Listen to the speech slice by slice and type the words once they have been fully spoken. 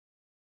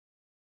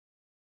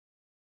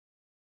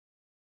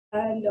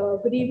And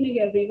good evening,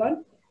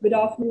 everyone. Good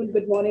afternoon,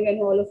 good morning,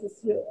 and all of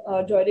us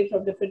joining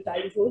from different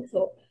time zones.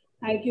 So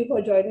thank you for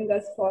joining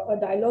us for a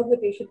dialogue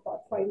with Asian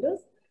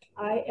Pathfinders.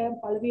 I am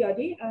Pallavi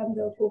Adi. I'm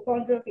the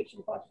co-founder of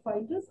Asian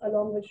Pathfinders,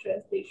 along with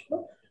Shreyas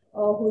Deshmukh,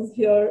 who's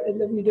here in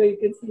the video. You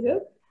can see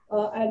him.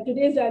 And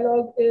today's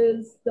dialogue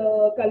is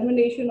the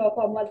culmination of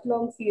our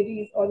month-long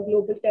series on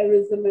global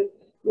terrorism and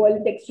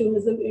violent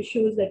extremism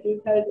issues that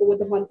we've held over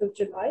the month of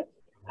July.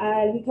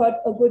 And we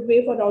thought a good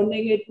way for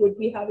rounding it would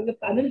be having a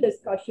panel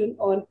discussion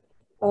on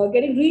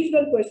getting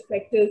regional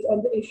perspectives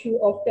on the issue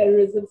of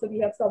terrorism. So we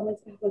have someone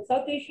speaking on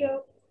South Asia,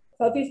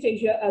 Southeast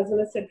Asia, as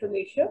well as Central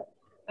Asia.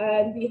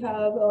 And we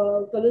have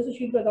Colonel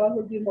Sushil Pradhan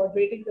who will be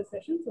moderating the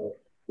session. So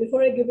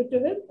before I give it to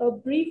him, a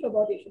brief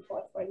about Asian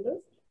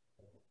Pathfinders.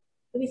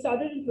 So we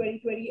started in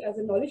 2020 as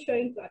a knowledge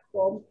sharing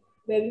platform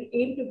where we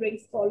aim to bring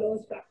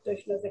scholars,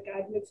 practitioners,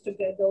 academics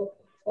together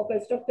for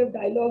constructive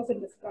dialogues and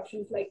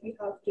discussions like we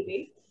have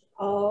today.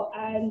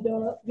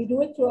 We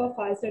do it through our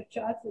fireside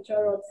chats, which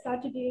are on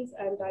Saturdays,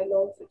 and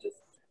dialogues, which is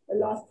the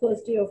last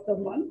Thursday of the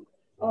month.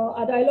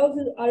 Our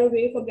dialogues are a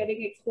way for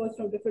getting experts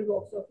from different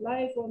walks of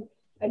life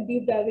and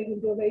deep diving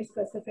into a very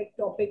specific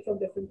topic from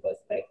different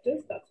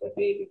perspectives. That's what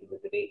we're aiming to do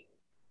today.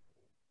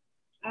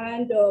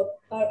 And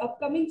our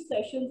upcoming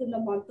sessions in the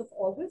month of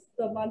August,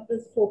 the month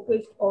is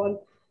focused on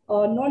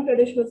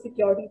non-traditional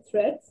security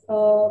threats.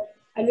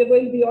 And we're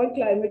going beyond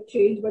climate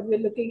change, but we're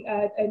looking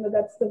at, I know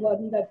that's the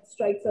one that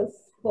strikes us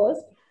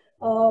first.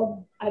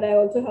 And I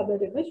also have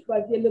that image,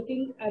 but we're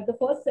looking at the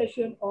first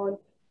session on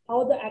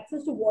how the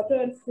access to water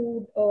and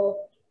food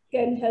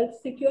can help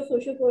secure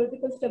social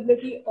political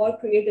stability or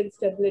create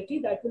instability.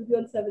 That will be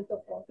on 7th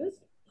of August.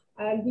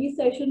 And these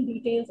session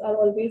details are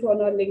always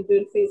on our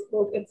LinkedIn,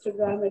 Facebook,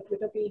 Instagram, and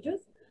Twitter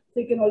pages. So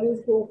you can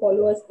always go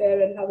follow us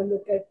there and have a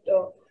look at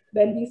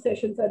when these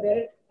sessions are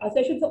there. Our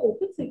sessions are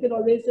open, so you can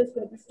always just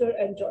register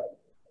and join.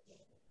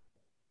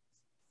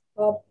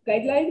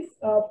 Guidelines,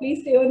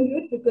 please stay on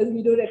mute because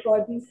we do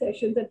record these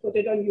sessions and put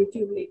it on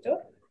YouTube later.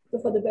 So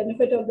for the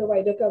benefit of the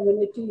wider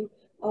community,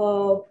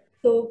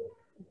 so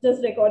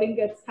just recording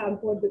gets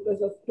hampered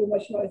because of too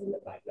much noise in the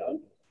background.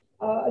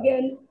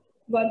 Again,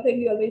 one thing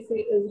we always say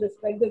is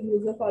respect the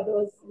views of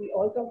others. We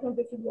all come from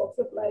different walks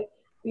of life.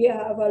 We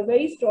have our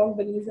very strong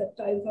beliefs at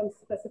times on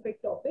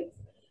specific topics,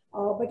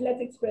 but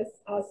let's express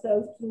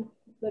ourselves through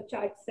the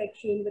chat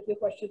section with your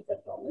questions and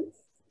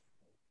comments.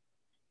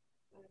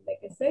 And like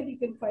I said, you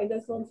can find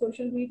us on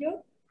social media.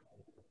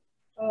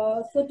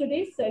 So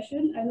today's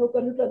session, I know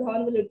Colonel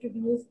Pradhan will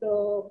introduce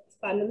the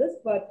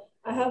panelists, but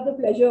I have the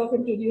pleasure of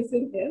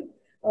introducing him.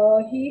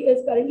 He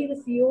is currently the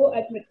CEO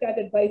at MitKat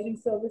Advisory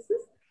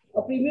Services,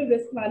 a premium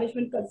risk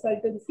management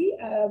consultancy,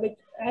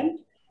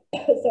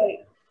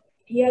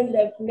 he has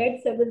led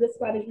several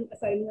risk management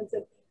assignments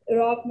in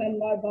Iraq,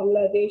 Myanmar,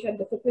 Bangladesh, and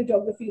difficult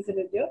geographies in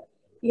India.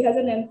 He has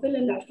an MPhil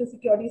in National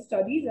Security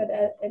Studies and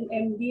an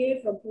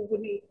MBA from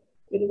Pune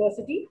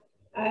University.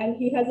 And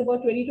he has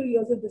about 22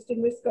 years of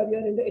distinguished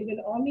career in the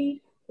Indian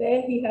Army,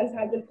 where he has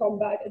handled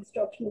combat,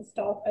 instructional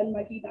staff, and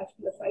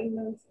multinational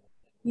assignments.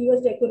 He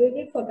was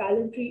decorated for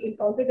gallantry in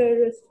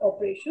counter-terrorist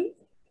operations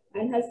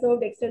and has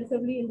served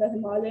extensively in the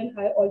Himalayan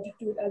high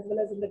altitude as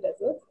well as in the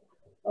deserts.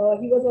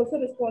 He was also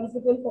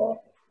responsible for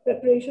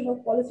preparation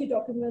of policy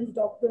documents,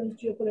 doctrines,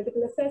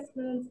 geopolitical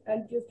assessments,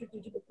 and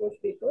geostrategic approach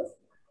papers.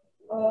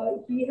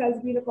 He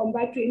has been a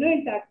combat trainer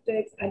in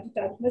tactics,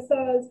 anti-tank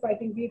missiles,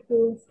 fighting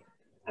vehicles,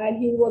 and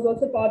he was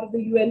also part of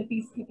the UN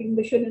peacekeeping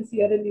mission in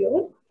Sierra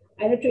Leone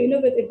and a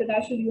trainer with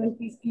international UN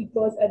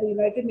peacekeepers at the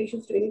United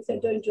Nations Training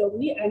Center in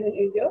Germany and in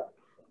India.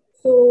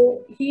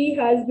 So he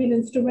has been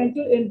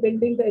instrumental in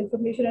building the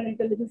information and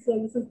intelligence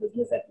services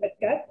business at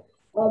MitKat,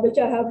 which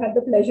I have had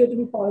the pleasure to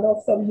be part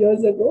of some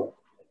years ago.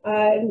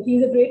 And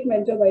he's a great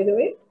mentor, by the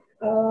way.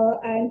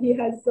 And he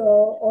has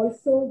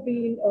also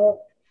been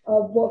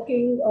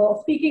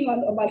speaking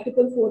on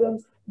multiple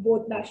forums,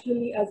 both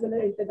nationally as well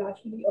as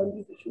internationally on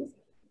these issues.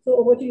 So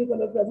over to you,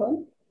 Colonel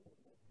Pradhan.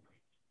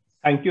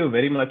 Thank you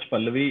very much,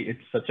 Pallavi.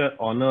 It's such an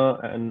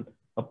honor and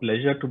a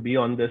pleasure to be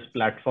on this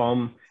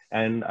platform.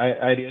 And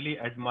I really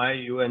admire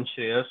you and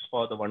Shreyas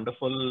for the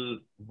wonderful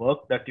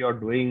work that you're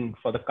doing,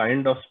 for the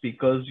kind of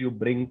speakers you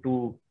bring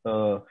to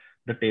the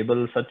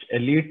table, such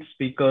elite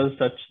speakers,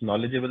 such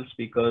knowledgeable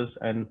speakers,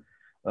 and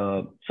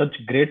such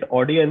great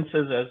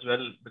audiences as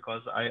well,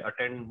 because I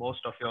attend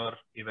most of your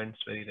events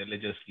very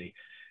religiously.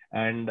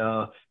 And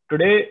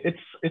today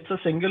it's a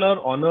singular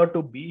honor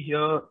to be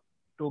here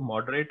to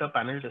moderate a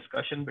panel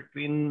discussion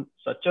between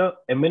such a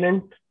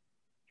eminent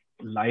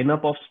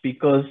lineup of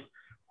speakers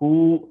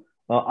who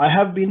I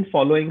have been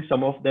following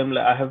some of them.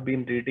 I have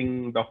been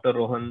reading Dr.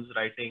 Rohan's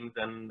writings,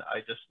 and I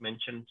just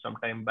mentioned some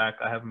time back,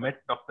 I have met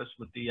Dr.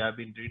 Smruti. I've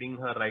been reading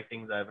her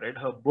writings. I've read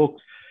her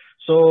books.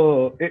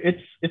 So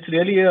it's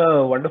really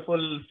a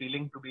wonderful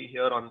feeling to be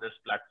here on this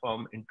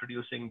platform,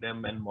 introducing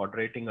them and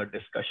moderating a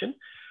discussion.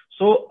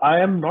 So I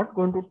am not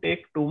going to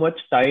take too much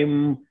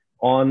time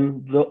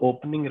on the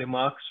opening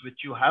remarks, which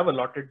you have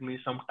allotted me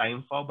some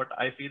time for, but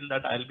I feel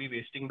that I'll be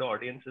wasting the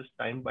audience's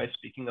time by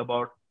speaking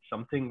about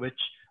something which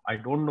I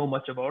don't know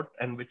much about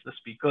and which the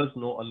speakers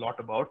know a lot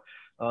about.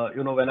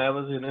 When I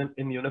was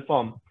in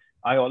uniform,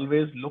 I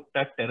always looked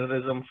at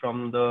terrorism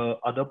from the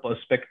other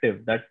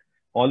perspective, that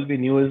all we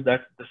knew is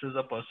that this is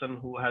a person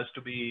who has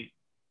to be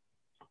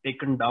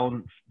taken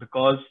down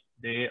because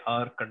they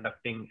are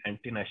conducting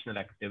anti-national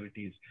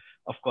activities.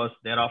 Of course,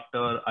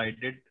 thereafter, I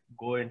did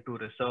go into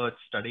research,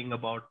 studying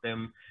about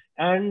them.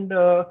 And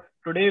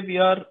today we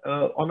are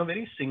on a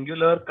very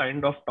singular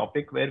kind of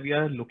topic where we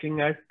are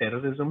looking at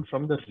terrorism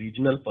from the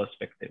regional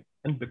perspective.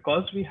 And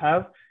because we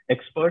have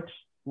experts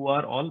who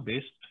are all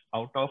based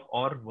out of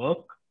or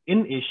work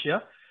in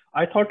Asia,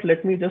 I thought,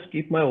 let me just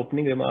keep my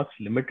opening remarks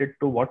limited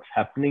to what's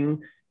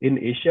happening in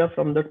Asia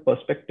from the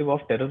perspective of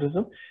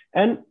terrorism.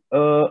 And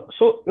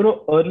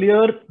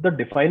earlier, the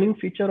defining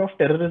feature of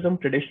terrorism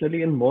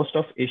traditionally in most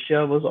of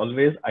Asia was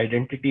always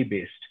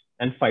identity-based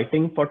and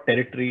fighting for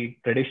territory,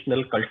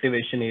 traditional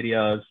cultivation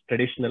areas,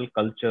 traditional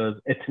cultures,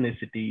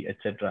 ethnicity,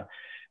 etc.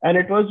 And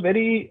it was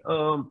very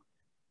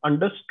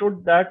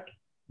understood that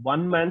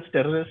one man's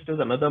terrorist is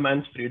another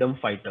man's freedom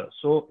fighter.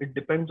 So it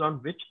depends on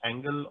which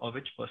angle or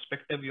which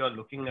perspective you are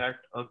looking at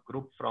a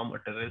group from, a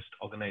terrorist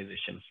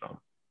organization from.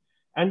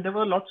 And there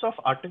were lots of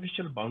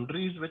artificial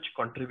boundaries which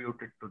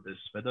contributed to this,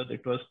 whether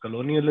it was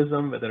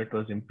colonialism, whether it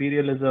was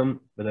imperialism,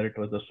 whether it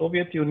was the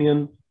Soviet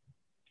Union.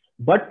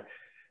 But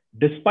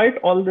despite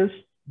all this,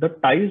 the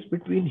ties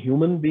between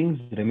human beings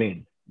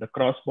remained. The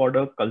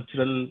cross-border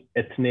cultural,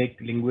 ethnic,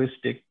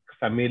 linguistic,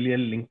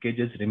 familial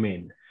linkages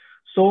remained.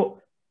 So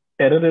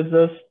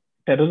terrorists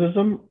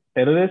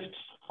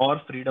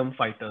or freedom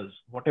fighters,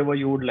 whatever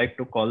you would like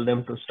to call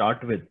them to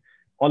start with,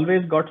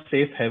 always got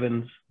safe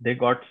havens, they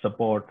got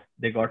support,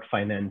 they got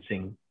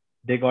financing,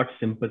 they got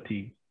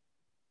sympathy.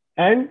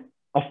 And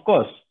of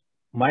course,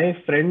 my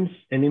friend's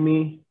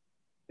enemy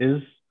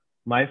is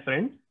my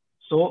friend.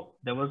 So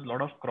there was a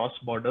lot of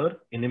cross-border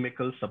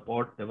inimical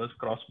support. There was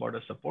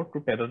cross-border support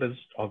to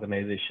terrorist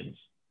organizations.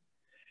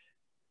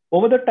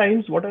 Over the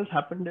times, what has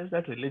happened is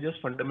that religious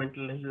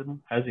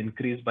fundamentalism has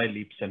increased by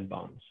leaps and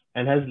bounds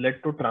and has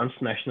led to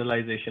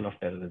transnationalization of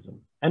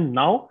terrorism. And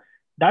now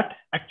that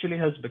actually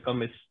has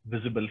become its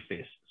visible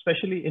face,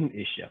 especially in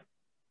Asia.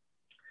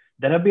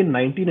 There have been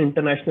 19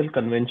 international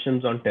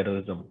conventions on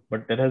terrorism,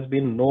 but there has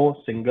been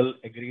no single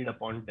agreed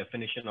upon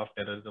definition of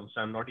terrorism. So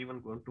I'm not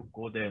even going to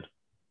go there.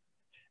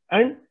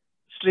 And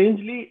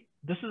strangely,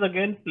 this is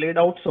again played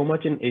out so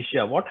much in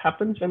Asia. What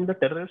happens when the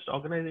terrorist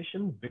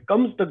organization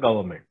becomes the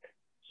government?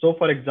 So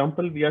for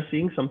example, we are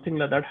seeing something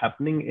like that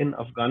happening in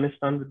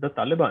Afghanistan with the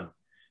Taliban.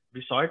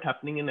 We saw it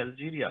happening in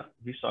Algeria.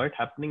 We saw it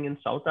happening in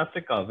South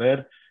Africa,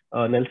 where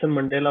Nelson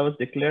Mandela was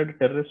declared a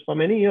terrorist for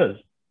many years.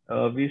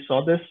 We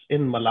saw this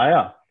in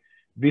Malaya.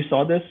 We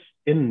saw this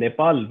in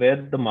Nepal, where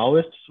the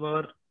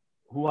Maoists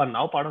who are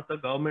now part of the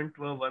government,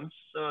 were once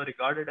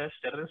regarded as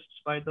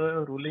terrorists by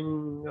the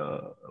ruling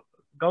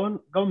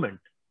government.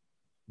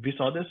 We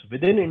saw this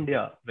within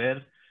India,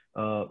 where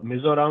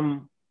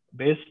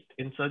Mizoram-based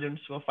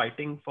insurgents were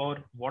fighting for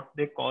what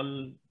they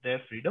call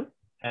their freedom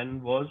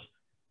and was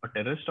a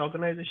terrorist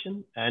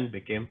organization and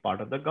became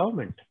part of the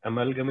government,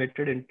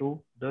 amalgamated into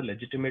the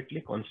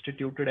legitimately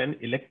constituted and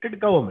elected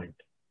government.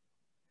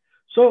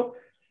 So,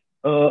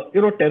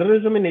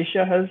 terrorism in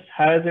Asia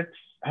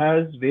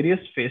has various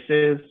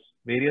faces,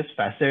 various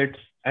facets,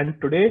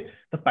 and today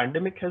the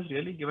pandemic has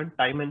really given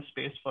time and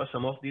space for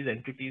some of these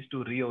entities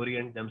to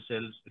reorient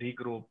themselves,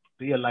 regroup,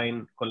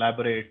 realign,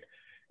 collaborate,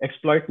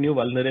 exploit new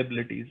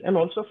vulnerabilities, and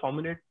also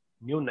formulate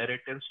new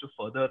narratives to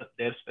further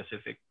their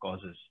specific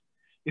causes.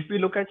 If we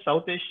look at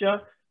South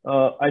Asia,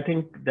 I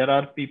think there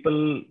are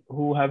people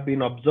who have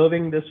been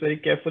observing this very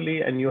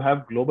carefully, and you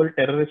have global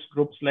terrorist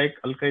groups like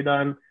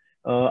Al-Qaeda and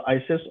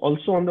ISIS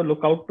also on the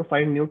lookout to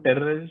find new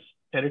terrorist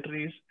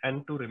territories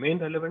and to remain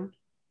relevant.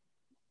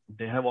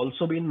 They have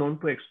also been known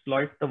to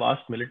exploit the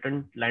vast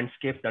militant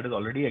landscape that is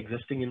already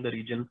existing in the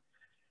region.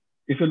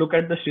 If you look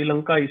at the Sri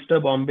Lanka Easter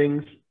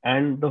bombings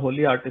and the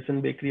Holy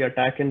Artisan Bakery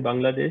attack in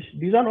Bangladesh,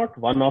 these are not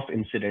one-off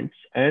incidents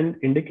and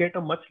indicate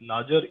a much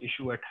larger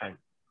issue at hand.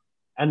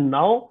 And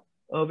now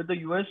with the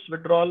US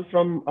withdrawal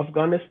from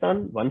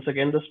Afghanistan, once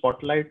again, the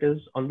spotlight is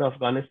on the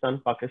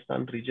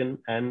Afghanistan-Pakistan region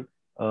and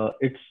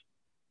its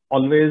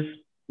always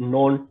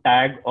known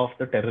tag of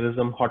the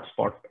terrorism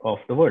hotspot of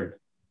the world.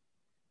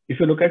 If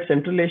you look at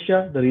Central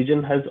Asia, the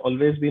region has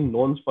always been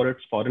known for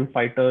its foreign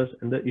fighters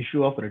and the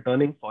issue of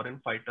returning foreign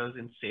fighters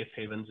in safe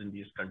havens in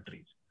these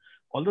countries.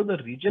 Although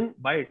the region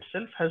by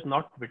itself has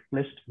not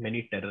witnessed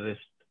many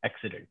terrorist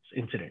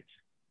incidents.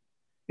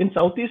 In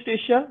Southeast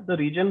Asia, the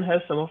region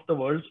has some of the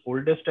world's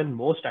oldest and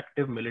most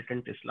active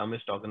militant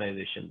Islamist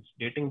organizations,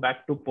 dating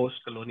back to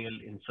post-colonial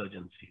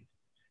insurgencies.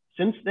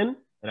 Since then,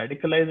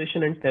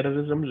 radicalization and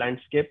terrorism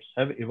landscapes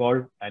have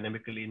evolved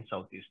dynamically in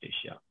Southeast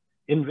Asia,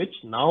 in which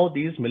now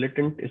these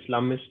militant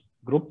Islamist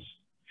groups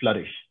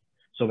flourish.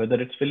 So whether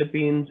it's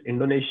Philippines,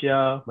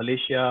 Indonesia,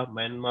 Malaysia,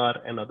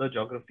 Myanmar, and other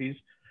geographies,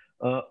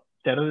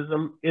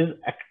 terrorism is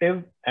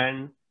active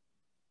and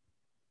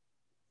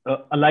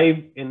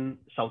alive in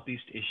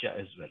Southeast Asia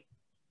as well.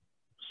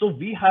 So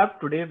we have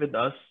today with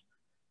us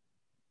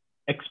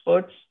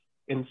experts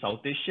in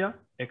South Asia,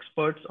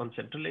 experts on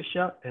Central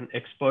Asia, and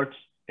experts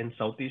in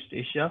Southeast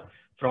Asia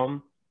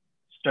from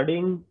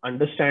studying,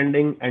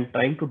 understanding, and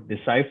trying to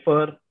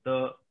decipher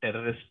the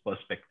terrorist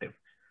perspective.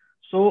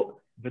 So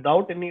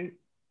without any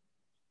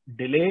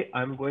delay,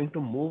 I'm going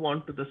to move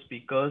on to the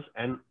speakers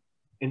and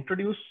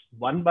introduce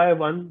one by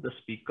one the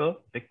speaker,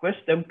 request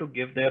them to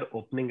give their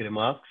opening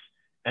remarks,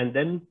 and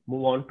then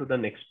move on to the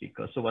next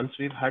speaker. So once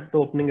we've had the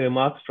opening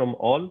remarks from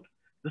all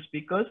the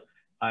speakers,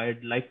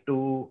 I'd like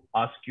to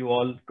ask you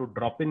all to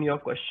drop in your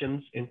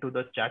questions into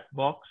the chat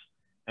box,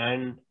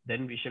 and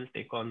then we shall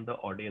take on the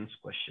audience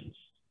questions.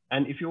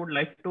 And if you would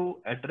like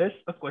to address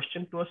a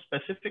question to a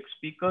specific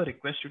speaker,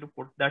 request you to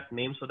put that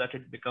name so that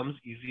it becomes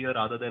easier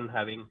rather than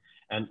having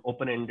an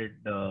open-ended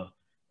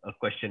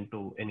question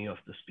to any of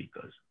the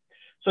speakers.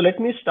 So let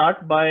me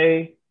start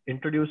by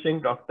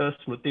introducing Dr.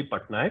 Smruti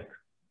Pattanaik.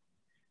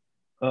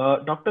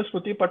 Dr.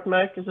 Smruti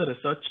Pattanaik is a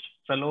research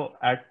fellow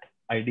at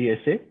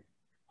IDSA.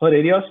 Her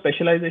area of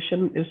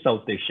specialization is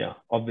South Asia,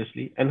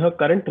 obviously, and her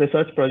current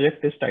research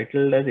project is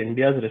titled as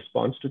India's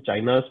Response to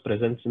China's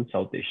Presence in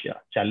South Asia,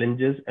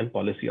 Challenges and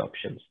Policy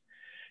Options.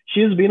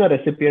 She has been a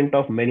recipient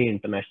of many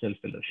international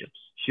fellowships.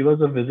 She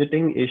was a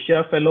visiting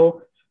Asia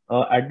Fellow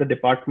at the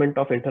Department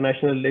of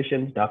International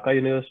Relations, Dhaka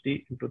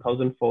University in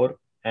 2004,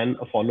 and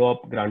a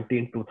follow-up grantee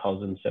in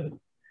 2007,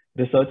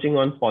 researching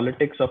on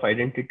politics of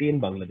identity in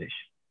Bangladesh.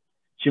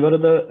 She was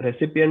the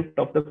recipient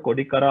of the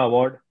Kodikara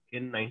Award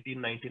in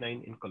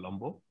 1999 in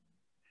Colombo,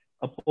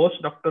 a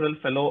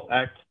postdoctoral fellow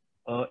at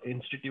an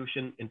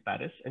institution in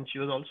Paris, and she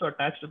was also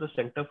attached to the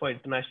Center for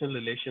International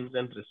Relations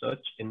and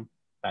Research in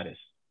Paris.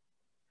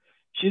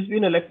 She's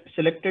been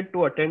selected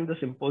to attend the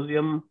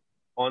symposium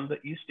on the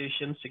East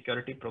Asian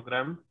Security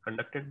Program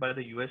conducted by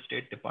the US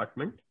State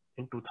Department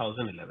in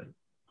 2011.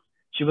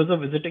 She was a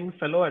visiting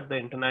fellow at the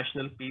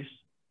International Peace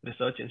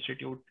Research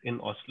Institute in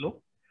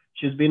Oslo.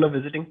 She's been a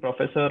visiting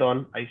professor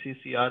on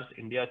ICCR's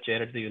India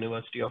chair at the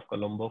University of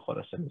Colombo for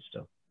a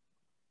semester.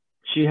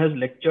 She has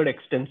lectured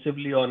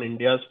extensively on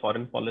India's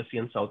foreign policy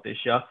in South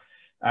Asia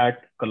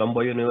at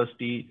Colombo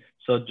University,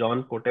 Sir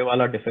John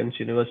Kotewala Defence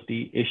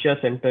University, Asia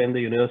Centre in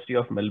the University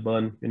of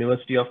Melbourne,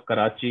 University of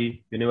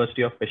Karachi,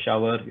 University of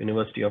Peshawar,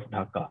 University of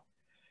Dhaka.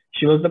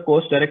 She was the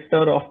course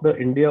director of the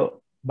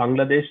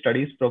India-Bangladesh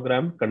Studies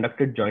Program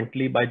conducted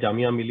jointly by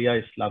Jamia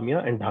Millia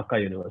Islamia and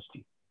Dhaka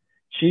University.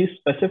 She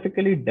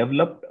specifically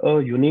developed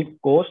a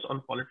unique course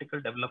on political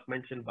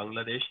developments in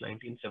Bangladesh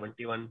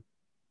 1971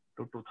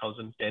 to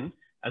 2010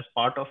 as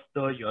part of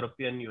the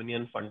European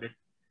Union funded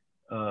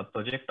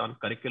project on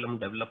curriculum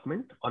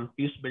development on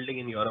peace building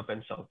in Europe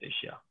and South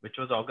Asia, which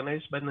was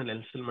organized by the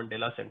Nelson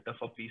Mandela Center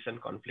for Peace and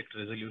Conflict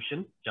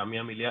Resolution,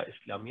 Jamia Millia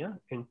Islamia,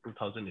 in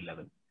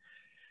 2011.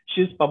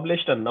 She's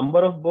published a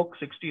number of books,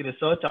 60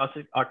 research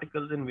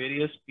articles in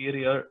various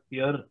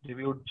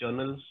peer-reviewed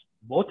journals,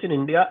 both in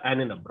India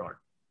and in abroad.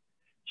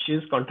 She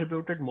has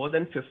contributed more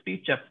than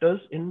 50 chapters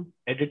in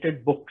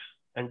edited books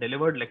and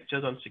delivered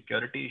lectures on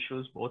security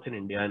issues both in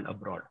India and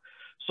abroad.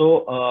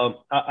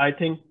 So I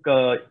think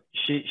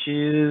she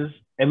is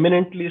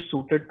eminently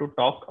suited to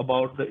talk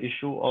about the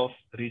issue of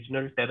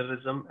regional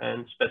terrorism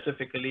and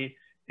specifically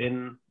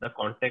in the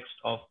context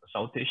of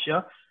South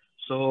Asia.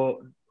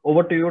 So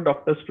over to you,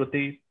 Dr.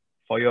 Smruti,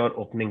 for your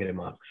opening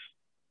remarks.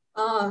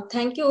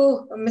 Thank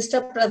you,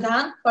 Mr.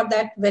 Pradhan, for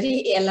that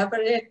very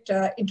elaborate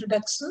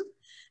introduction.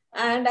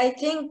 And I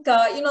think,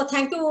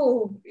 thank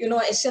you,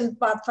 Asian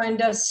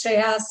Pathfinders,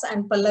 Shreyas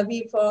and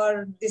Pallavi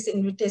for this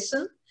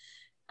invitation.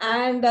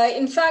 And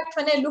in fact,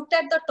 when I looked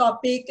at the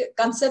topic,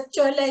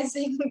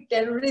 conceptualizing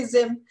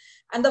terrorism,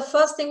 and the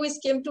first thing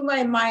which came to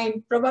my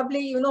mind,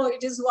 probably,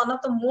 it is one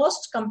of the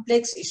most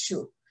complex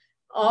issues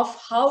of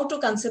how to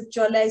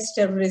conceptualize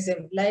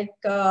terrorism. Like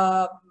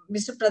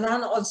Mr.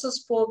 Pradhan also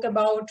spoke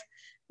about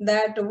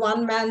that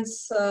one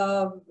man's,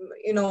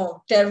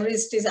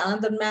 terrorist is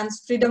another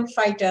man's freedom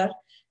fighter.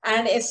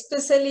 And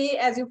especially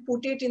as you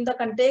put it in the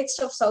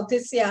context of South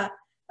Asia,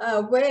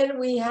 where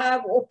we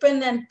have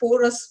open and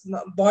porous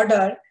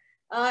border,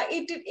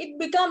 it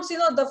becomes,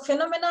 the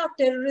phenomena of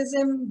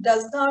terrorism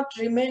does not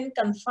remain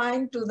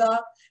confined to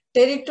the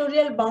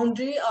territorial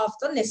boundary of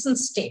the nation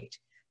state.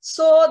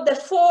 So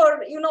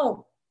therefore,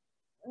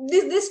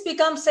 this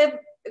becomes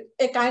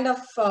a kind of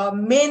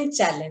main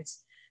challenge.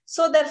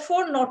 So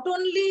therefore, not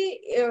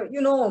only,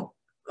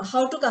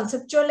 how to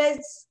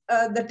conceptualize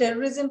the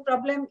terrorism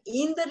problem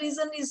in the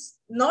region is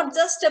not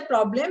just a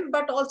problem,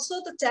 but also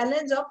the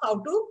challenge of how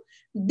to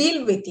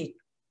deal with it.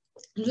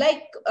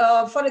 Like,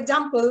 for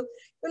example,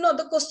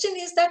 the question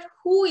is that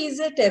who is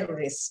a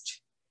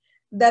terrorist?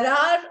 There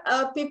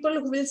are people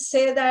who will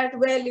say that,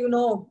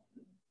 well,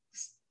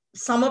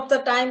 some of the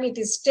time it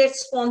is state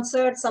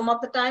sponsored, some of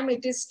the time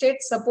it is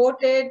state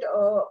supported,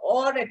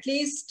 or at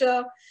least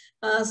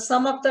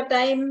some of the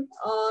time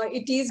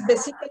it is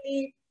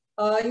basically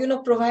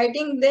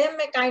providing them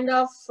a kind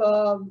of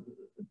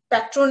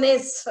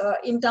patronage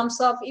in terms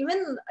of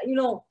even,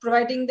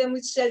 providing them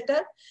with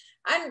shelter.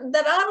 And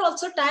there are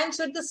also times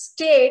where the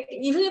state,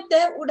 even if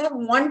they would have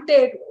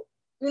wanted,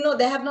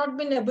 they have not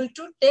been able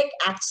to take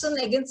action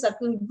against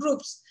certain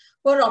groups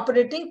who are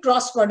operating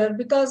cross-border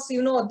because,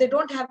 they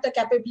don't have the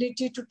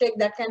capability to take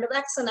that kind of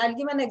action. I'll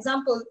give an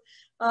example.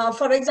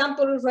 For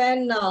example,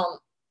 when,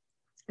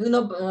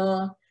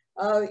 the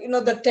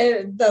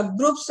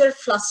groups were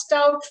flushed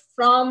out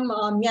from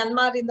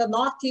Myanmar in the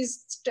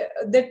northeast,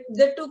 they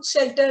took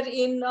shelter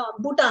in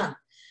Bhutan.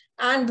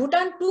 And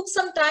Bhutan took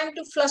some time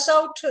to flush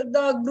out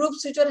the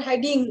groups which were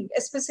hiding,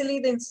 especially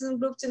the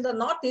insurgent groups in the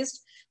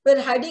northeast, were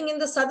hiding in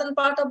the southern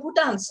part of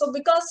Bhutan. So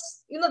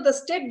because, the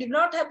state did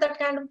not have that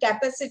kind of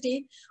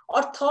capacity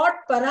or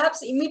thought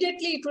perhaps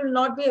immediately it will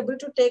not be able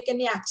to take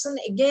any action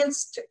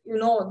against, the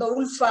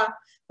ULFA,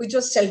 which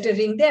was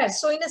sheltering there.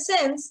 So in a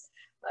sense,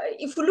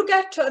 if you look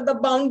at the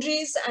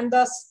boundaries and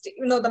the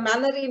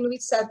manner in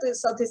which South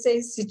Asia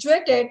is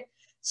situated,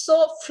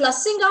 so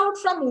flushing out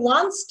from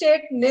one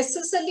state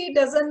necessarily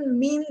doesn't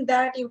mean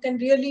that you can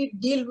really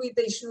deal with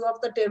the issue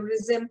of the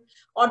terrorism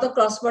or the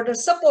cross-border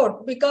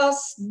support,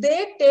 because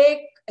they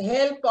take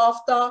help of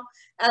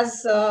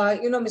as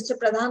Mr.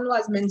 Pradhan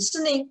was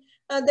mentioning,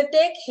 they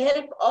take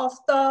help of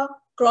the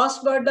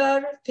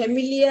cross-border,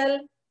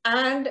 familial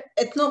and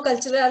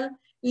ethno-cultural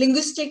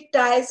linguistic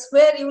ties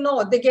where,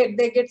 they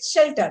get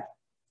shelter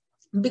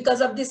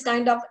because of this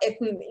kind of,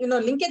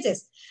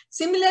 linkages.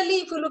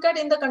 Similarly, if you look at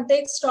in the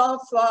context of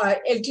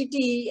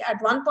LTT,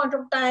 at one point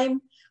of time,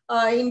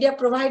 India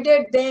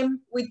provided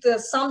them with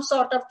some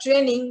sort of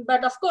training,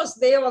 but of course,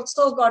 they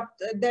also got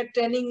their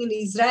training in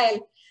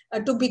Israel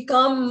to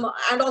become,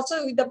 and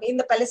also in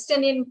the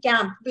Palestinian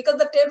camp, because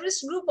the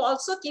terrorist group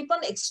also keep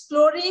on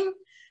exploring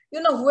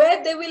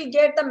where they will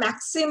get the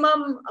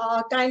maximum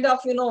kind of,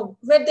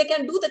 where they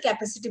can do the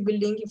capacity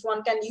building, if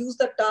one can use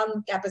the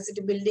term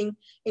capacity building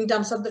in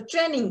terms of the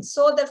training.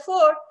 So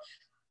therefore,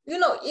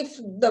 if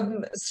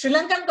the Sri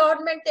Lankan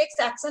government takes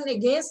action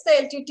against the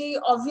LTT,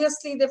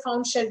 obviously they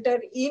found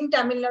shelter in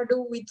Tamil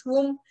Nadu, with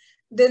whom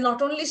they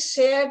not only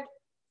shared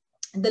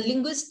the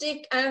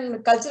linguistic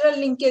and cultural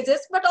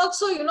linkages, but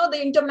also,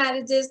 the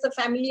intermarriages, the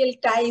familial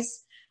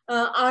ties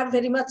are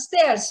very much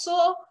there.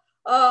 So,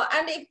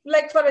 and if,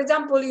 like, for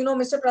example,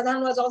 Mr.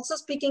 Pradhan was also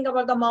speaking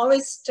about the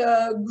Maoist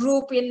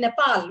group in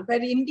Nepal,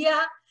 where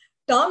India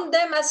termed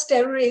them as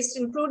terrorists,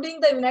 including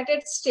the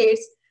United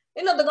States.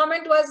 The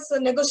government was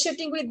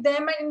negotiating with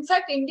them. And in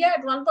fact, India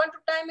at one point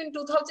of time in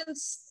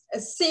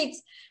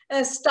 2006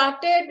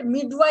 started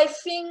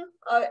midwifing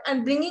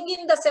and bringing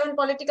in the 7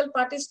 political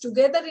parties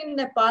together in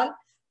Nepal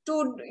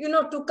to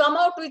come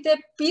out with a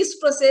peace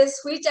process,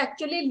 which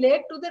actually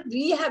led to the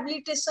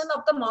rehabilitation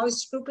of the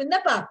Maoist group in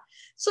Nepal.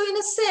 So in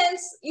a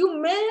sense, you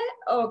may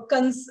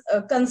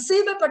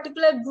conceive a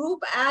particular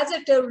group as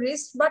a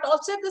terrorist, but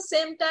also at the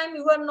same time,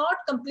 you are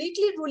not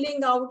completely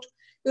ruling out,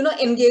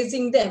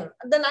 engaging them.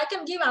 Then I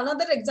can give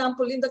another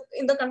example in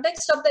the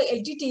context of the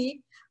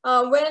LTT.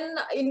 When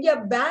India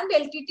banned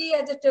LTT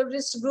as a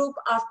terrorist group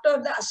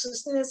after the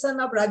assassination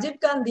of Rajiv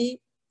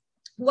Gandhi,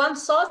 one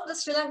saw the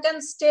Sri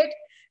Lankan state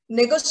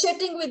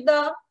negotiating with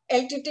the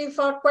LTT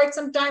for quite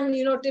some time,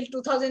 till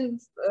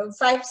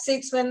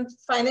 2005-06, when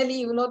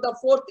finally, the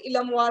 4th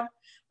Ilam War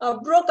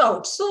broke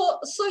out. So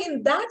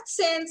in that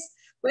sense,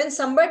 when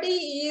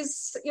somebody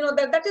is,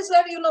 that is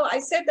where, I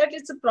said that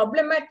it's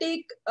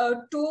problematic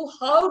to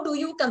how do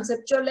you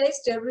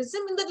conceptualize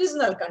terrorism in the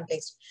regional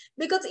context,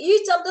 because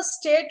each of the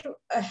state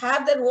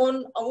have their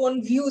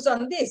own views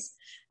on this.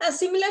 And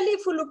similarly,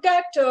 if you look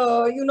at,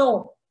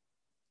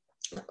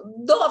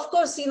 though of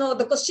course,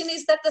 the question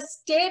is that the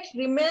state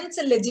remains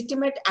a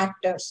legitimate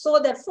actor. So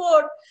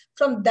therefore,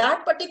 from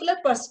that particular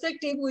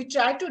perspective, we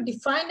try to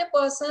define a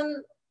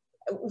person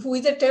who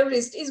is a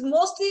terrorist is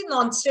mostly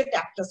non-state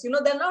actors.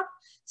 They're not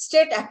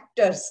state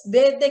actors.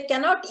 They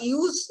cannot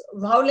use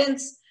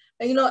violence,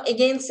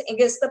 against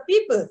the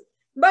people.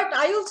 But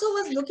I also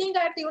was looking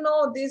at,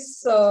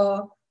 this,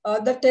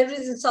 the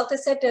terrorism, South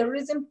Asia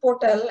terrorism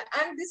portal,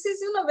 and this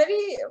is,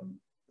 very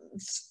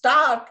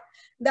stark,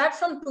 that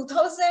from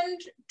 2000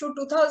 to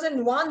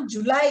 2001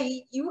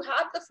 July, you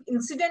had the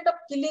incident of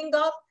killing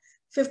of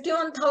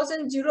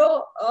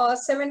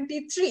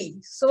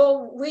 51,073.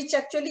 So which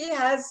actually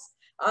has,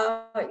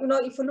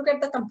 if you look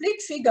at the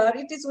complete figure,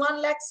 it is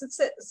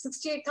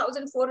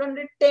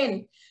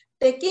 1,68,410,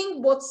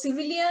 taking both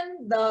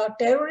civilian, the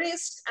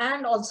terrorists,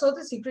 and also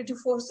the security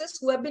forces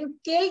who have been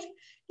killed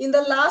in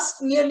the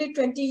last nearly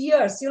 20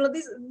 years.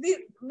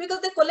 Because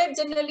they collect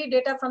generally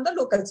data from the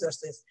local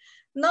sources.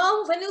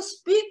 Now, when you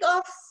speak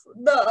of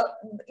the,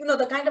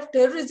 the kind of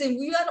terrorism,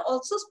 we are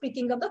also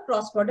speaking of the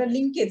cross-border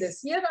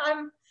linkages. Here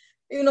I'm,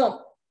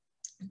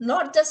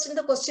 not just in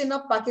the question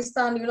of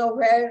Pakistan,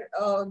 where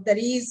there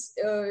is,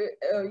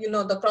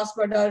 the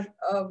cross-border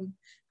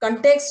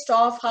context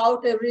of how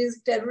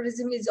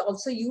terrorism is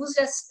also used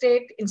as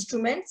state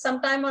instrument.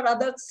 Sometime or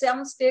other,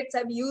 some states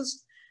have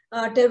used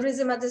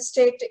terrorism as a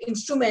state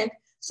instrument.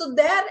 So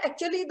there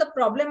actually the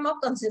problem of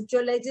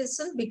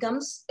conceptualization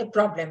becomes a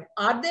problem.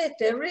 Are they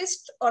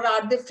terrorists or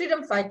are they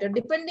freedom fighter,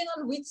 depending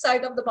on which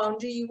side of the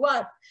boundary you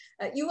are.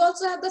 You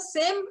also have the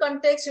same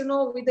context,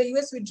 with the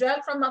US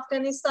withdrawal from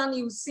Afghanistan.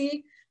 You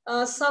see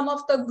some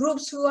of the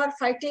groups who are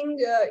fighting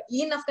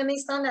in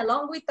Afghanistan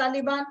along with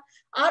Taliban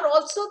are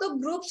also the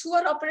groups who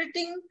are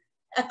operating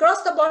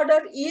across the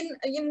border in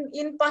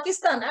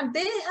Pakistan, and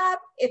they have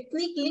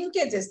ethnic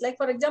linkages. Like,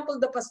 for example,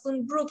 the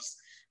Pashtun groups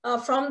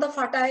from the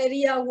FATA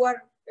area who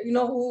are,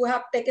 who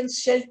have taken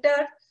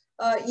shelter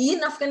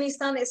in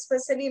Afghanistan,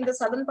 especially in the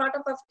southern part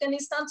of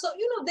Afghanistan. So,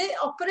 they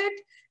operate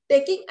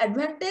taking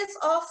advantage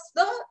of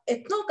the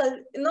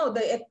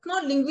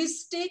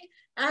ethno-linguistic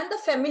and the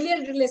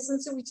familial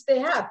relationship which they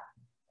have.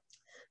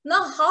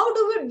 Now, how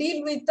do we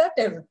deal with the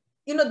terror?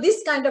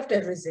 This kind of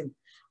terrorism?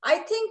 I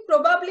think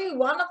probably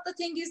one of the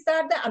things is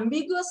that the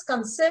ambiguous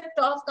concept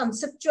of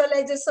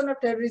conceptualization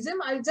of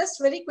terrorism. I'll just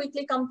very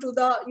quickly come to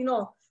the,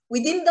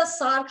 within the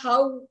SAARC,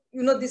 how,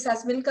 this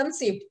has been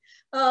conceived.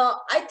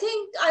 I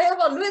think I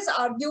have always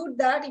argued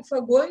that if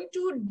we're going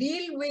to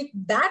deal with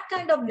that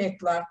kind of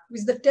network,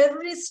 which the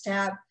terrorists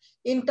have,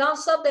 in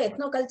terms of the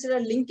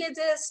ethno-cultural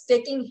linkages,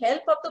 taking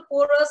help of the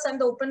porous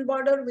and the open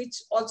border,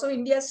 which also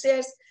India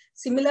shares.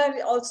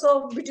 Similar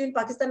also between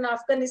Pakistan and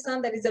Afghanistan,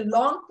 there is a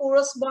long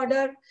porous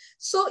border.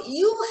 So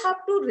you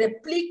have to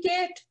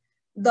replicate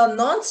the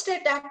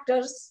non-state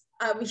actors.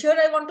 Here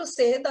I want to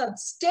say the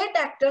state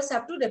actors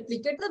have to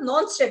replicate the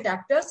non-state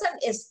actors and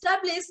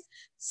establish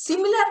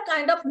similar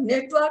kind of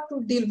network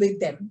to deal with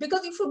them.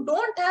 Because if you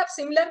don't have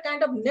similar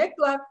kind of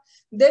network,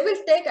 they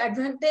will take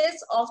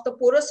advantage of the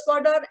porous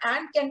border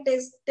and can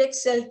take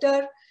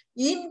shelter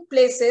in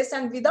places,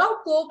 and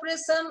without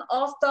cooperation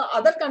of the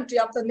other country,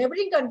 of the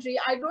neighboring country,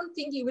 I don't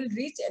think you will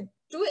reach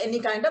to any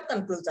kind of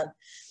conclusion.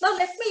 Now,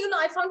 let me,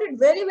 I found it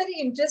very, very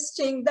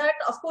interesting that,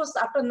 of course,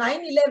 after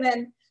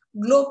 9/11,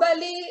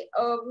 globally,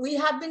 we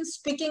have been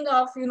speaking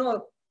of,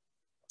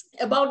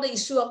 about the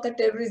issue of the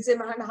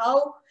terrorism and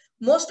how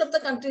most of the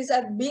countries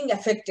are being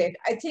affected.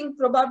 I think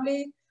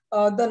probably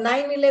the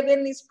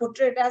 9/11 is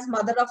portrayed as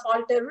mother of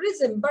all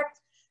terrorism. But,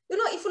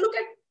 if you look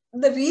at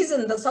the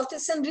reason, the South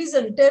Asian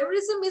region,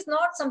 terrorism is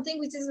not something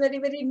which is very,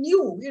 very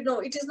new.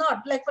 It is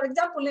not. Like, for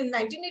example, in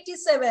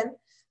 1987,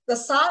 the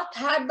SAARC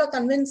had the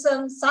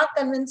SAARC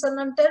Convention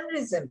on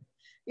Terrorism.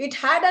 It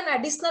had an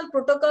additional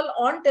protocol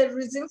on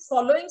terrorism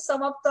following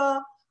some of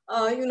the,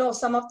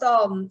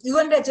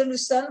 UN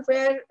resolution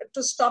where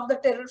to stop the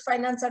terror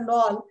finance and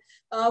all.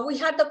 We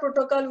had the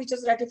protocol which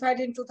was ratified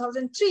in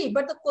 2003.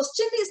 But the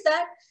question is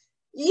that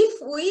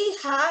if we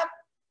have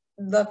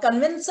the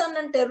Convention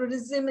on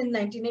Terrorism in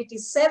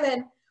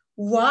 1987,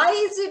 why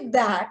is it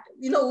that,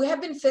 we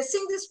have been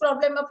facing this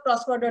problem of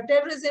cross-border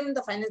terrorism,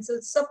 the financial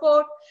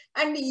support,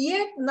 and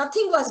yet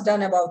nothing was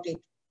done about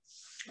it?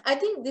 I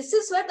think this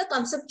is where the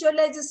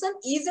conceptualization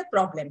is a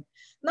problem.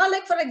 Now,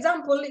 like, for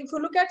example, if you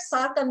look at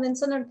SAARC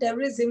Convention on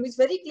Terrorism, which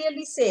very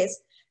clearly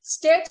says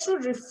states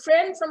should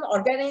refrain from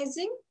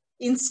organizing,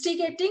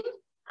 instigating,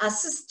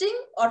 assisting,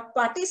 or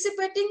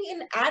participating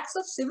in acts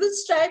of civil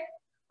strife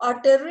or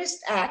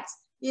terrorist acts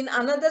in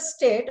another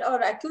state, or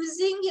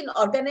accusing in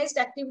organized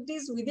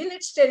activities within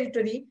its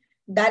territory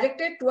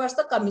directed towards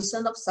the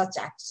commission of such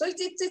acts. So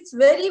it's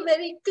very,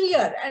 very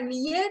clear. And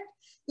yet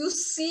you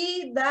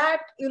see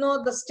that,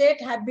 the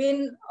state have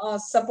been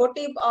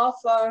supportive of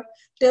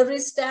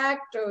terrorist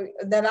act.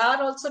 There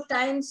are also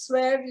times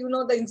where,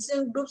 the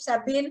insurgent groups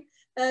have been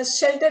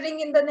sheltering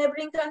in the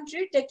neighboring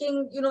country,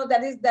 taking,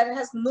 there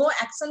has no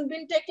action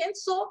been taken.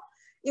 So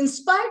in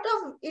spite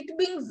of it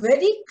being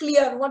very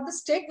clear what the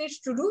state needs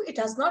to do, it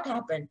has not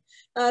happened.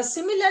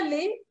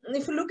 Similarly,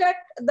 if you look at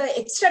the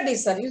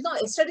extradition,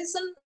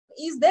 extradition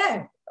is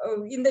there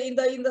in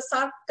the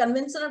SAARC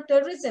Convention of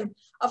Terrorism.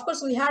 Of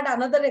course, we had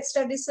another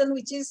extradition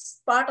which is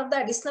part of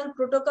the additional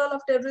protocol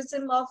of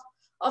terrorism of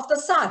the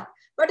SAARC.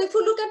 But if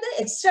you look at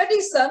the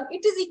extradition,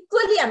 it is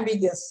equally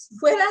ambiguous.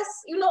 Whereas,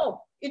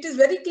 it is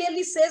very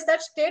clearly says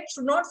that states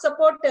should not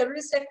support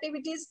terrorist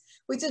activities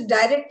which is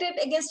directed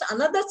against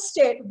another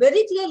state,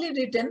 very clearly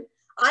written.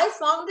 I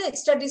found the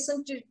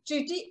extradition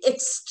treaty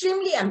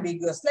extremely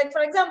ambiguous. Like,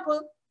 for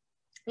example,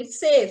 it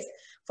says,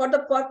 for the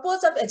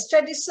purpose of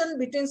extradition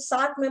between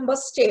SAARC member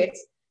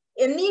states,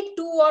 any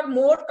two or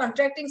more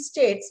contracting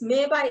states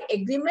may by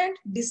agreement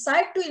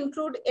decide to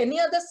include any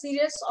other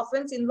serious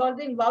offense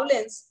involving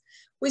violence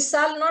which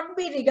shall not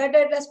be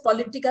regarded as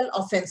political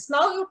offense.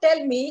 Now you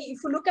tell me,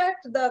 if you look at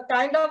the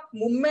kind of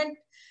movement,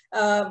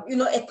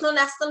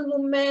 ethno-national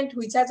movement,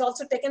 which has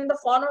also taken the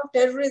form of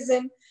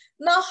terrorism.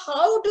 Now,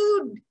 how do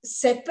you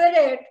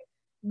separate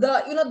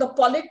the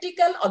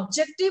political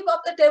objective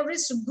of the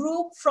terrorist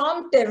group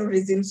from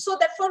terrorism? So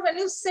therefore, when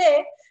you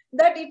say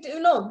that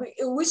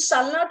which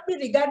shall not be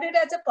regarded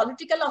as a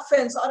political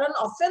offense or an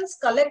offense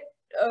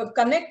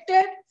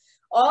connected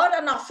or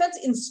an offense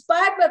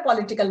inspired by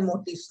political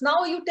motives.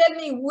 Now you tell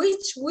me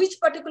which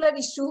particular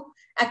issue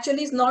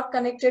actually is not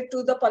connected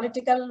to the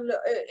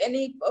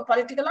any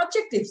political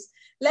objectives.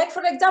 Like,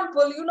 for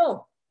example,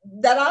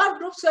 there are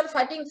groups who are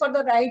fighting for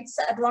the rights.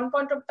 At one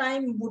point of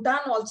time,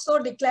 Bhutan also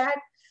declared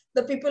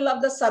the people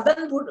of the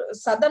southern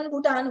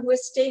Bhutan who were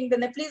staying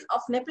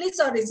of Nepalese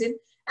origin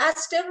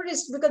as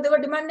terrorists because they were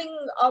demanding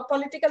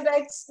political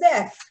rights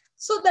there.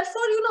 So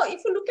therefore, if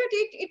you look at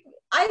it,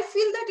 I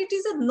feel that it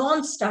is a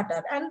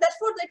non-starter, and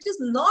therefore it is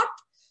not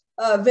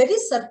very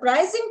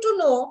surprising to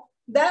know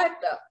that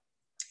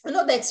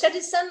the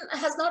extradition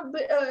has not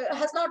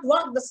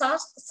worked.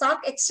 The SAARC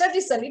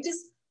extradition, it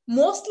is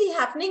mostly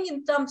happening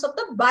in terms of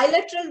the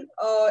bilateral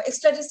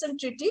extradition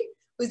treaty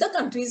which the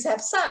countries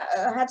have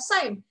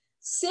signed.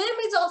 Same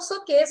is also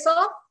case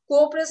of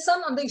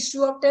cooperation on the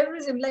issue of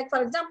terrorism. Like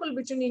for example,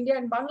 between India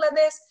and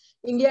Bangladesh,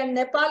 India and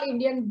Nepal,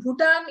 India and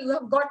Bhutan, you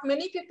have got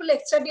many people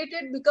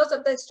extradited because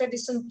of the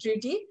extradition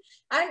treaty.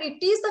 And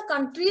it is the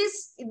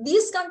countries,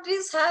 these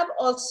countries have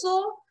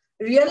also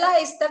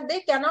realized that they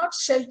cannot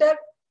shelter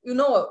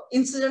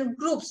incident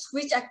groups,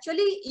 which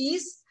actually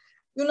is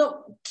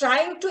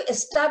trying to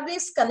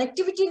establish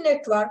connectivity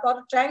network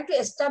or trying to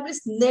establish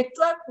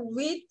network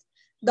with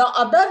the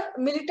other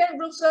militant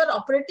groups who are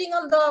operating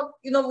on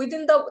the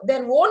within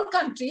their own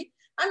country,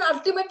 and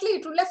ultimately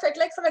it will affect.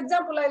 Like for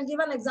example, I'll give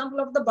an example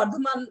of the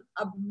Bardhaman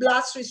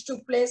blast which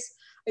took place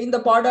in the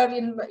border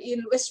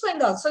in West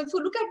Bengal. So if you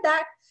look at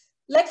that,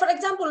 like for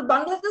example,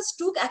 Bangladesh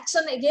took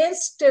action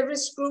against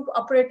terrorist group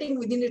operating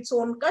within its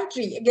own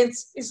country,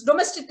 against its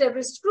domestic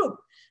terrorist group.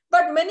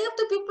 But many of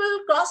the people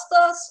crossed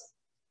the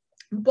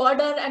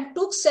border and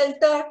took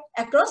shelter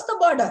across the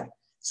border.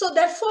 So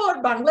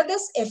therefore,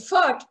 Bangladesh's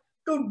effort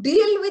to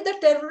deal with the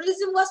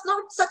terrorism was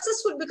not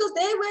successful because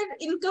they were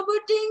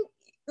incubating,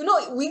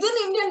 within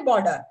Indian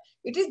border.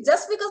 It is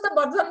just because the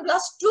Bardhaman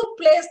blast took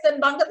place, then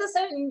Bangladesh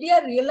and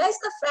India realized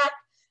the fact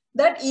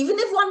that even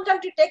if one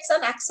country takes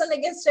an action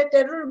against a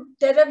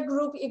terror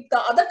group, if the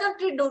other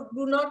country do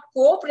not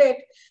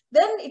cooperate,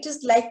 then it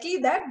is likely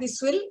that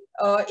this will,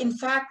 in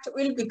fact,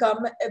 will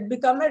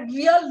become a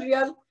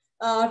real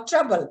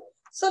trouble.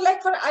 So,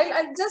 like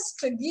I'll just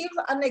give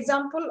an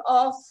example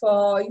of,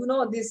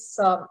 this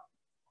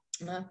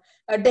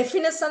a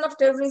definition of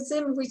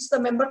terrorism, which the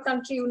member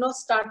country,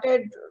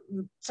 started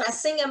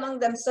tracing among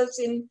themselves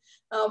in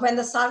when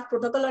the SAARC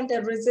Protocol on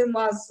Terrorism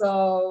was,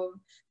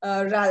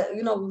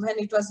 when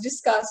it was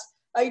discussed.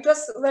 It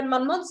was when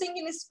Manmohan Singh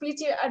in his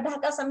speech at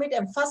Dhaka summit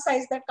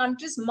emphasized that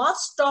countries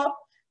must stop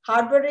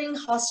harboring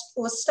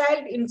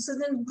hostile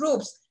incident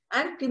groups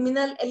and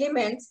criminal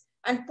elements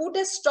and put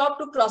a stop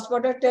to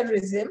cross-border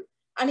terrorism.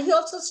 And he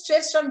also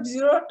stressed on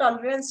zero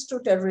tolerance to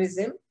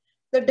terrorism.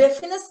 The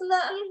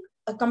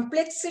definitional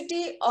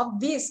complexity of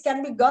this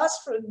can be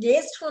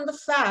gauged from the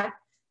fact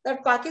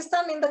that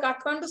Pakistan in the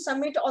Kathmandu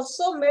summit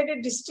also made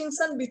a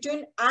distinction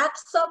between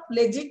acts of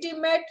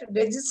legitimate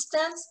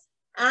resistance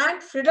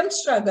and freedom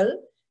struggle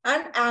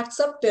and acts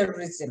of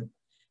terrorism.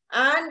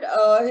 And,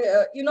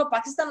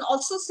 Pakistan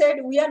also said,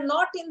 we are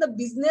not in the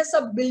business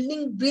of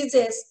building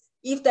bridges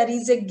if there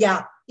is a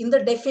gap in the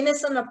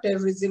definition of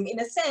terrorism. In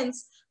a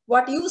sense,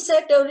 what you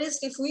say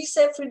terrorist, if we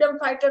say freedom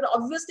fighter,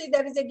 obviously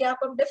there is a gap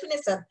of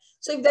definition.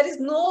 So if there is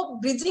no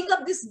bridging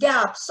of this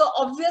gap, so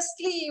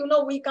obviously,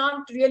 we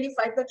can't really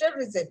fight the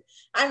terrorism.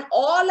 And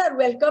all are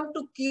welcome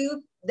to give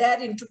their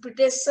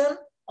interpretation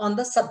on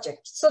the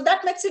subject. So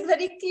that makes it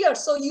very clear.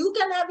 So you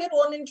can have your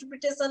own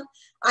interpretation.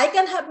 I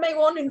can have my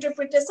own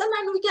interpretation,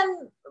 and we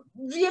can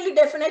really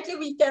definitely,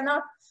 we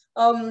cannot,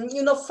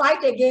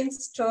 fight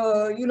against,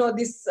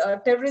 this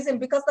terrorism,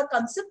 because the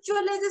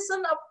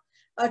conceptualization of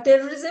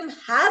terrorism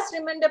has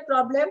remained a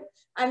problem.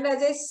 And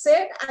as I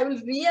said, I will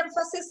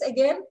re-emphasize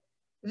again,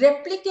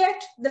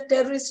 replicate the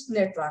terrorist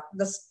network.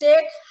 The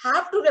state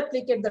have to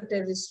replicate the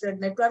terrorist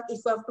network if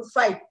we have to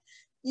fight.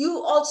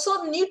 You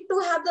also need to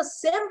have the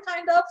same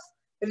kind of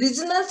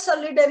regional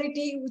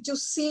solidarity which you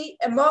see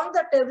among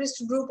the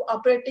terrorist group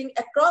operating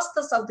across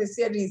the South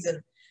Asia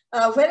region.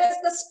 Whereas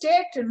the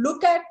state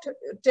look at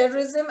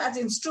terrorism as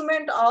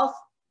instrument of,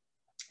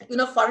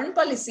 foreign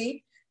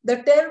policy, the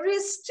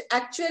terrorists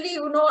actually,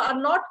 are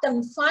not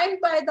confined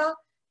by the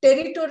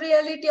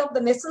territoriality of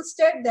the nation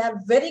state. They have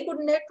very good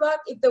network.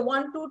 If they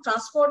want to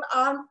transport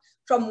arms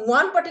from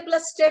one particular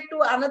state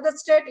to another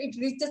state, it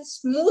reaches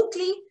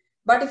smoothly.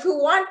 But if you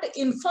want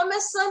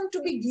information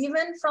to be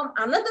given from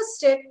another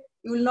state,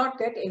 you will not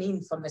get any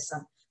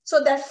information.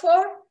 So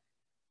therefore,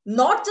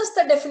 not just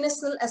the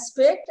definitional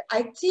aspect,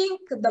 I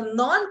think the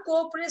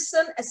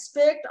non-cooperation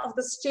aspect of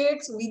the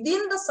states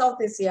within the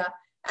South Asia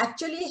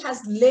actually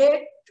has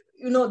led,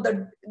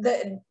 the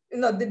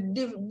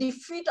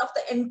defeat of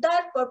the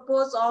entire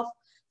purpose of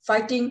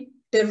fighting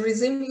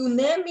terrorism. You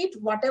name it,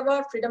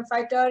 whatever, freedom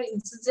fighter,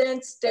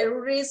 insurgents,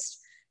 terrorists,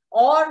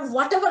 or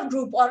whatever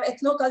group or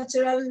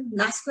ethnocultural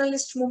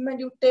nationalist movement,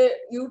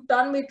 you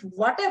term it,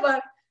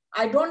 whatever.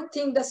 I don't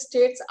think the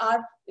states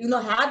are,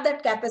 have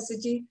that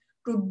capacity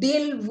to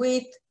deal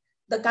with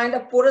the kind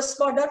of porous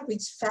border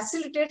which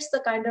facilitates the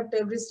kind of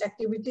terrorist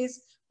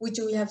activities which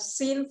we have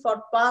seen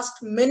for past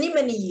many,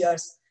 many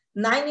years.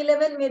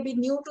 9/11 may be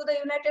new to the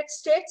United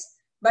States,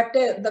 but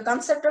the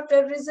concept of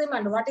terrorism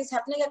and what is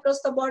happening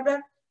across the border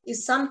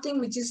is something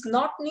which is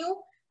not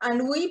new.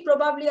 And we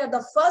probably are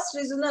the first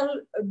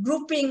regional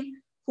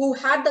grouping who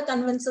had the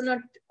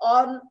convention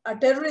on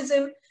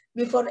terrorism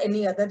before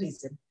any other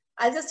region.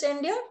 I'll just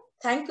end here.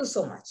 Thank you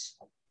so much.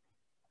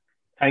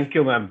 Thank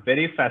you, ma'am.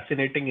 Very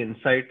fascinating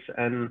insights.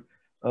 And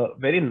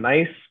very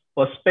nice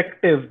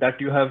perspective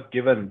that you have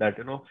given, that,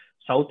 you know,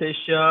 South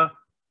Asia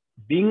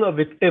being a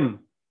victim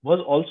was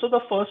also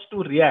the first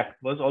to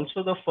react, was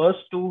also the first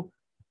to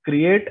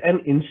create an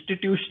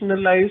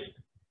institutionalized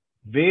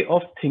way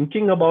of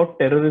thinking about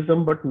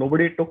terrorism, but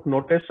nobody took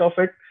notice of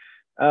it.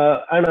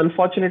 And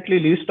unfortunately,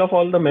 least of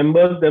all, the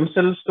members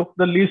themselves took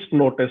the least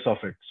notice of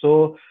it.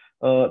 So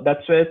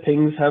that's where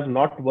things have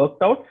not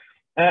worked out.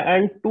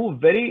 And two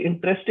very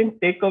interesting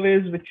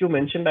takeaways which you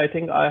mentioned, I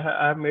think I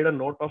have made a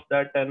note of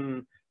that,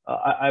 and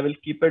I will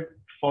keep it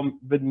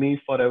with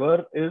me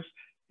forever, is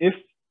if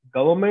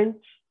governments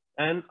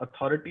and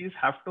authorities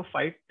have to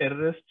fight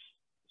terrorists,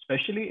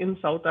 especially in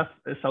South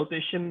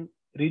Asian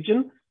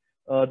region,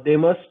 they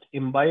must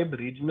imbibe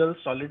regional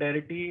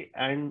solidarity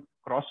and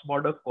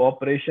cross-border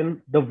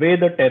cooperation the way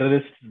the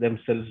terrorists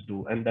themselves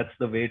do, and that's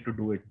the way to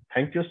do it.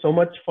 Thank you so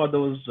much for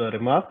those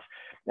remarks,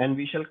 and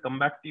we shall come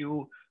back to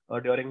you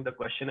during the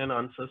question and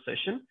answer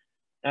session.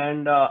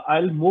 And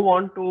I'll move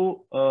on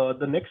to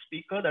the next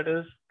speaker, that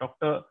is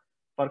Dr.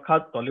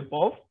 Farkhad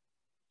Tolipov.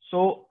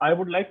 So I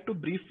would like to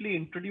briefly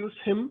introduce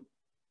him.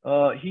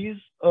 He's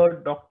a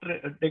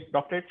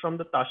doctorate from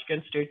the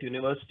Tashkent State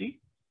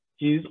University.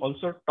 He's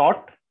also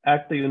taught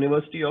at the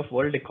University of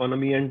World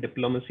Economy and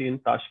Diplomacy in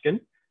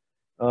Tashkent,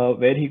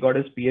 where he got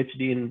his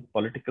PhD in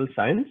political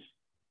science.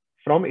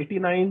 From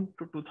 1989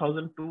 to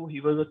 2002,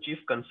 he was a chief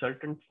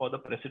consultant for the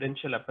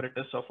presidential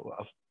apparatus of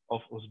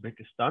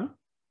Uzbekistan.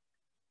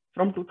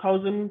 From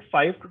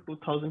 2005 to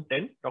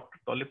 2010, Dr.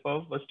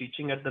 Tolipov was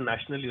teaching at the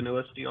National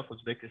University of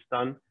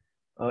Uzbekistan,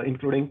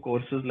 including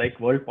courses like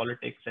world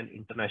politics and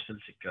international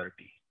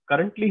security.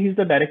 Currently, he's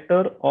the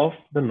director of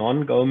the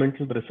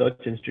non-governmental research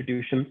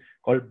institution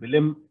called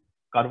Bilim,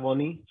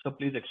 Karvon. So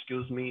please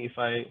excuse me if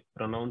I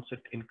pronounce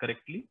it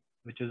incorrectly,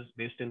 which is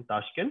based in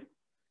Tashkent.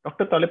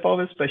 Dr.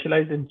 Tolipov is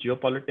specialized in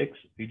geopolitics,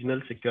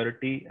 regional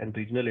security, and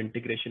regional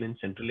integration in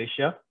Central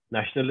Asia,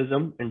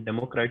 nationalism and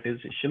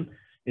democratization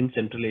in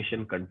Central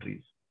Asian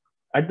countries.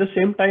 At the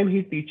same time,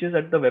 he teaches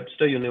at the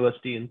Webster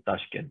University in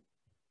Tashkent.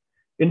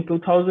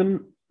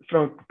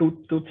 From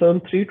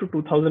 2003 to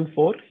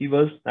 2004, he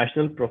was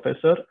national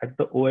professor at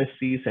the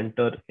OSCE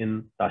Center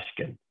in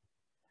Tashkent.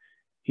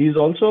 He is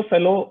also a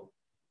fellow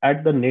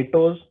at the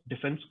NATO's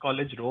Defense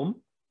College Rome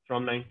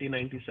from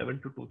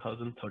 1997 to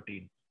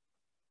 2013.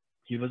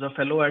 He was a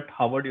fellow at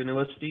Harvard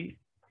University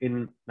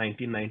in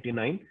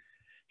 1999.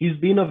 He's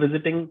been a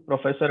visiting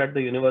professor at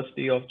the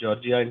University of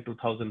Georgia in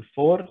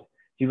 2004.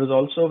 He was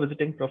also a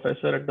visiting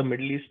professor at the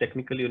Middle East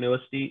Technical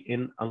University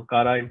in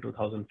Ankara in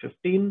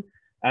 2015,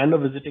 and a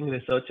visiting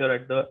researcher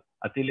at the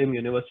Atilium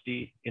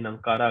University in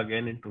Ankara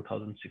again in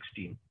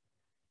 2016.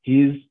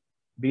 He's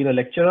been a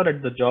lecturer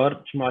at the George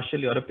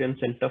Marshall European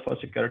Center for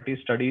Security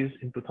Studies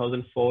in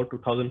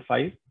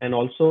 2004-2005, and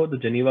also the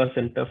Geneva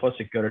Center for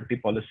Security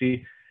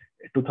Policy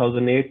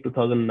 2008,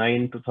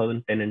 2009,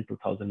 2010, and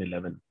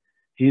 2011.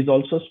 He's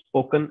also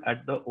spoken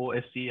at the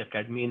OSCE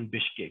Academy in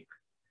Bishkek.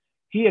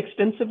 He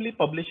extensively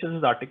publishes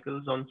his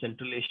articles on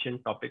Central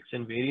Asian topics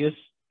in various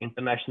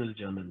international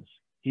journals.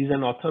 He's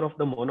an author of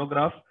the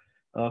monograph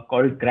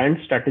called Grand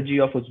Strategy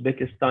of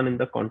Uzbekistan in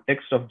the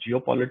Context of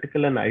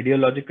Geopolitical and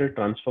Ideological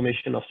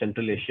Transformation of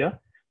Central Asia.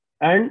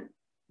 And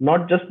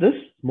not just this,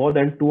 more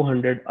than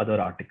 200 other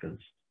articles.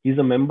 He's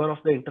a member of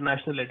the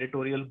International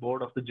Editorial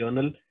Board of the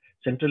journal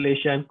Central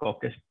Asia and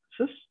Caucasus.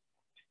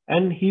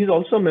 And he's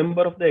also a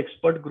member of the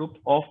expert group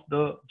of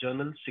the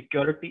journal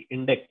Security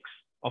Index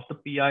of the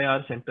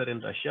PIR Center in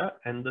Russia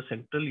and the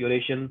Central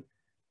Eurasian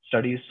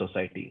Studies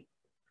Society.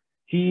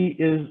 He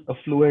is a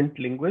fluent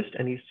linguist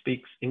and he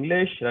speaks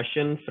English,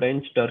 Russian,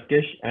 French,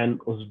 Turkish, and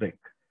Uzbek.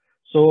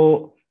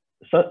 So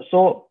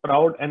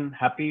proud and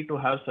happy to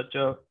have such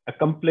an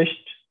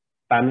accomplished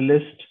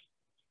panelist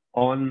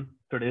on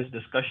today's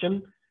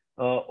discussion.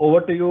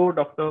 Over to you,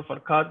 Dr.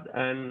 Farkhad,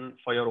 and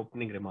for your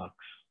opening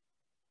remarks.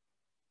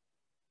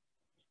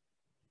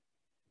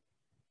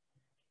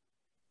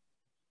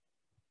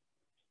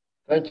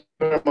 Thank you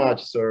very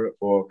much, sir,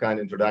 for kind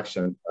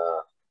introduction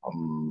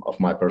of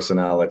my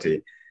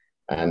personality.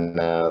 And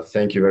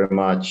thank you very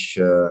much,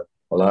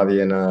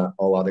 Olavi and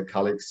all other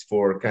colleagues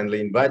for kindly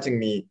inviting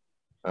me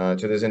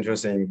to this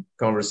interesting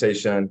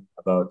conversation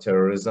about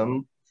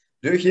terrorism.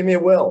 Do you hear me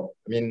well?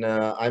 I mean,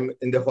 I'm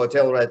in the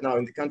hotel right now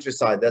in the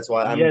countryside. That's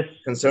why I'm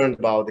concerned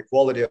about the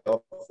quality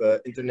of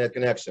internet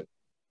connection.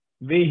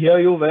 We hear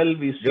you well.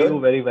 We see you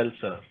very well,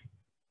 sir.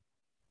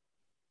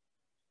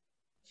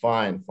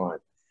 Fine, fine.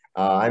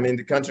 I'm in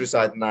the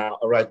countryside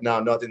right now,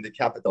 not in the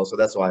capital. So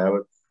that's why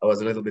I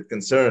was a little bit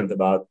concerned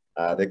about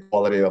the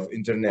quality of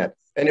internet.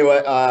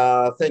 Anyway,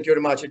 thank you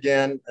very much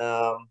again.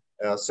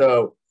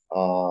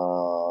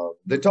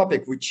 The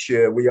topic which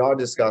we are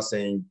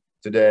discussing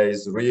today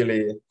is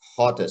really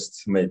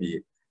hottest,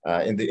 maybe,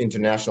 in the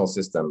international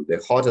system, the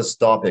hottest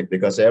topic,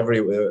 because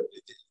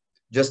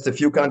just a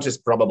few countries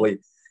probably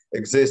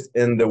exist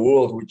in the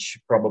world which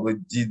probably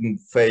didn't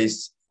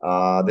face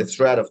the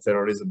threat of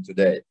terrorism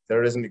today.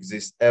 Terrorism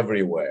exists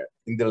everywhere,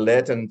 in the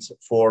latent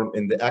form,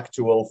 in the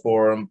actual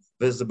form,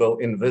 visible,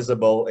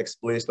 invisible,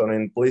 explicit or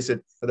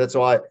implicit. So that's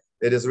why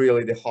it is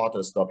really the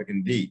hottest topic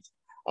indeed.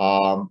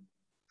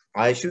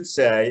 I should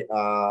say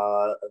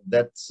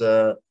that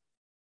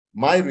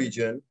my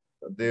region,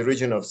 the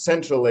region of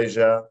Central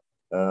Asia,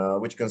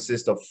 which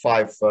consists of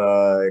 5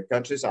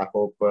 countries, I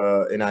hope,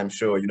 and I'm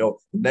sure you know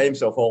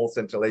names of all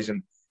Central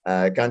Asian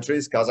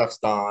countries: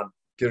 Kazakhstan,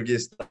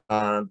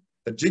 Kyrgyzstan,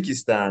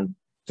 Tajikistan,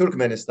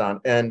 Turkmenistan,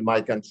 and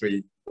my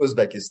country,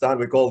 Uzbekistan.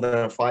 We call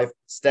them 5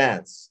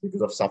 stands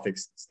because of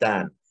suffix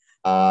 "stan."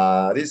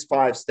 These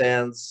 5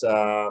 stands,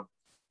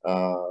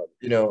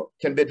 you know,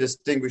 can be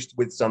distinguished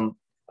with some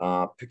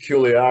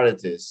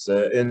peculiarities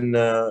in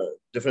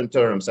different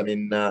terms. I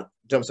mean, in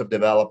terms of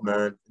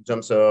development, in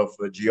terms of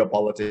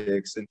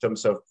geopolitics, in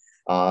terms of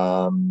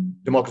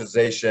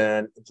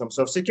democratization, in terms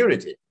of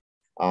security.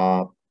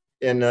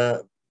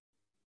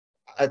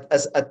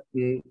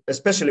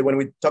 Especially when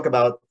we talk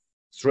about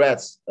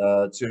threats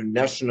to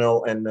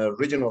national and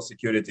regional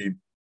security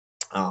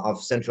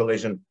of Central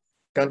Asian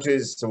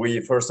countries, we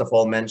first of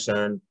all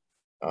mention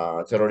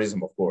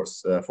terrorism, of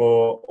course.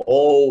 For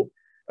all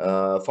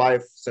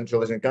 5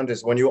 Central Asian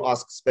countries, when you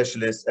ask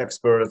specialists,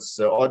 experts,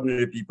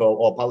 ordinary people,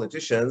 or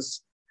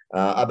politicians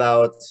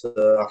about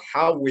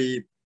how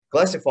we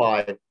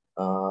classify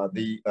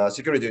the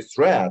security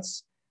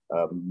threats,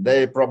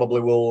 they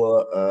probably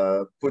will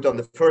put on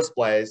the first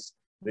place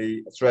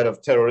the threat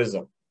of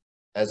terrorism,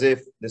 as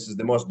if this is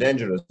the most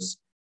dangerous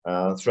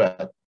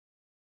threat.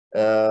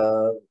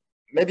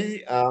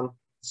 Maybe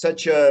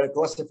such a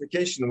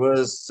classification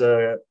was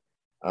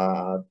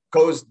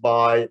caused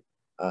by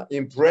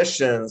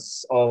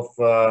impressions of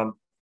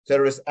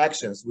terrorist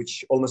actions,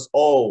 which almost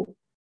all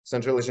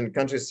Central Asian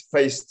countries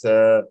faced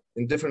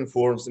in different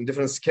forms, in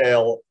different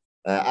scale,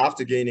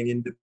 after gaining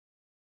independence.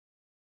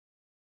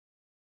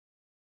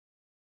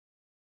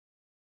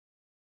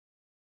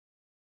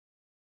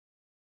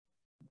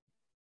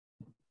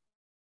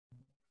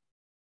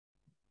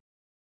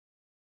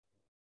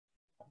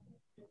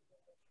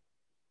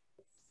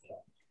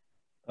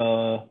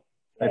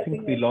 I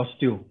think we lost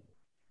you.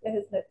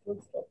 His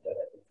network stopped.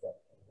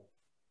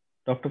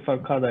 Dr.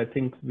 Farkhad, I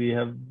think we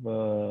have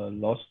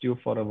lost you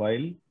for a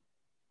while.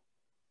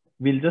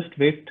 We'll just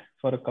wait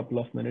for a couple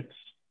of minutes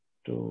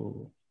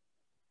to...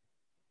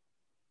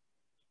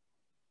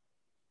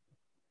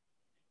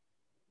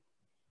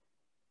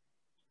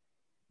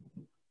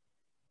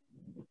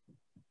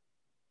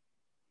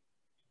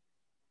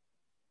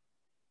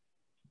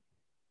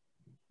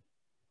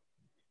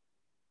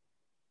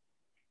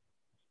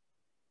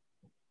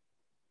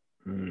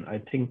 I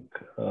think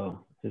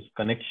his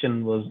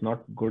connection was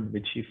not good,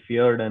 which he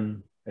feared,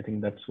 and I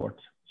think that's what.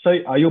 So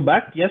are you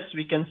back? Yes,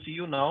 we can see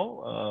you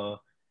now,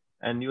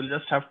 and you'll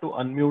just have to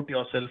unmute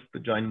yourself to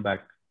join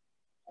back.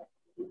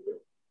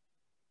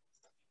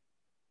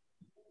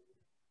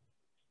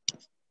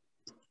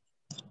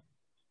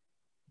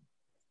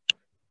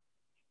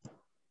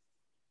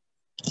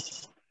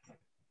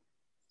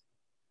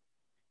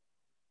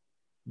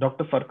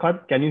 Dr.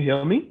 Farkhad, can you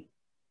hear me?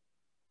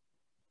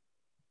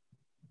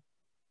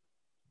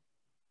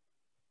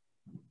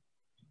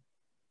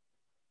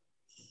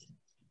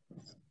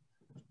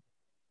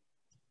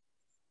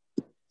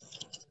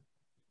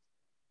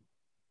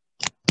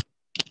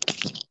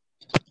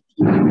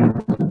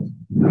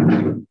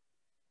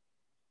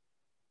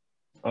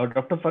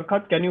 Dr.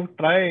 Farkhad, can you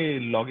try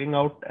logging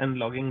out and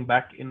logging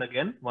back in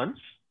again once?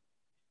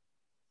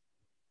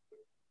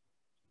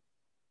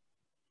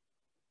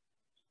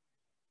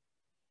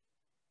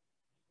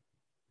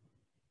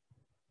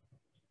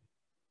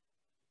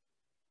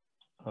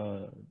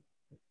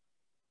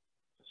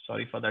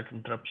 Sorry for that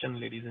interruption,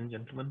 ladies and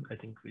gentlemen. I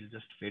think we'll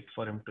just wait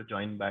for him to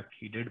join back.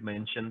 He did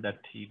mention that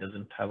he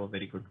doesn't have a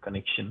very good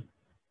connection.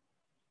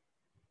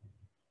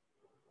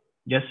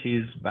 Yes, he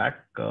is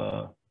back.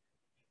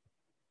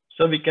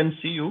 So we can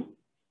see you.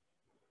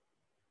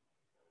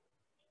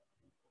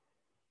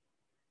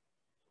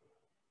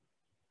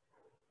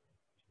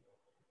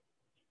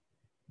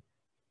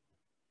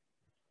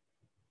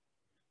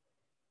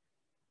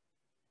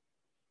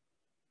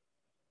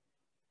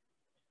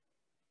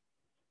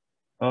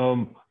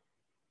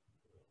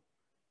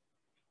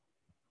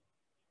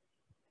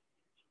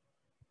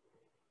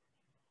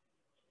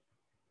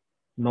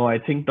 No, I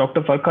think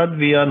Dr. Farkhad,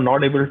 we are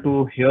not able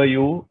to hear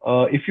you.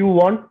 If you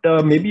want,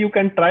 maybe you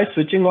can try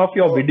switching off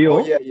your video.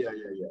 Oh, yeah.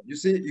 You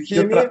see, you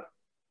hear me?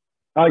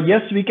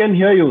 Yes, we can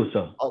hear you,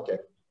 sir.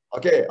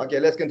 Okay,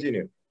 let's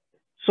continue.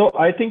 So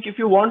I think if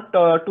you want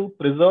to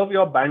preserve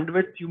your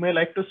bandwidth, you may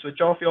like to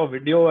switch off your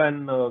video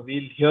and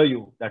we'll hear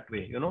you that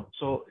way, you know,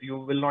 so you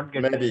will not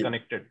get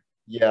disconnected.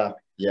 Yeah.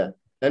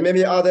 And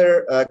maybe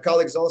other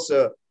colleagues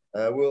also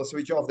will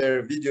switch off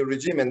their video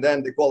regime, and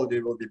then the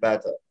quality will be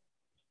better.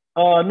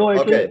 No,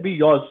 it will be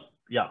yours.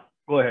 Yeah,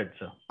 go ahead,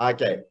 sir.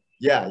 Okay.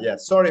 Yeah.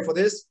 Sorry for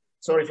this.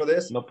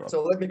 No problem.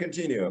 So let me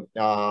continue.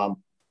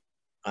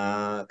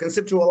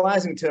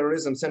 Conceptualizing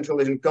terrorism, Central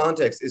Asian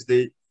context is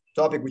the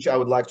topic which I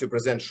would like to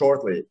present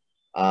shortly.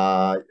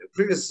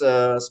 Previous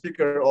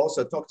speaker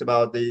also talked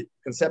about the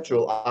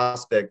conceptual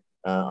aspect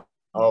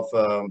of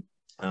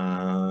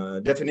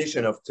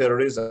definition of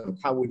terrorism,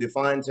 how we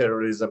define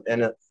terrorism.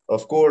 And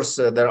of course,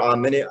 there are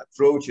many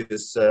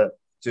approaches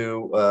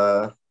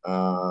to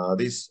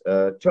this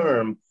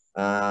term,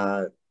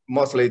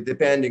 mostly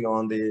depending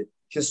on the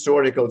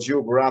historical,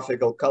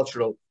 geographical,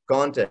 cultural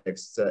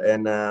context.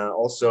 And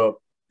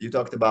also, you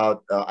talked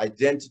about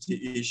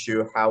identity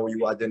issue, how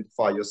you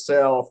identify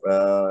yourself,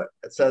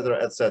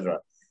 etc., etc.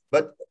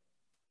 But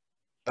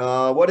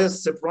what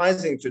is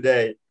surprising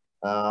today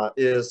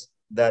is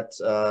that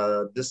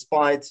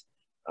despite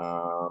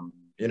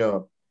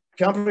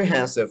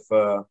comprehensive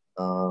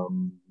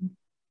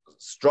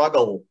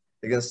struggle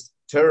against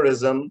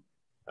terrorism,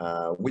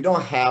 we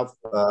don't have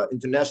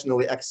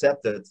internationally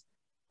accepted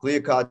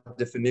clear-cut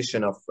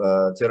definition of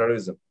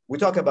terrorism. We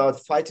talk about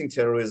fighting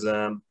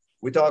terrorism.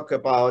 We talk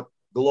about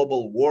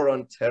global war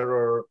on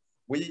terror.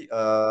 We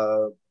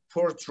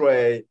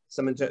portray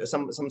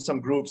some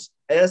groups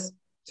as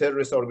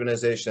terrorist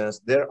organizations.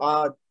 There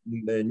are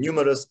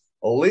numerous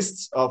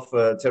lists of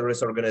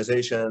terrorist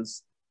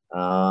organizations,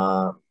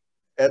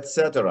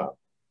 etc.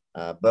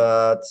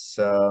 But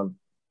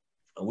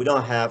we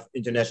don't have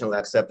internationally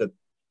accepted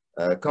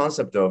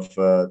concept of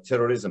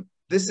terrorism.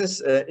 This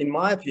is, in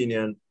my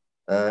opinion,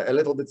 a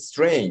little bit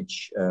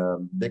strange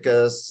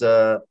because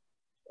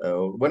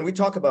when we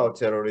talk about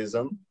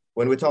terrorism,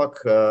 when we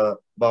talk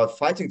about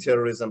fighting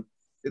terrorism,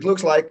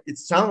 it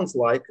sounds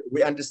like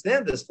we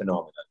understand this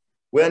phenomenon.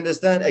 We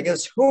understand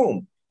against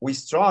whom we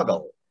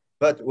struggle.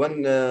 But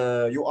when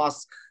you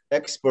ask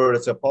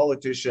experts or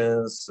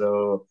politicians,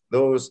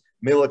 those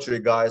military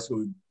guys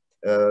who,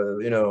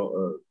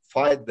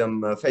 fight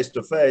them face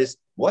to face,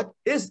 what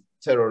is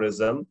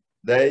terrorism?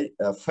 They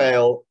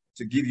fail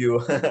to give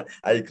you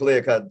a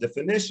clear-cut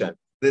definition.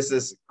 This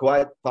is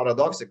quite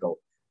paradoxical.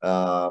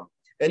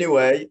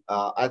 Anyway,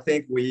 I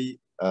think we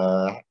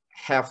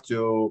have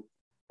to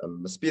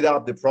speed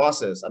up the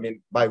process. I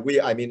mean, by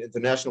we, I mean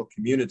international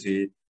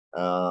community,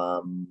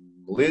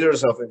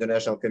 leaders of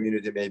international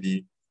community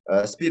maybe,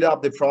 speed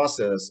up the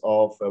process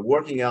of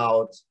working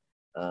out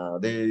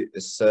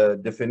this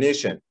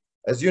definition.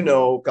 As you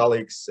know,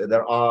 colleagues,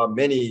 there are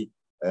many,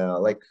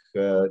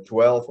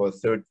 12 or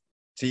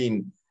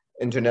 13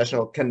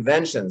 international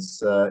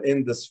conventions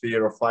in the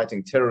sphere of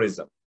fighting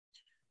terrorism.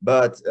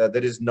 But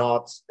there is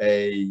not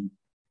a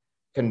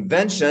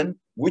convention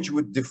which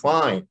would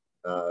define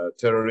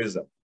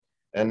terrorism.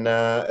 And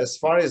as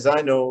far as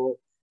I know,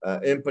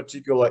 in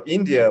particular,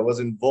 India was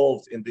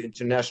involved in the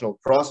international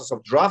process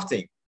of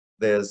drafting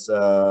this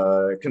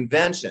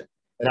convention.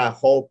 And I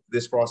hope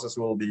this process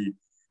will be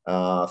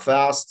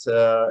fast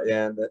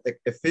and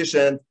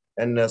efficient,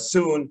 and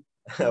soon,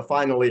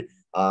 finally,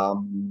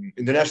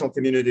 international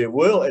community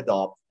will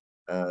adopt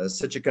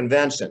such a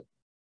convention.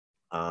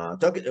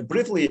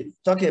 Briefly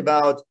talking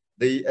about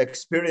the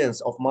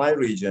experience of my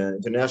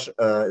region,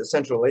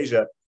 Central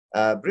Asia,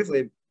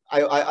 briefly,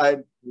 I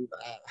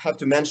have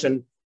to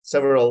mention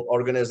several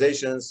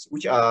organizations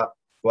which are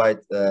quite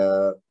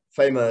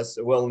famous,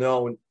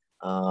 well-known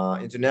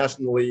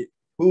internationally,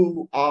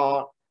 who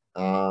are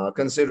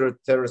considered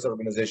terrorist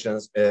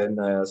organizations in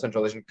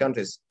Central Asian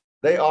countries.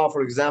 They are,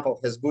 for example,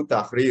 𝑚itKat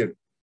Advisory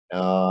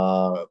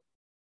Services,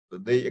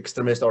 the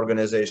extremist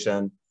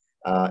organization,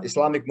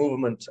 Islamic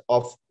Movement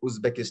of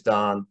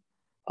Uzbekistan,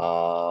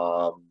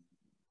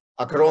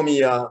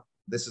 Akromia,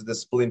 this is the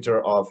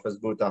splinter of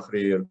𝑚itKat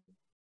Advisory Services,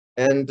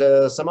 and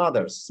some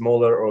others,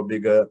 smaller or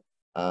bigger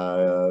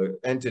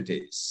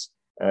entities.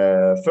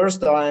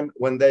 First time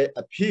when they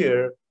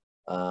appear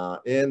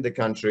in the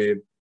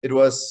country, it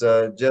was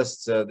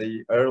just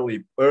the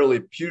early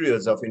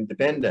periods of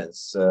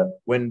independence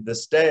when the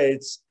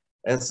states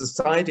and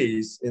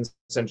societies in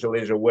Central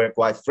Asia were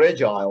quite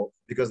fragile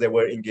because they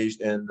were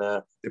engaged in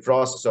the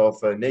process of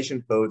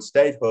nationhood,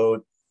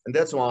 statehood. And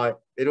that's why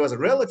it was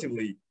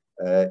relatively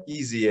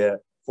easier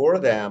for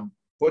them,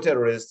 for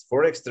terrorists,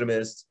 for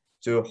extremists,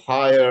 to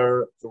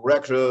hire, to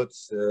recruit,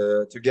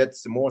 to get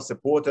some more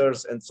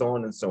supporters, and so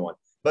on and so on.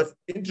 But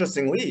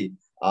interestingly,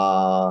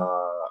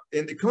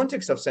 in the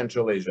context of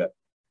Central Asia,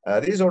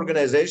 these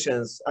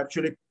organizations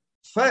actually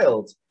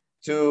failed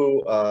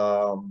to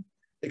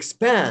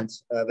expand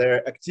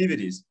their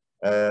activities.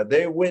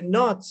 They were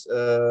not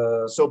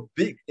so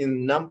big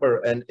in number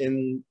and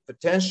in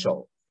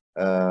potential.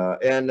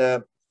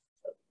 The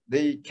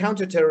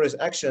counter-terrorist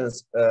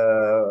actions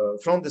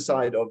from the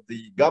side of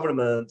the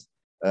government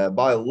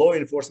by law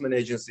enforcement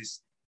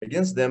agencies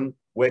against them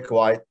were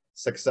quite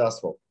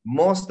successful.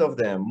 Most of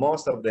them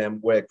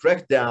were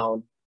cracked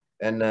down,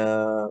 and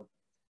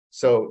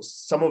so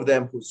some of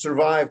them who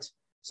survived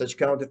such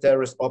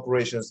counter-terrorist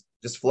operations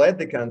just fled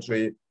the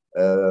country,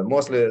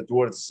 mostly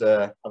towards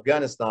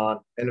Afghanistan.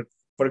 And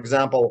for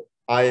example,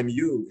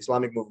 IMU,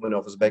 Islamic Movement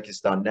of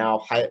Uzbekistan,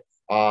 now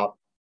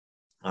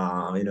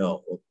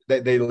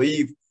they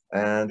live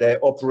and they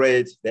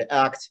operate, they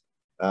act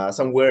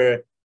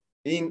somewhere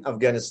in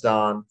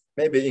Afghanistan,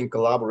 maybe in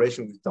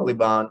collaboration with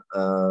Taliban,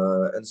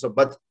 and so.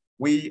 But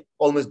we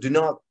almost do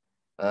not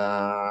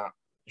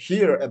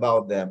hear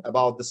about them,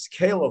 about the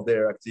scale of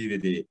their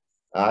activity.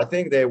 I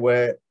think they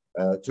were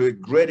to a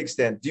great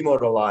extent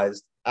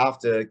demoralized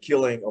after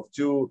killing of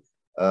two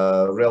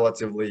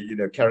relatively,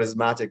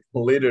 charismatic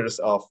leaders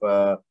of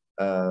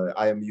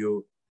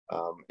IMU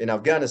in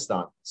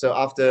Afghanistan. So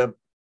after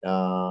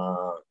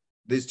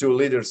these two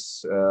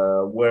leaders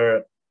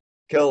were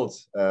killed,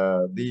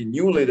 the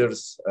new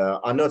leaders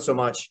are not so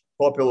much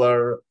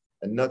popular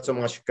and not so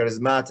much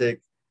charismatic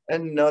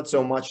and not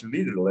so much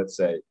leader, let's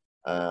say.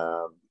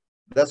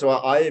 That's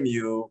why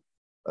IMU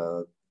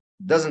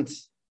doesn't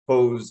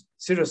pose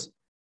serious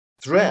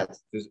threat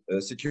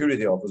to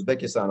security of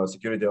Uzbekistan or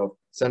security of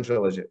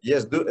Central Asia.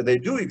 Yes, they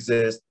do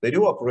exist. They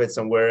do operate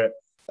somewhere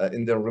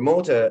in the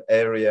remote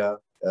area,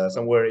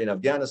 somewhere in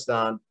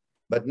Afghanistan.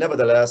 But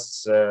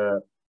nevertheless,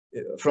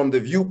 from the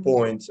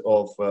viewpoint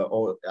of,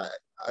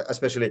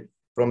 especially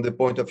from the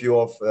point of view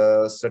of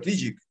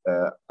strategic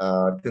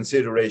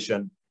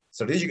consideration,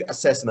 strategic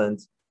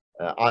assessment,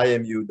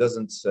 IMU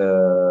doesn't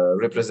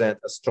represent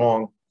a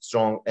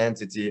strong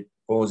entity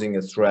posing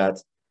a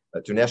threat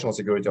to national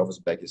security of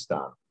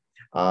Uzbekistan.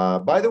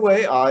 By the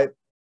way, I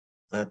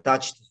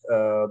touched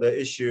the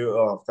issue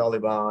of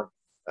Taliban.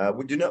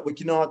 We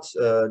cannot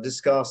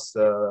discuss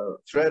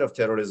threat of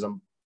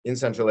terrorism in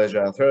Central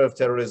Asia, threat of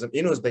terrorism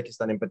in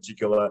Uzbekistan in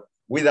particular,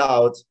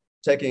 without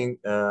taking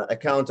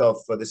account of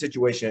the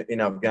situation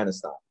in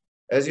Afghanistan.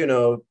 As you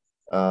know,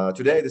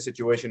 today the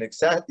situation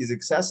is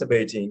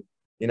exacerbating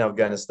in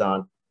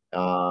Afghanistan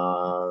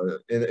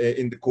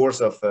in the course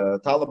of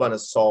Taliban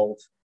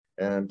assault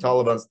and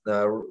Taliban's,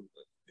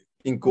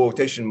 in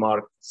quotation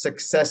mark,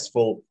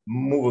 successful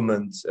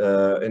movement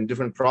in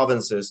different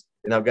provinces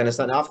in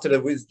Afghanistan after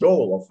the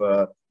withdrawal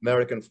of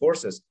American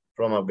forces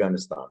from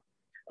Afghanistan.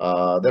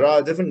 There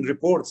are different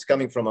reports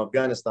coming from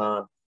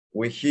Afghanistan.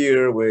 We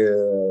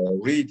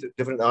read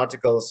different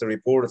articles,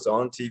 reports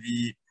on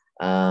TV,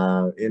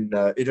 in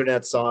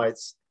internet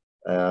sites,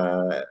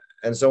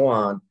 and so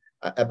on,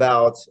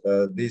 about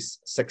this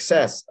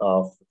success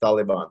of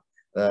Taliban.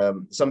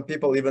 Some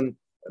people even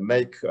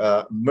make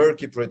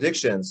murky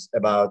predictions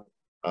about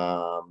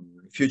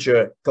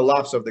future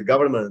collapse of the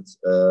government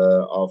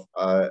of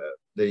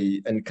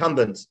the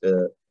incumbent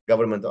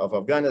government of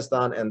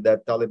Afghanistan, and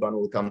that Taliban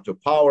will come to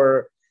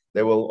power,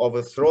 they will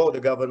overthrow the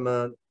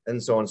government,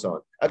 and so on and so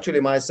on. Actually,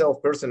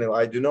 myself personally,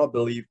 I do not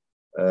believe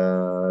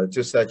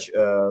to such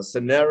a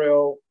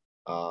scenario.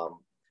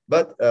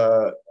 But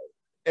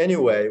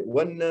anyway,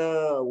 when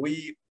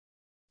we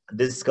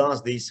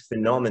discuss this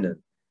phenomenon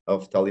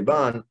of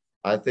Taliban,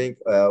 I think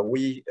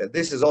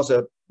this is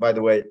also, by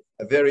the way,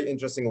 a very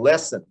interesting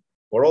lesson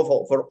for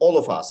all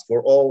of us,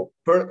 for all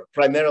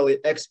primarily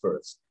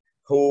experts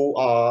who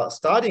are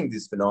studying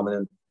this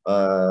phenomenon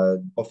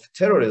of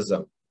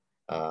terrorism.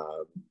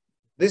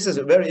 This is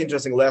a very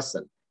interesting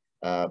lesson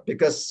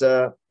because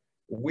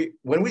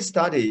when we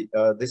study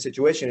the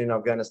situation in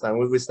Afghanistan,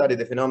 when we study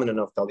the phenomenon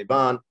of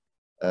Taliban,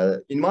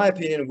 in my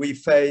opinion, we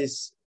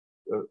face,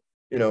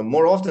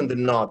 more often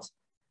than not,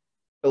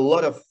 a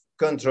lot of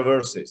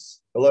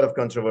controversies.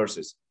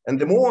 And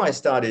the more I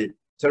study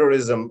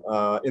terrorism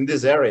in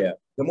this area,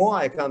 the more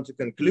I come to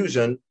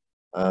conclusion,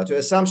 to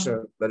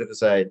assumption, let us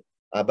say,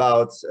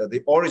 about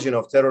the origin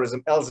of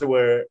terrorism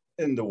elsewhere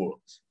in the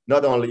world,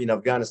 not only in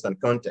Afghanistan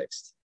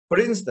context. For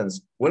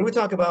instance, when we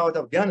talk about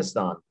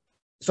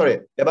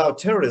about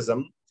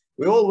terrorism,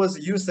 we always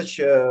use such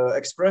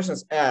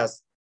expressions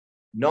as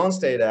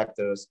non-state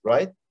actors,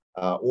 right?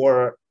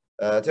 Or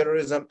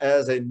terrorism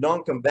as a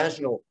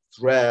non-conventional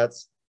threat,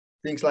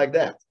 things like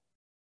that.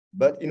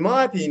 But in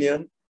my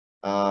opinion,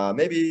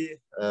 maybe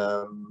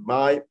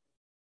my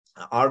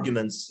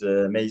arguments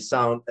may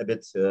sound a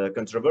bit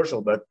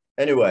controversial, but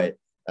anyway,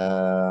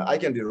 I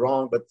can be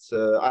wrong, but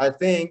I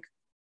think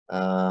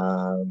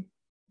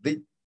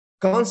the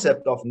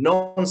concept of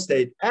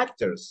non-state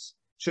actors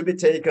should be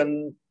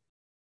taken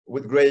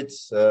with great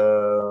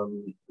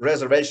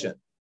reservation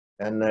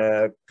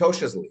and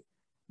cautiously,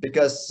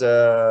 because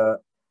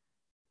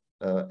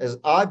as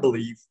I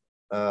believe,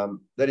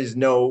 there is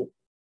no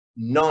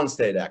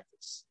non-state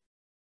actors.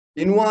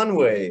 In one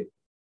way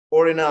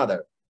or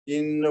another,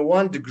 in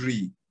one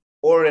degree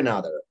or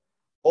another,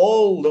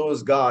 all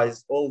those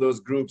guys, all those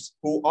groups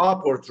who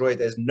are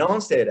portrayed as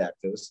non-state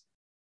actors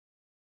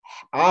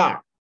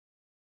are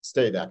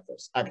state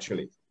actors,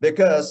 actually.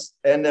 Because,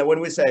 and when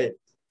we say,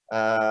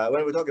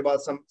 when we talk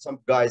about some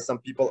guys, some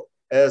people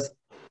as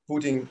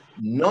putting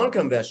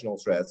non-conventional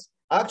threats,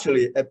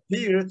 actually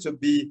appear to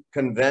be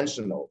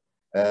conventional,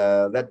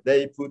 that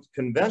they put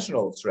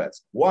conventional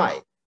threats.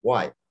 Why?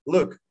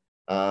 Look,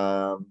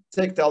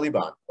 take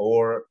Taliban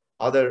or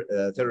other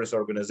terrorist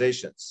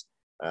organizations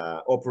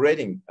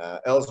operating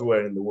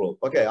elsewhere in the world.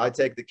 Okay, I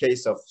take the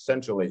case of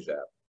Central Asia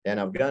and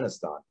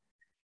Afghanistan.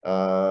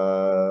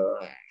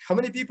 How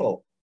many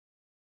people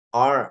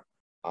are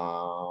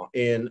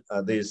in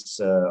this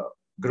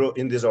group,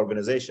 in this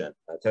organization,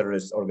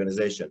 terrorist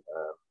organization,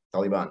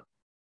 Taliban?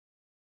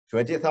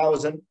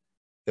 20,000,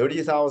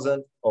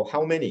 30,000, or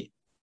how many?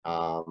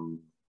 I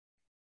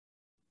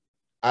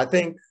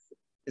think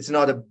it's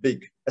not a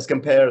big as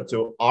compared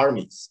to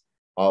armies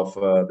of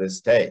the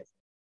state.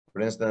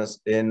 For instance,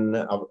 in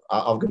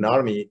Afghan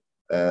army,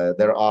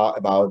 there are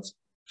about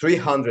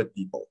 300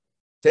 people,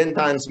 10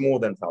 times more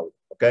than Taliban,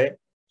 okay?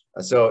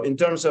 So in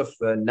terms of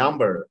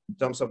number, in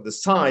terms of the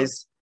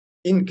size,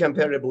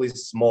 incomparably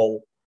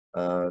small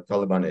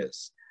Taliban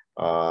is.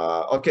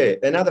 Okay,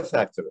 another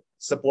factor,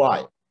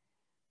 supply.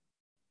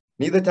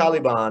 Neither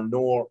Taliban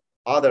nor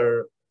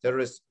other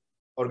terrorist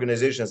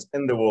organizations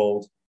in the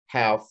world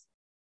have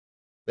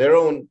their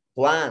own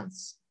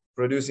plants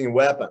producing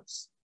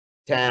weapons,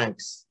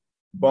 tanks,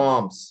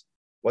 bombs,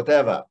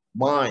 whatever,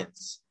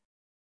 mines.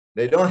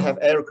 They don't have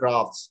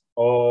aircrafts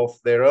of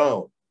their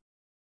own.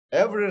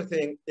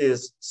 Everything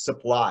is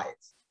supplied.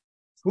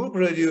 Who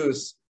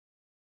produce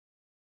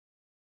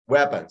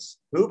weapons?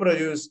 Who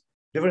produce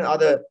different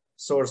other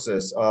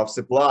sources of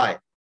supply?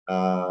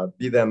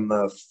 Be them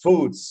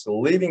foods,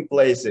 living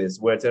places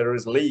where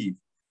terrorists live,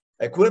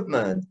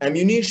 equipment,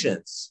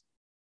 ammunitions,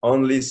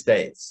 only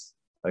states,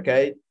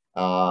 okay?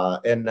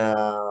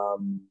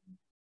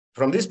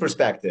 From this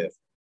perspective,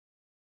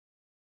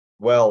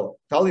 well,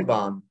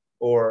 Taliban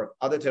or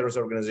other terrorist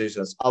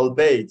organizations,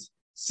 albeit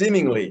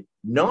seemingly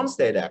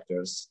non-state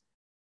actors,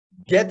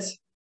 get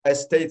a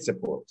state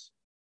support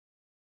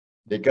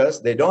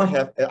because they don't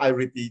have, I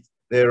repeat,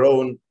 their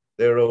own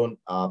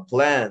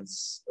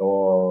plans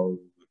or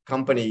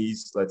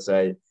companies, let's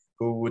say,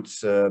 who would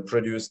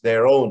produce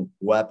their own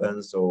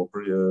weapons or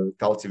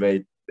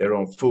cultivate their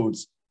own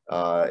foods,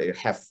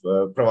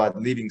 provide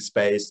living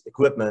space,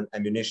 equipment,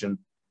 ammunition,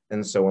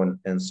 and so on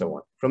and so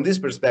on. From this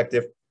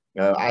perspective,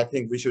 I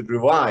think we should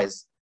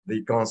revise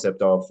the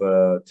concept of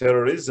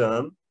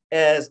terrorism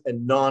as a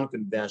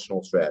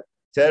non-conventional threat,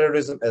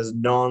 terrorism as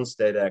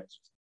non-state actors,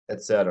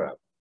 etc.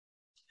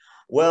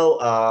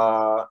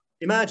 Well,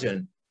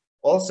 imagine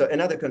also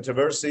another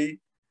controversy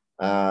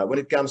when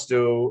it comes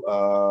to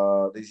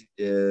our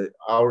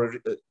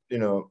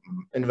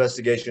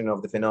investigation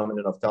of the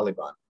phenomenon of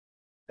Taliban.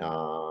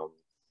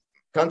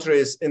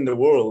 Countries in the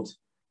world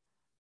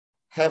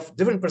have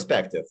different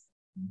perspective,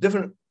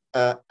 different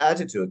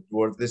attitude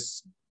towards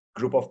this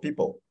group of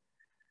people.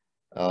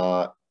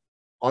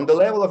 On the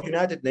level of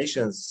United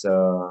Nations,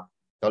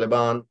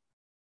 Taliban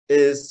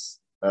is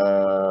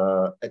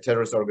a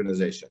terrorist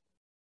organization.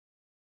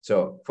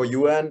 So for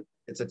UN,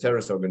 it's a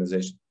terrorist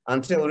organization.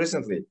 Until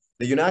recently,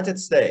 the United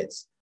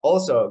States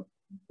also,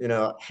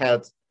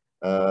 had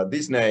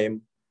this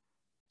name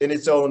in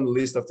its own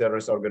list of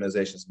terrorist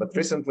organizations. But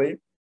recently,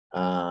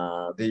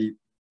 the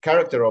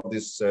character of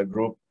this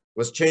group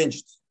was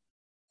changed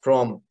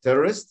from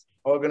terrorist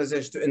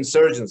organization to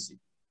insurgency.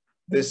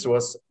 This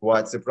was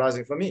quite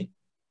surprising for me.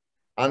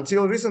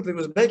 Until recently,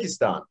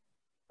 Uzbekistan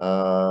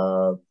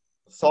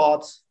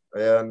thought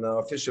and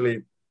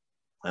officially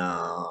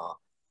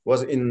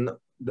was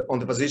on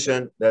the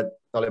position that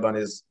Taliban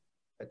is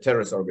a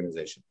terrorist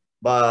organization.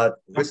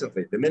 But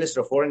recently, the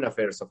Minister of Foreign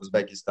Affairs of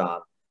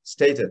Uzbekistan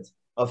stated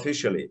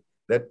officially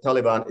that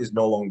Taliban is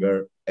no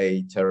longer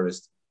a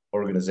terrorist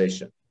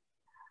organization.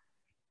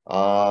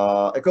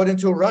 According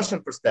to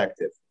Russian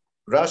perspective,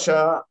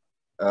 Russia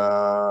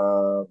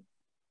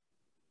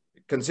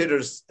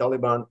considers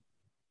Taliban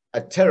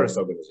a terrorist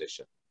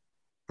organization,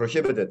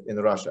 prohibited in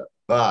Russia.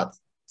 But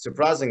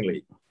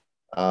surprisingly,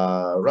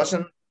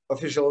 Russian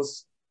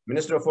officials,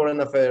 Minister of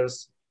Foreign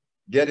Affairs,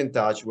 get in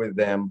touch with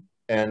them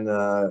and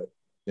have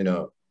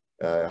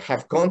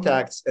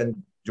contacts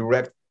and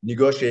direct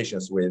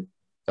negotiations with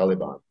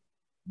Taliban.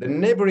 The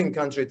neighboring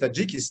country,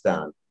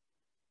 Tajikistan,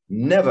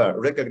 never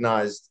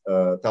recognized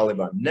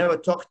Taliban, never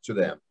talked to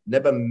them,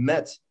 never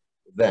met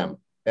them.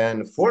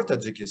 And for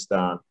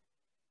Tajikistan,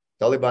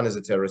 Taliban is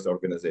a terrorist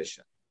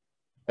organization.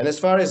 And as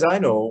far as I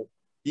know,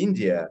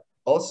 India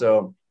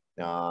also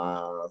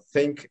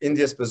think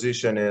India's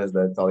position is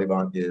that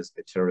Taliban is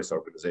a terrorist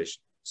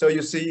organization. So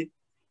you see,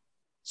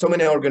 so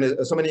many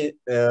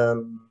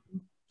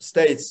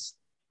states,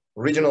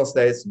 regional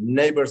states,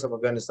 neighbors of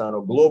Afghanistan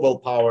or global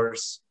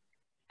powers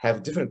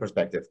have different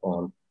perspective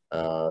on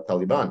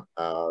Taliban.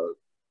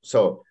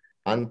 So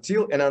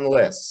until and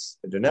unless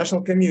the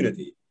international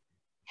community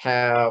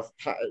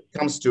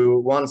comes to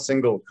one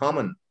single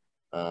common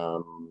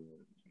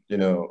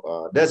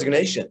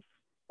designation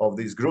of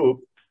this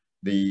group,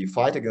 the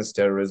fight against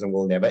terrorism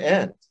will never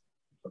end,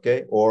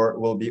 okay? Or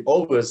will be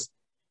always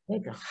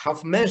like a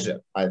half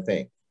measure, I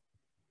think.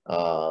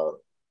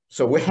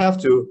 So we have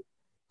to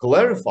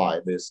clarify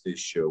this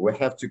issue. We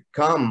have to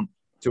come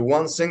to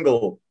one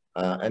single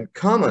and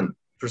common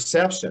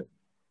perception.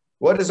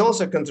 What is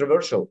also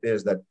controversial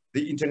is that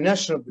the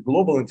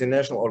global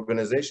international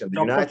organization,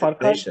 the United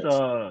Farkhad, Nations.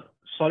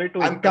 Sorry to.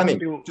 I'm coming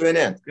to an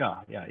end. Yeah.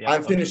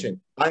 I'm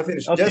finishing. Okay.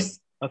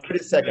 Just 30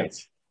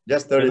 seconds. Great.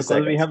 Just 30 because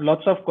seconds. We have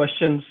lots of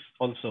questions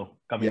also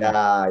coming.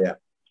 Yeah.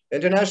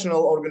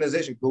 International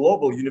organization,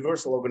 global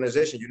universal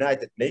organization,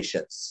 United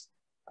Nations,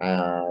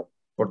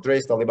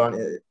 portrays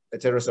Taliban a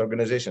terrorist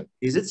organization.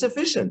 Is it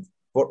sufficient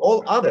for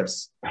all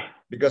others?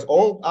 Because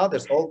all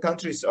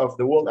countries of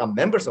the world are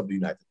members of the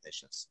United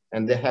Nations,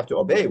 and they have to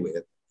obey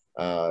with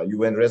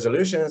UN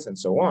resolutions and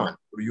so on,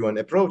 UN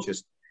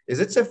approaches. Is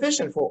it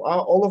sufficient for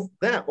all of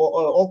them, or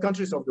all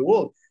countries of the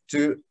world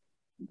to,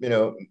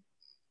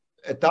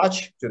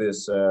 attach to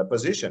this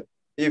position?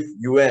 If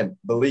UN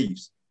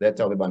believes that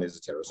Taliban is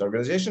a terrorist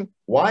organization,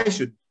 why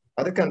should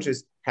other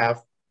countries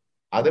have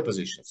other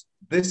positions?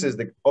 This is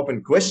the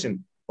open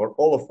question for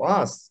all of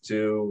us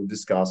to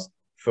discuss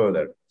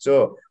further.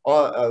 So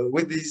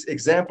with this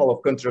example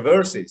of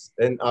controversies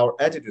in our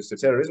attitudes to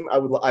terrorism,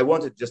 I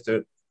wanted just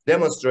to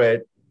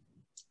demonstrate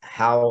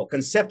how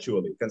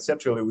conceptually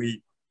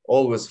we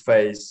always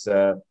face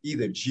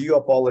either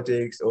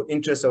geopolitics or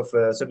interests of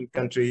certain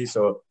countries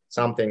or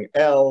something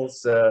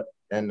else.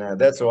 And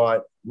that's why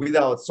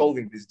without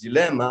solving this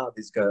dilemma,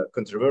 these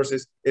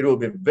controversies, it will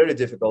be very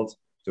difficult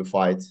to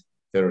fight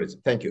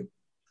terrorism. Thank you.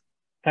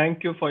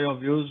 Thank you for your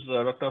views,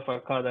 Dr.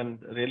 Farkhad,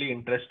 and really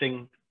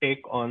interesting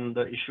take on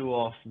the issue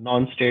of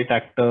non-state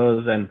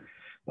actors and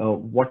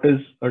what is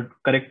a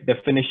correct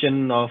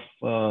definition of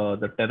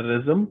the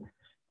terrorism.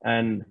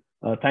 And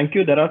thank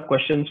you. There are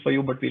questions for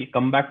you, but we'll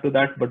come back to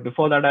that. But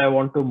before that, I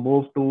want to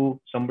move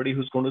to somebody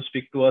who's going to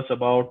speak to us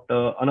about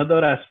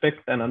another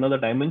aspect and another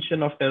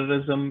dimension of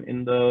terrorism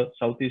in the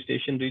Southeast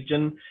Asian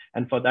region.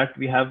 And for that,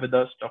 we have with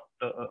us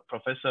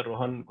Professor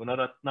Rohan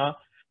Gunaratna,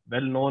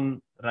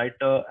 well-known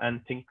writer and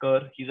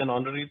thinker. He's an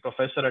honorary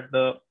professor at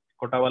the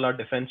Kotawala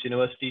Defense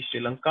University, Sri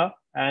Lanka,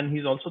 and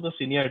he's also the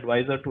senior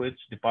advisor to its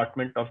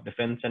Department of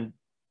Defense and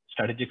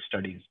Strategic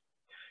Studies.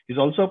 He's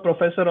also a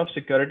professor of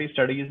security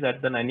studies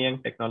at the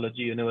Nanyang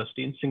Technology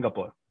University in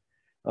Singapore.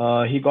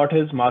 He got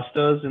his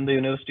master's in the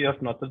University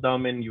of Notre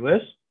Dame in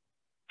US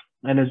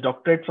and his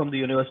doctorate from the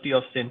University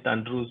of St.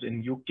 Andrews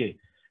in UK,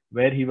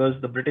 where he was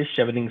the British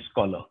Chevening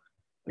Scholar.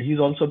 He's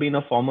also been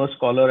a former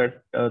scholar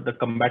at the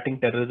Combating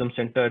Terrorism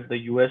Center at the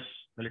US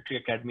Military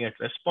Academy at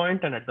West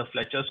Point and at the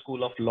Fletcher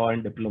School of Law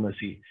and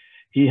Diplomacy.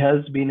 He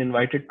has been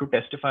invited to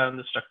testify on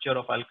the structure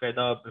of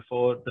Al-Qaeda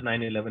before the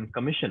 9/11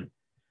 Commission.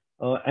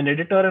 An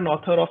editor and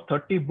author of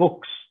 30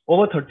 books,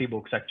 over 30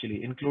 books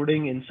actually,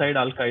 including Inside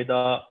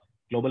Al-Qaeda,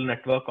 Global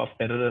Network of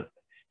Terror.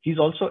 He's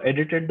also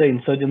edited the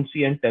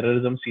Insurgency and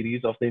Terrorism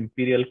series of the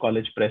Imperial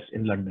College Press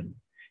in London.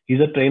 He's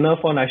a trainer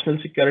for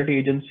national security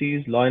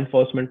agencies, law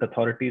enforcement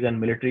authorities, and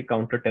military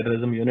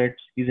counter-terrorism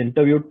units. He's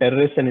interviewed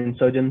terrorists and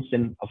insurgents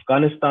in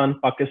Afghanistan,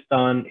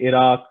 Pakistan,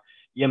 Iraq,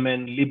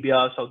 Yemen,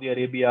 Libya, Saudi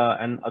Arabia,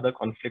 and other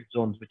conflict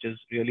zones, which is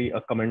really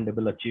a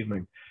commendable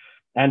achievement.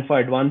 And for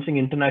advancing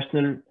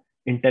international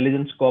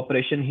intelligence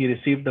cooperation, he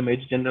received the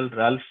Major General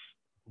Ralph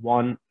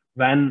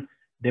Van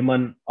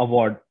Diemen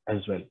Award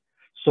as well.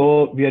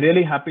 So we are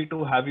really happy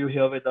to have you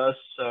here with us,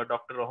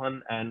 Dr.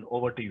 Rohan, and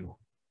over to you.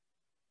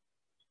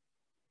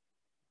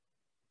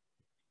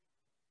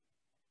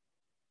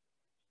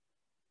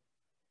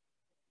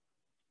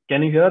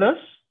 Can you hear us?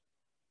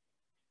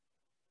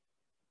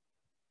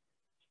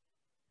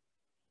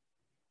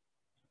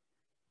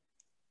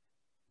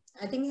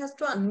 I think he has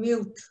to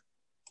unmute.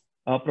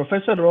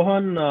 Professor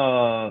Rohan,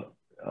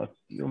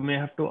 you may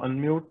have to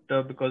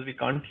unmute because we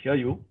can't hear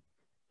you.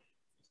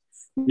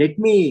 Let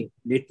me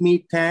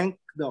thank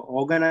the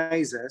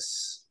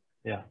organizers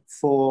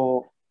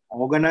for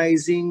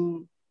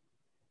organizing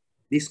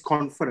this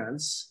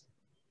conference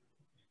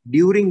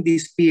during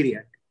this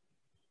period.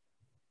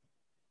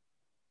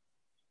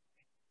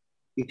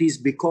 It is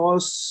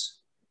because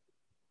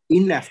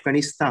in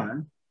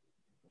Afghanistan,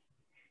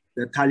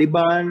 the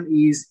Taliban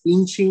is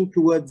inching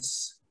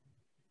towards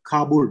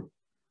Kabul.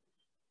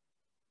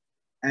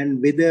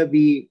 And whether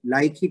we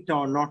like it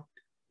or not,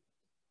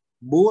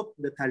 both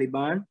the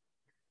Taliban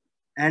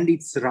and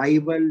its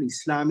rival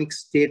Islamic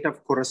State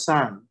of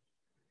Khorasan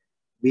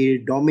will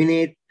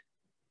dominate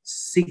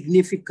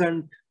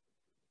significant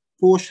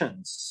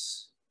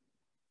portions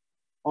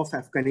of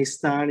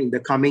Afghanistan in the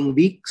coming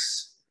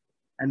weeks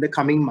and the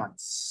coming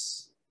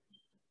months.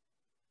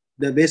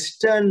 The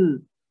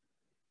Western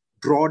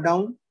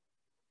drawdown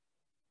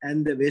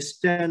and the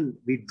Western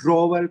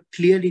withdrawal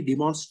clearly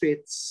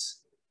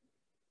demonstrates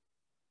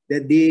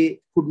that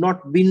they could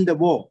not win the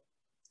war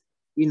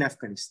in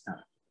Afghanistan.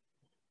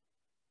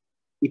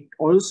 It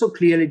also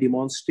clearly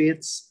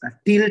demonstrates a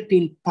tilt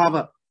in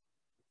power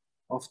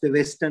of the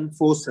Western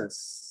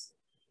forces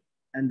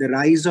and the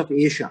rise of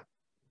Asia.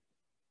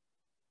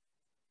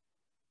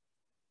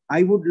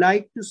 I would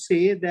like to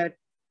say that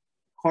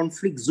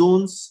conflict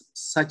zones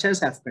such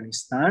as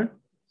Afghanistan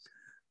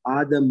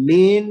are the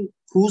main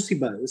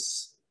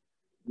crucibles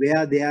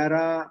where there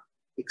are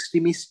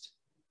extremist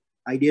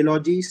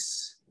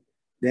ideologies,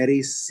 there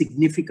is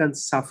significant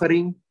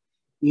suffering,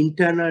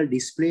 internal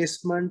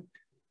displacement,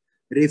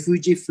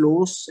 refugee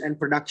flows, and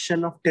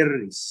production of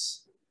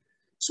terrorists.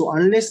 So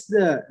unless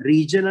the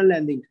regional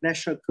and the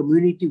international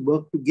community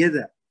work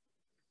together,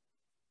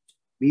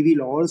 we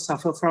will all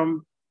suffer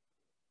from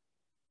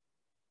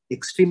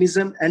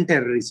extremism and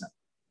terrorism.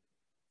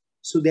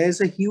 So there's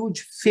a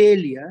huge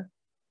failure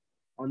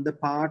on the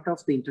part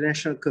of the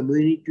international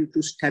community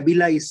to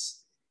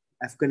stabilize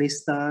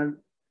Afghanistan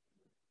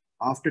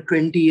after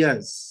 20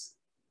 years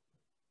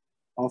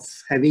of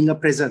having a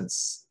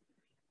presence.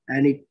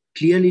 And it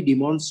clearly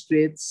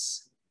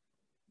demonstrates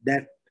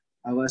that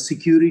our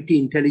security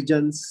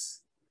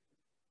intelligence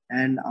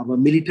and our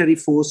military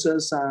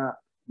forces are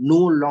no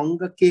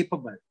longer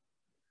capable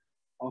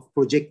of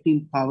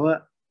projecting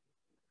power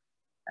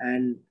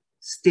and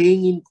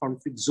staying in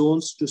conflict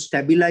zones to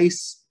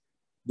stabilize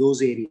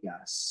those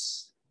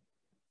areas.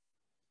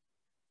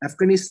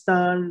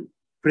 Afghanistan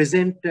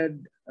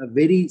presented a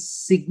very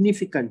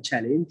significant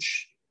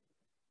challenge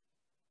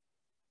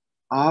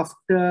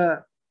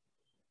after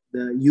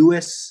the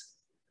US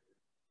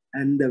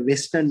and the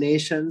Western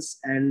nations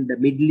and the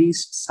Middle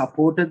East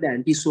supported the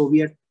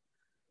anti-Soviet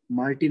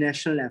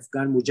multinational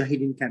Afghan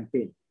Mujahideen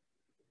campaign.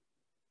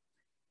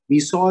 We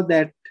saw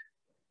that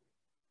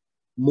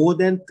more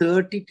than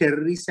 30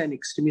 terrorist and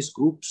extremist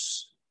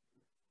groups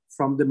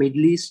from the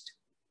Middle East,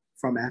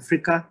 from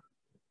Africa,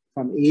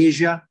 from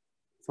Asia,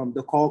 from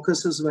the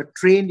Caucasus were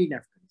trained in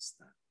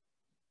Afghanistan.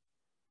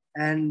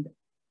 And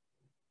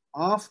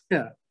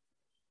after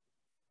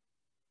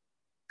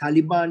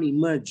Taliban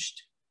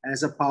emerged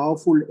as a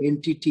powerful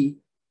entity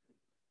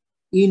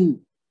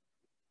in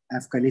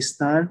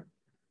Afghanistan,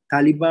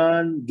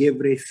 Taliban gave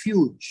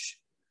refuge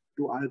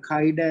to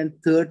Al-Qaeda and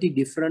 30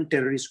 different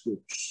terrorist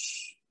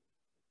groups.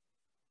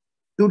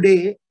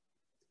 Today,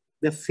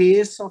 the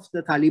face of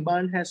the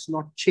Taliban has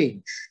not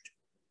changed.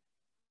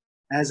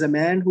 As a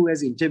man who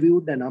has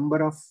interviewed a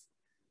number of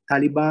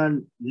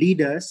Taliban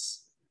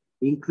leaders,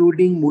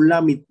 including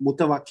Mullah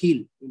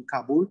Mutawakkil in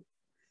Kabul,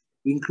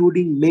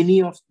 including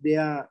many of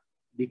their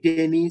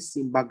detainees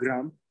in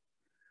Bagram,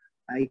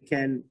 I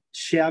can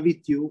share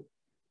with you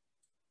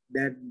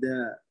that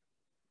the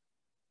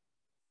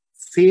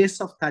face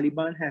of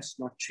Taliban has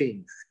not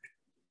changed.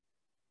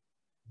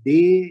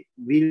 They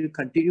will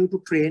continue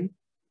to train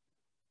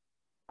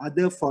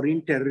other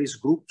foreign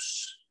terrorist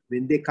groups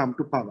when they come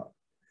to power.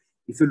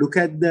 If you look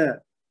at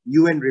the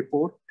UN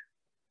report,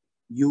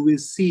 you will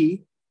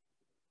see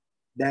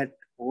that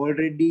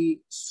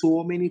already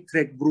so many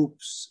threat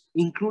groups,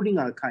 including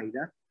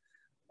Al-Qaeda,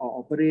 are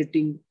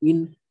operating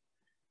in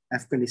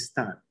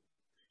Afghanistan.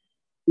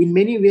 In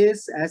many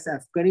ways, as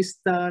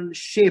Afghanistan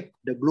shaped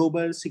the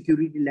global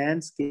security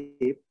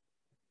landscape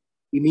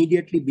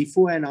immediately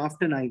before and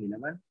after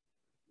 9/11,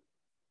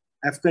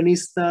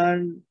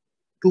 Afghanistan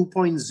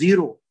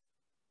 2.0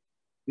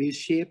 will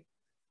shape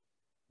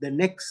the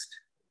next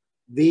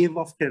wave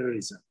of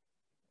terrorism.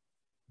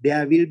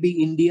 There will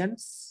be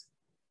Indians,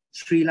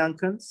 Sri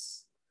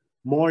Lankans,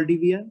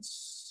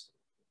 Maldivians,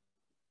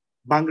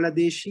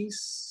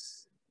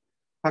 Bangladeshis,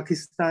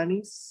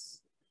 Pakistanis,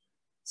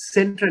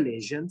 Central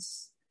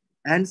Asians,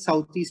 and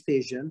Southeast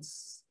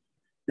Asians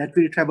that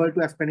will travel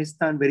to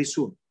Afghanistan very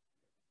soon.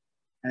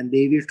 And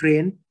they will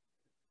train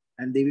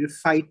and they will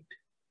fight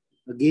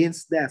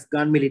against the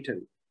Afghan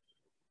military.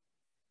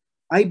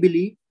 I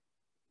believe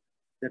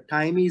the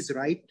time is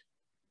right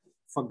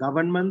for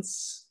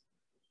governments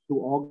to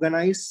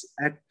organize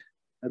at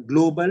a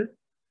global,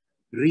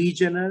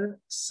 regional,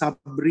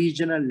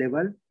 sub-regional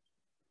level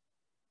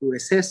to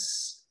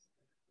assess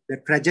the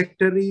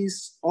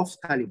trajectories of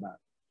Taliban,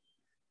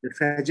 the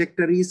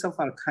trajectories of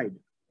Al-Qaeda,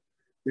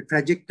 the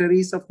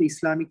trajectories of the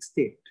Islamic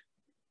State,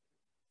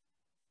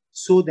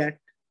 so that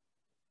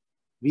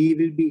we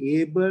will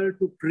be able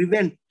to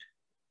prevent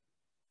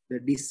the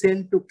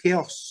descent to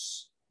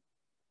chaos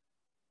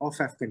of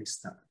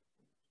Afghanistan.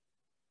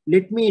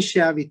 Let me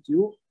share with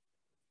you,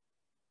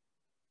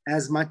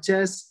 as much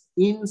as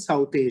in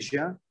South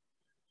Asia,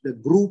 the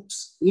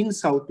groups in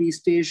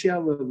Southeast Asia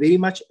were very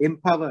much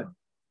empowered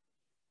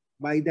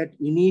by that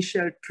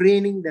initial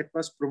training that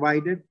was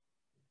provided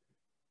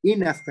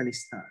in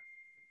Afghanistan.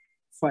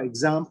 For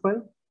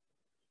example,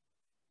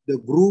 the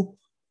group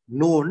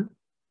known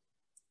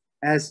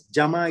as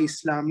Jama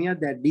Islamiyah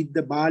that did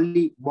the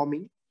Bali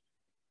bombing,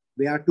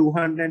 where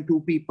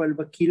 202 people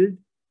were killed.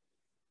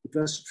 It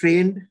was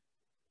trained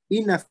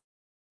in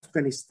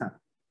Afghanistan.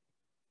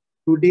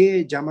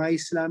 Today, Jama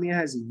Islamiyah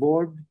has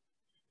evolved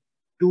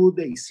to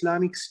the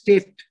Islamic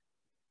State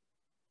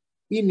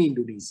in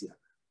Indonesia.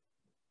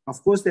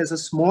 Of course, there's a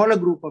smaller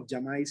group of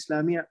Jama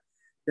Islamiyah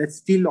that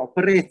still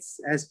operates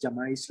as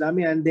Jama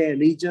Islamiyah, and their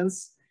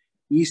allegiance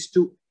is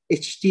to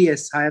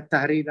HTS, Hayat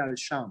Tahrir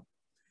al-Sham,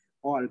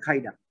 or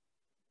Al-Qaeda.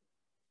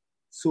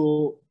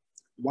 So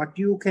what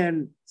you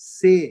can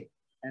say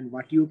and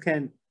what you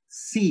can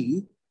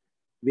see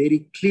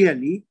very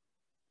clearly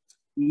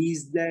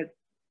is that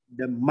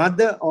the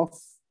mother of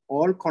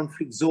all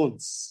conflict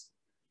zones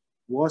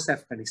was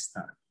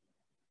Afghanistan.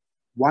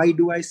 Why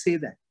do I say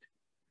that?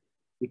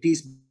 It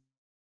is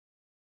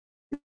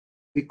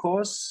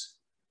because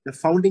the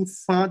founding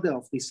father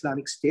of the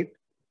Islamic State,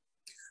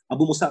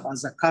 Abu Musab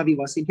al-Zarqawi,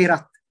 was in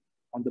Herat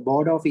on the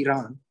border of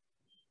Iran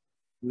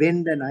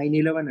when the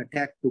 9/11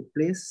 attack took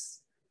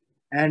place,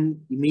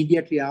 and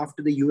immediately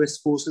after the US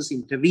forces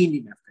intervened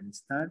in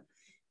Afghanistan,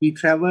 he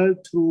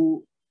traveled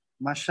through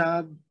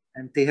Mashhad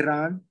and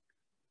Tehran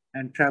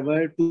and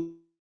traveled to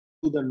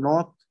the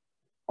north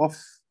of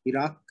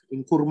Iraq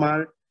in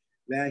Kurmal,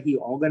 where he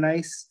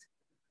organized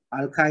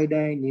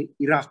Al-Qaeda in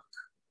Iraq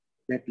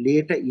that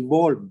later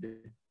evolved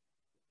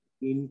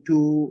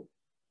into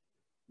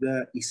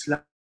the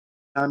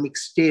Islamic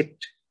State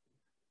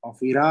of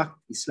Iraq,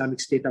 Islamic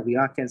State of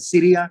Iraq and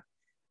Syria.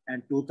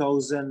 And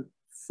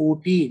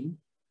 2014,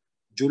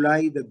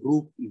 July, the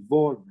group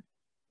evolved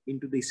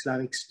into the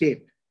Islamic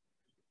State.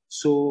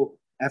 So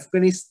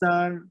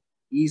Afghanistan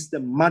is the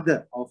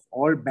mother of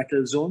all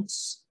battle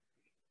zones.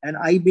 And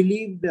I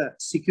believe the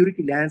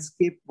security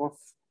landscape of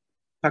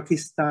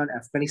Pakistan,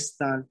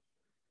 Afghanistan,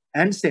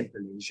 and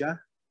Central Asia,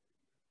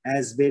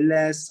 as well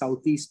as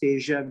Southeast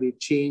Asia, will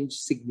change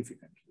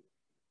significantly.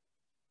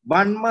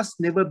 One must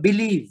never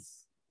believe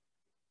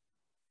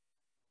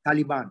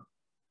Taliban.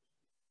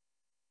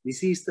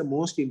 This is the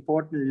most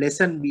important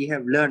lesson we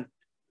have learned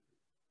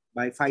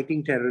by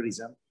fighting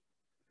terrorism.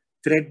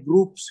 Threat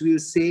groups will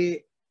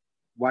say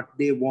what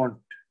they want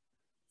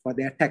for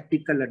their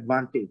tactical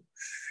advantage.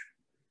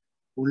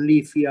 Only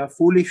if we are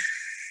foolish,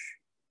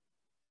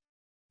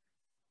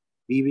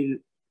 we will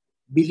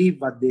believe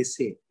what they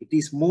say. It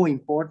is more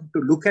important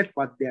to look at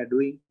what they are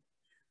doing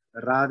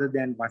rather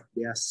than what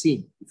they are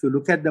seeing. If you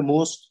look at the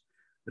most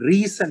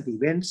recent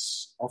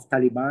events of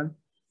Taliban,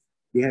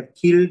 they have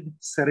killed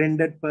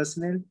surrendered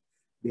personnel,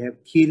 they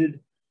have killed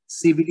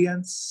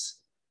civilians,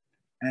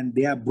 and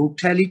their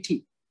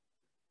brutality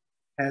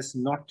has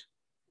not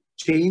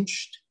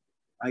changed.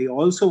 I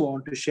also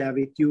want to share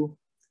with you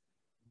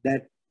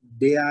that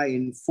they are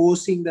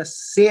enforcing the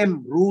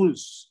same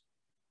rules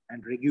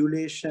and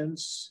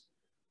regulations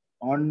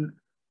on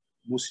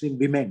Muslim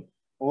women.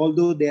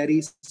 Although there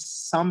is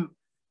some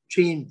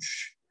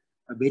change,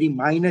 a very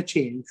minor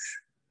change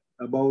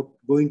about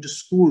going to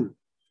school,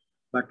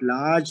 but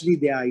largely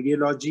their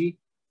ideology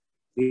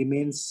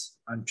remains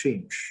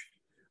unchanged.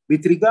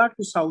 With regard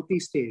to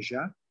Southeast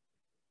Asia,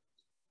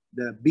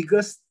 the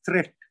biggest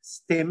threat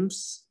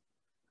stems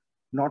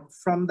not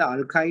from the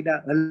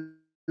Al-Qaeda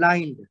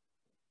aligned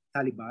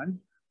Taliban,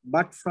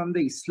 but from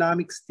the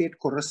Islamic State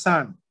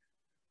Khorasan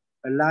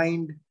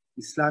aligned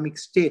Islamic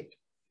State.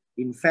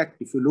 In fact,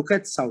 if you look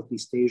at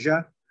Southeast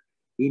Asia,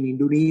 in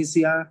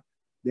Indonesia,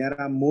 there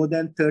are more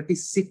than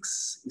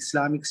 36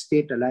 Islamic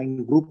State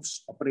aligned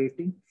groups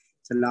operating.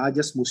 It's the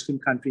largest Muslim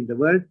country in the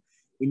world.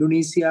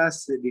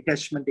 Indonesia's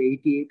Detachment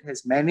 88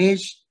 has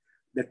managed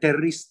the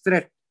terrorist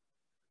threat,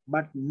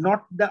 but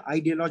not the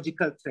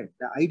ideological threat.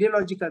 The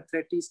ideological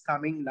threat is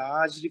coming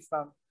largely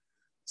from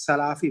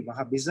Salafi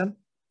Wahhabism.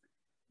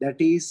 That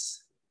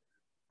is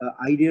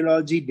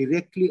ideology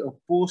directly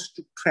opposed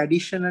to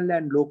traditional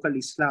and local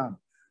Islam,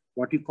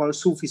 what you call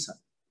Sufism.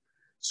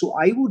 So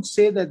I would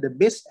say that the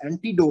best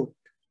antidote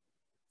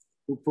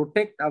to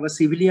protect our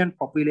civilian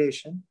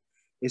population,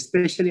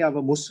 especially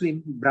our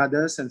Muslim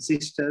brothers and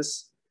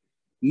sisters,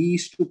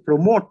 is to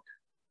promote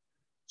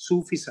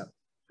Sufism,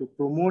 to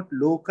promote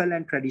local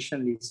and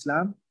traditional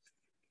Islam,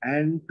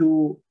 and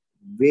to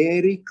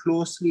very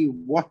closely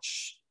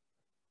watch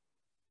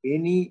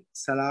any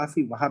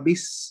Salafi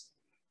Wahhabis,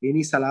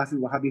 any Salafi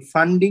Wahhabi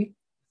funding,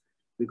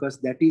 because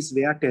that is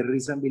where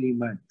terrorism will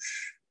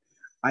emerge.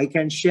 I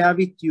can share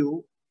with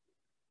you,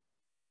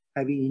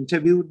 having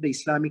interviewed the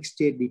Islamic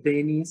State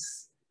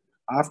detainees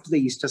after the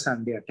Easter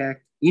Sunday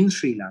attack in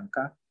Sri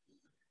Lanka,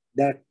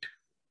 that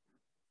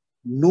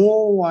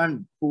no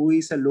one who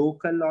is a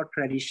local or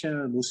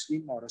traditional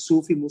Muslim or a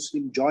Sufi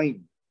Muslim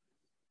joined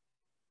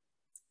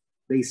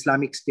the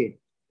Islamic State.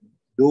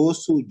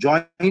 Those who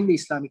joined the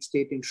Islamic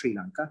State in Sri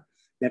Lanka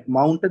that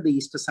mounted the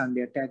Easter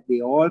Sunday attack,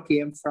 they all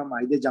came from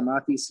either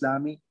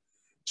Jamaat-e-Islami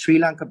Sri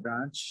Lanka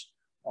branch,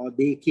 or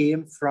they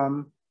came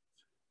from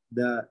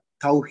the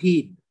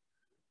Tawheed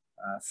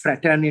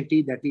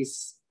fraternity that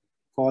is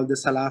called the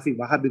Salafi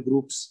Wahhabi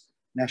groups,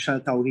 National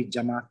Tawheed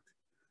Jamaat.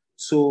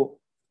 So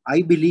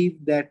I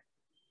believe that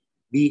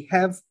we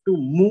have to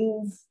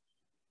move,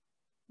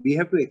 we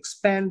have to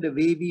expand the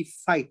way we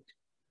fight,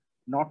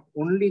 not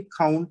only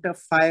counter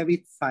fire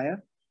with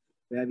fire,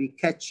 where we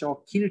catch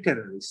or kill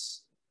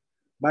terrorists,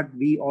 but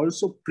we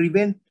also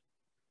prevent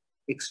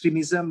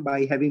extremism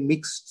by having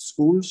mixed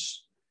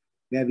schools,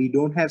 where we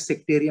don't have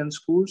sectarian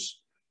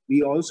schools.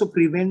 We also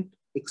prevent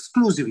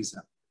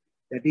exclusivism.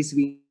 That is,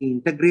 we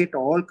integrate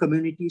all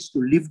communities to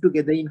live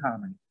together in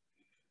harmony.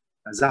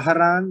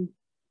 Zaharan,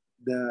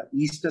 the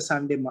Easter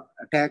Sunday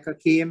attacker,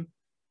 came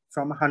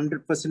from a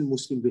 100%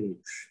 Muslim village.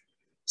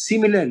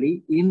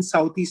 Similarly, in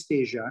Southeast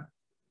Asia,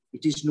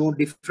 it is no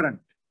different.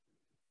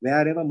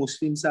 Wherever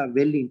Muslims are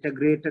well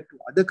integrated to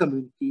other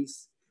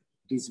communities,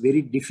 it is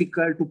very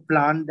difficult to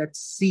plant that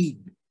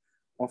seed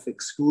of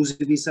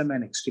exclusivism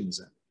and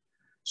extremism.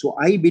 So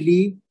I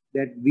believe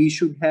that we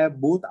should have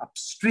both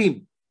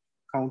upstream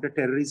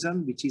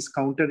counterterrorism, which is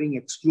countering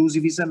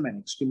exclusivism and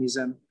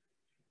extremism,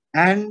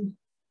 and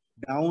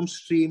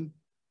downstream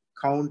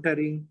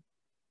countering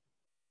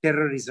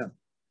terrorism.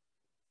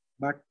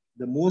 But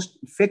the most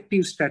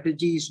effective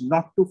strategy is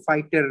not to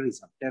fight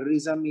terrorism.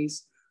 Terrorism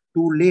is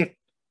too late.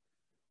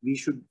 We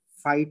should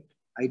fight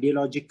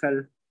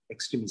ideological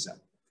extremism.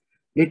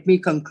 Let me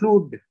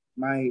conclude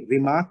my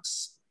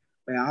remarks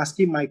by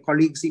asking my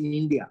colleagues in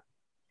India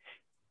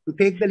to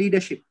take the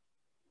leadership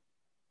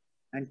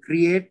and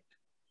create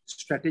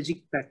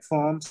strategic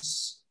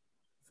platforms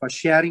for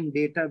sharing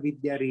data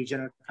with their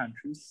regional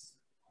countries,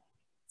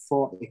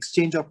 for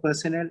exchange of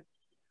personnel,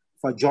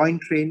 for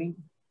joint training,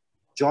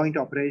 joint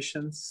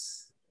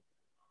operations,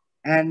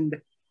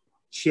 and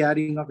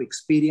sharing of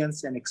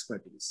experience and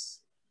expertise.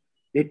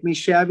 Let me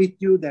share with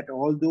you that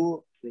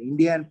although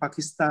India and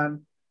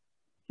Pakistan,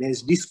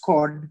 there's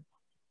discord,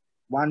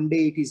 one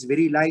day it is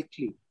very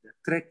likely the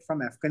threat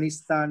from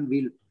Afghanistan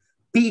will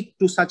peak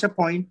to such a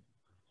point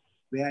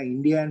where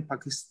India and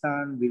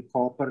Pakistan will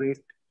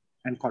cooperate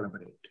and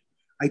collaborate.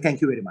 I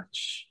thank you very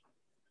much.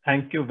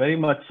 Thank you very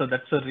much. So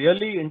that's a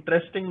really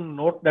interesting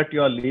note that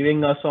you are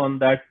leaving us on,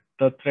 that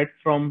the threat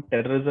from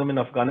terrorism in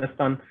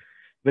Afghanistan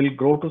will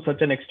grow to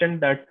such an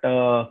extent that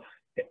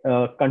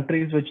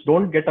countries which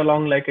don't get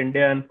along like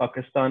India and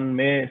Pakistan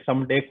may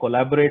someday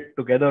collaborate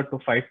together to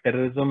fight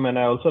terrorism. And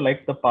I also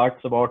like the parts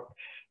about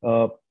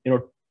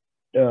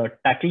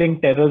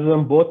tackling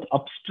terrorism both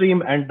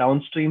upstream and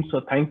downstream.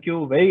 So thank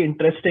you. Very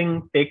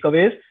interesting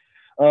takeaways.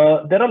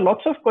 There are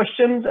lots of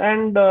questions,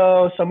 and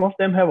some of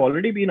them have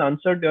already been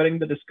answered during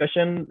the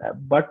discussion.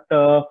 But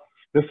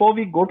before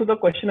we go to the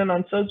question and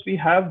answers, we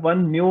have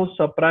one new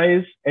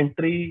surprise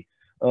entry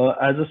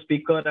as a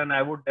speaker, and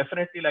I would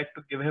definitely like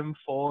to give him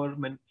 4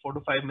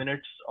 to 5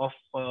 minutes of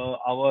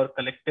our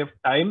collective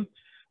time.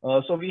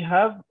 So we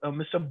have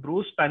Mr.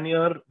 Bruce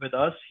Pannier with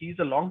us. He's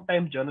a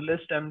long-time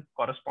journalist and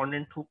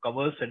correspondent who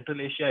covers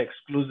Central Asia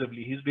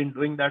exclusively. He's been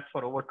doing that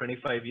for over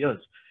 25 years.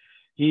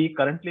 He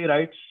currently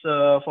writes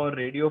for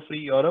Radio Free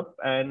Europe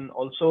and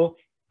also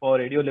for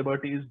Radio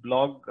Liberty's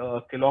blog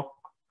Kilok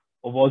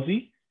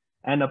Ovozi,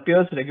 and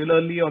appears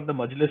regularly on the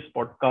Majlis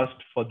podcast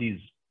for these.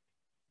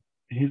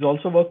 He's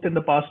also worked in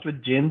the past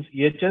with Jane's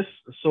EHS.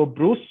 So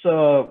Bruce,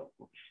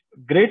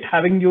 great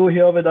having you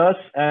here with us,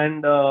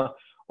 and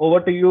over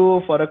to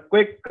you for a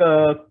quick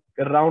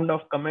round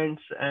of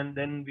comments, and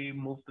then we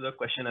move to the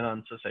question and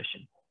answer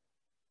session.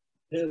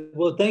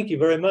 Well, thank you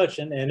very much,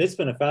 and it's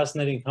been a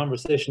fascinating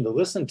conversation to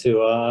listen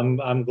to.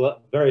 I'm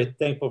very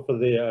thankful for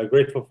the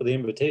grateful for the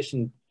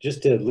invitation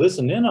just to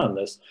listen in on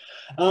this.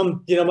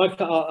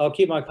 I'll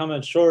keep my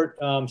comments short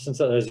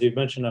since, as you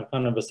mentioned, I'm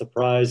kind of a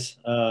surprise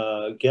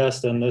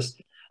guest on this.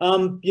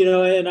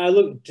 And I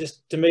look,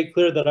 just to make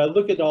clear that I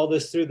look at all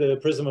this through the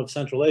prism of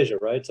Central Asia,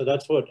 right? So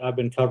that's what I've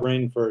been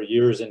covering for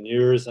years and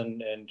years,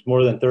 and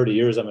more than 30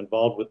 years I'm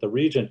involved with the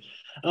region.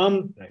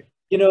 Right.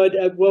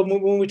 Well,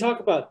 when we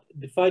talk about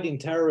fighting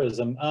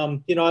terrorism,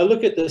 I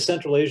look at the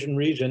Central Asian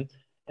region,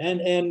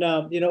 and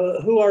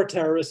who are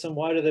terrorists and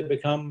why do they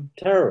become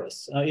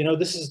terrorists?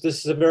 This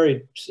is a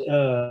very,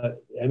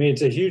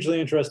 it's a hugely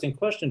interesting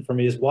question for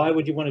me, is why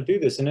would you want to do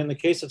this? And in the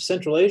case of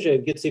Central Asia,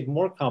 it gets even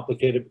more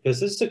complicated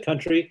because this is a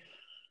country,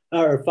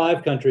 or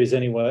 5 countries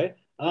anyway,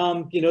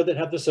 that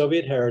have the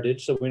Soviet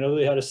heritage. So we know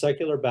they had a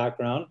secular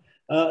background.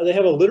 They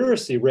have a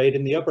literacy rate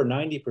in the upper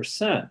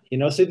 90%.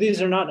 So these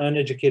are not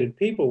uneducated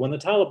people. When the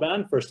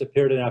Taliban first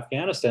appeared in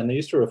Afghanistan, they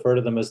used to refer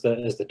to them as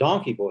the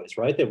donkey boys,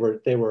 right? They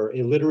were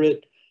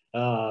illiterate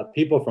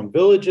people from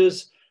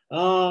villages.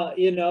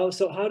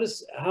 So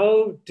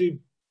how do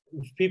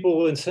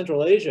people in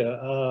Central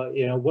Asia,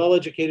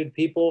 well-educated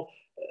people,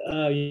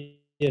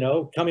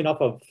 coming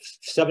off of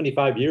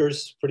 75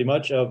 years pretty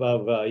much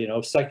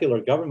of secular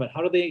government,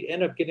 how do they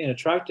end up getting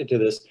attracted to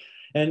this?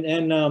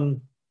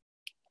 And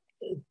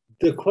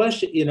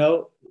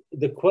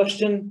the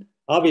question,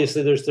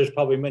 obviously there's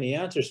probably many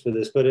answers for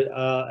this, but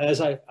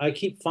as I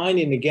keep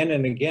finding again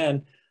and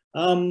again,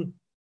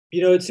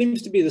 it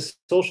seems to be the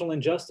social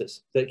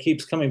injustice that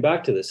keeps coming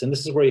back to this. And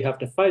this is where you have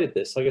to fight at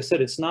this. Like I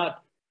said, it's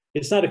not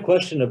a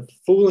question of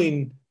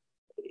fooling,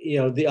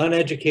 the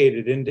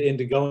uneducated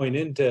into going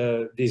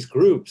into these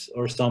groups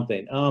or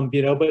something,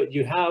 but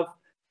you have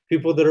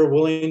people that are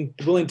willing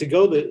to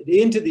go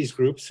into these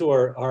groups who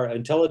are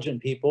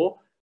intelligent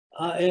people.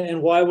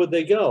 And why would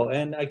they go?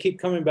 And I keep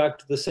coming back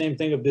to the same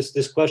thing of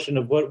this question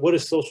of what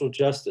is social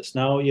justice?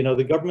 Now,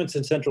 the governments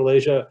in Central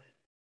Asia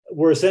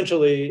were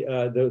essentially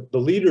the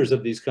leaders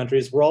of these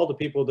countries were all the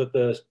people that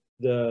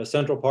the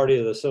Central Party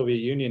of the Soviet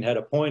Union had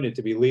appointed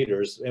to be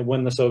leaders, and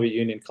when the Soviet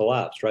Union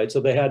collapsed, right?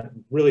 So they had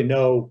really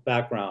no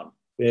background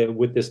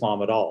with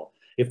Islam at all.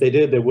 If they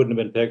did, they wouldn't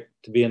have been picked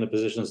to be in the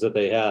positions that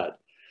they had,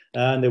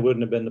 and they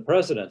wouldn't have been the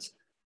presidents.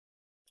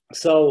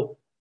 So,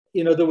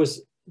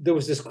 there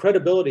was this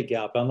credibility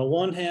gap. On the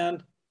one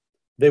hand,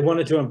 they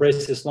wanted to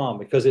embrace Islam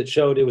because it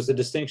showed it was a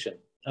distinction.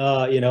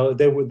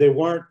 They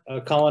weren't a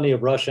colony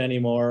of Russia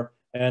anymore,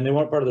 and they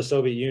weren't part of the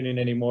Soviet Union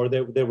anymore.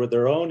 They were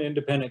their own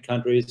independent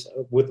countries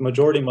with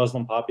majority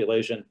Muslim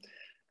population,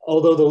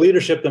 although the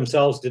leadership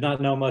themselves did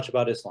not know much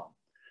about Islam.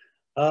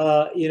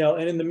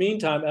 And in the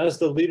meantime, as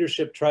the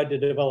leadership tried to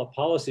develop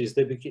policies,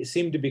 they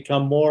seemed to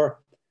become more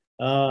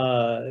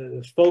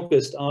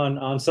focused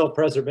on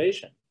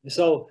self-preservation.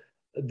 So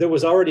there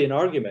was already an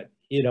argument,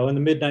 in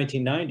the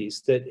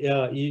mid-1990s that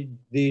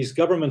these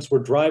governments were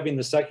driving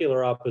the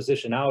secular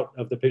opposition out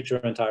of the picture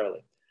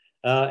entirely.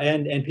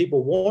 And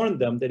people warned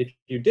them that if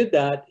you did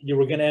that, you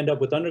were going to end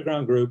up with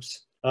underground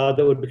groups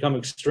that would become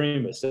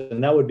extremists.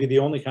 And that would be the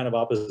only kind of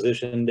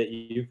opposition that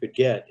you could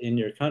get in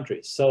your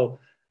country. So,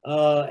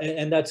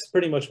 and that's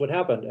pretty much what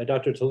happened.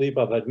 Dr.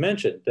 Tolipov had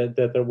mentioned that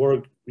there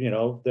were, in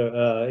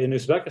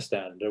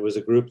Uzbekistan, there was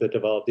a group that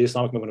developed the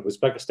Islamic movement of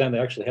Uzbekistan. They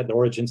actually had their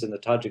origins in the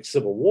Tajik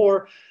Civil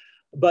War.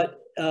 But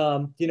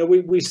you know,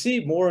 we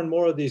see more and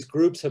more of these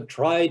groups have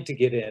tried to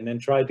get in and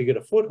tried to get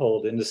a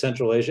foothold into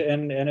Central Asia,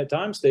 and at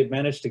times they've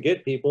managed to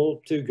get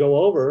people to go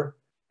over,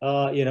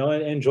 you know,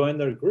 and join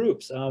their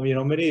groups. You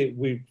know,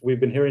 we've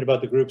been hearing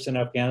about the groups in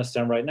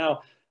Afghanistan right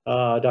now.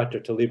 Dr.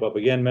 Tolipov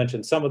again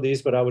mentioned some of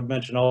these, but I would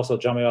mention also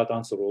Jamiat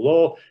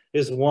Ansarullah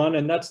is one,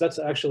 and that's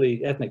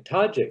actually ethnic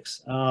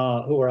Tajiks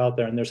who are out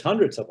there, and there's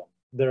hundreds of them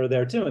that are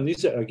there too. And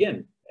these are,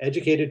 again,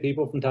 educated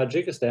people from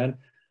Tajikistan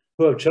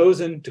who have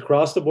chosen to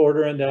cross the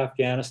border into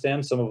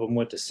Afghanistan. Some of them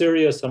went to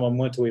Syria, some of them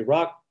went to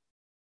Iraq.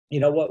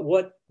 You know,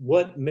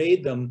 what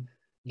made them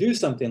do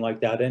something like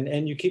that?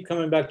 And you keep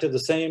coming back to the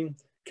same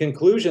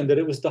conclusion, that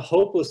it was the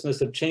hopelessness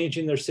of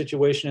changing their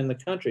situation in the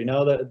country.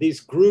 Now that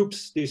these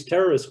groups, these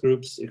terrorist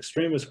groups,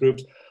 extremist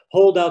groups,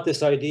 hold out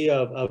this idea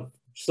of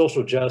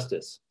social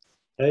justice.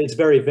 It's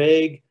very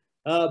vague,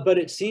 but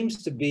it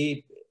seems to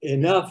be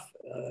enough,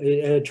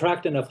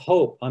 attract enough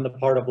hope on the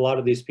part of a lot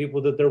of these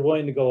people that they're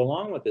willing to go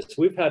along with this.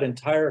 We've had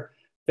entire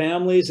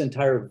families,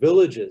 entire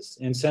villages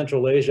in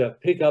Central Asia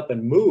pick up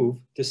and move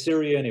to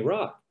Syria and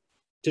Iraq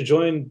to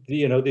join the,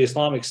 you know, the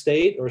Islamic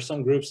State or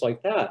some groups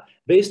like that,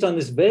 based on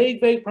this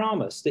vague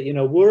promise that, you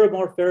know, we're a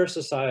more fair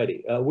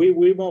society.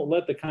 We won't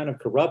let the kind of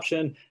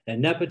corruption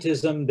and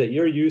nepotism that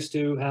you're used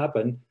to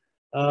happen,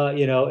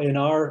 you know, in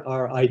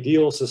our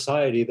ideal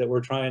society that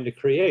we're trying to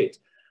create.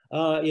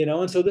 You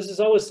know, and so this is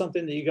always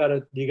something that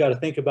you gotta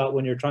think about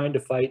when you're trying to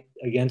fight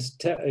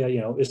against, you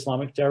know,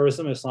 Islamic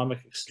terrorism, Islamic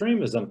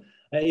extremism.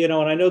 You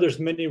know, and I know there's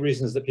many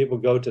reasons that people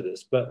go to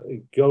this, but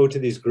go to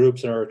these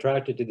groups and are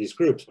attracted to these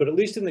groups. But at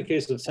least in the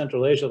case of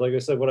Central Asia, like I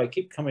said, what I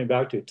keep coming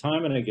back to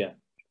time and again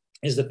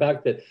is the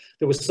fact that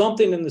there was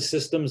something in the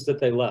systems that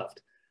they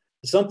left,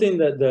 something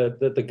that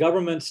the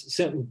governments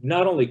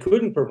not only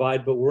couldn't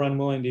provide, but were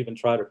unwilling to even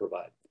try to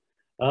provide.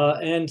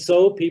 And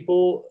so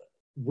people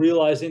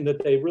realizing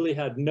that they really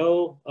had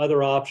no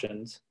other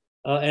options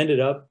ended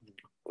up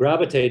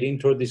gravitating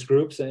toward these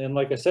groups. And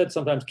like I said,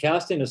 sometimes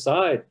casting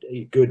aside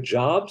good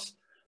jobs,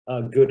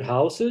 good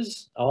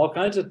houses, all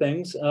kinds of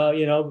things,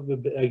 you know,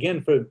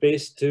 again,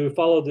 to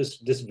follow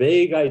this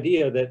vague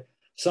idea that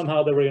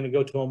somehow they were going to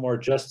go to a more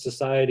just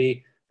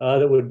society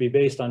that would be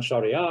based on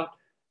Sharia,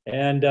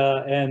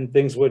 and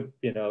things would,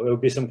 you know, it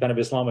would be some kind of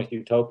Islamic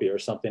utopia or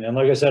something. And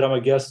like I said, I'm a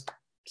guest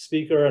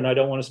speaker and I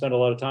don't want to spend a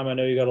lot of time. I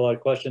know you got a lot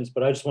of questions,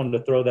 but I just wanted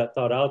to throw that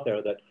thought out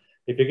there that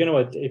if you're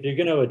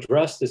going to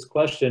address this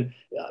question,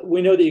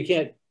 we know that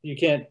you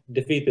can't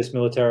defeat this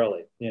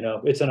militarily. You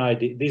know, it's an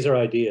idea. These are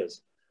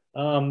ideas.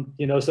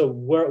 You know, so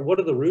what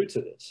are the roots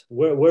of this?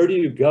 Where do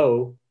you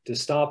go to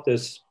stop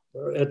this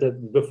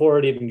before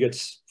it even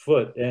gets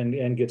foot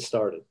and gets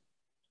started?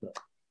 So.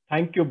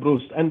 Thank you,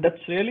 Bruce. And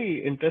that's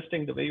really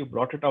interesting the way you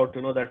brought it out.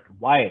 You know, that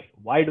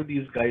why do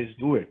these guys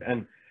do it?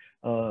 And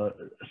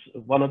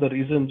one of the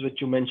reasons which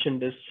you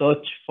mentioned is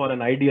search for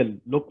an ideal,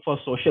 look for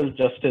social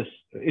justice.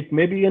 It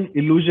may be an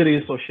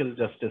illusory social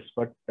justice,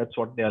 but that's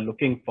what they are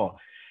looking for.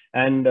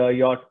 And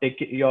your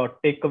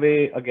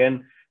takeaway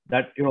again,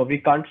 that, you know, we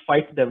can't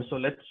fight them, so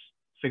let's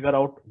figure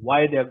out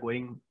why they are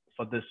going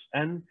for this.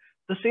 And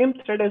the same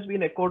thread has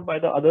been echoed by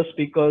the other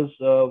speakers,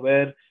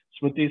 where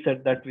Smruti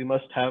said that we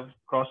must have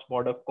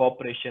cross-border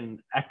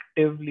cooperation,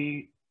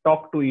 actively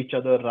talk to each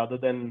other rather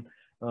than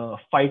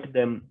fight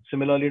them.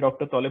 Similarly,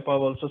 Dr.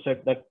 Tolipov also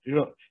said that, you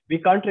know, we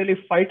can't really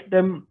fight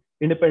them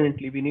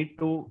independently. We need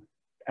to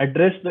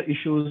address the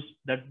issues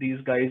that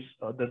these guys,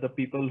 that the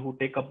people who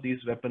take up these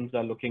weapons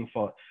are looking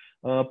for.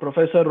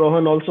 Professor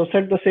Rohan also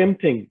said the same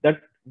thing,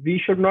 that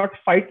we should not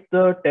fight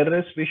the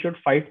terrorists, we should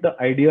fight the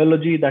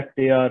ideology that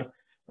they are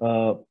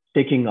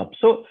taking up.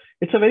 So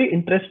it's a very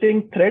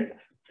interesting thread.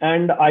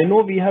 And I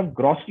know we have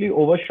grossly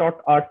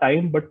overshot our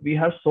time, but we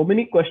have so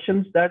many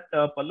questions that,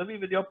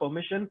 Pallavi, with your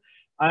permission,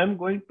 I am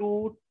going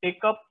to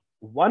take up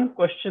one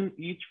question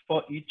each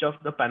for each of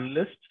the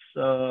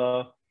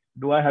panelists.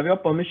 Do I have your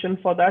permission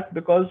for that?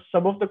 Because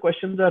some of the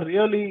questions are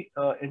really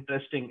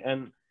interesting,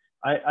 and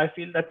I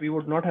feel that we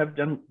would not have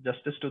done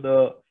justice to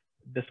the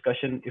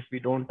discussion if we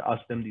don't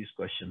ask them these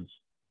questions.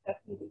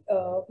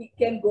 We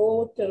can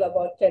go till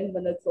about 10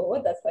 minutes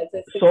over. That's why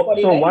it's so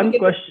one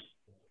question.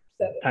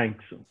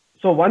 Thanks.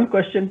 So one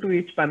question to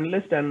each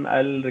panelist, and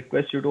I'll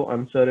request you to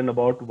answer in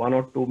about 1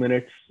 or 2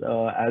 minutes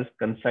as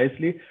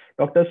concisely.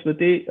 Dr.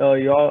 Smruti,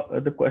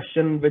 the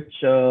question which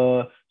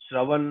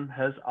Shravan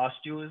has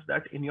asked you is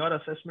that, in your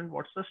assessment,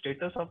 what's the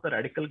status of the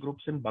radical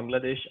groups in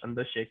Bangladesh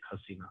under Sheikh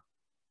Hasina?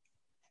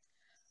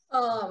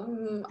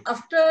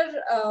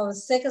 After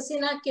Sheikh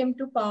Hasina came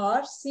to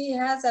power, she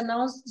has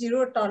announced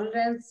zero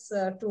tolerance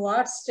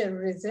towards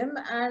terrorism.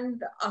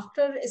 And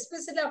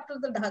especially after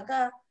the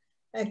Dhaka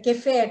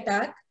cafe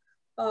attack,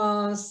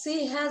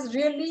 she has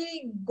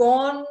really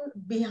gone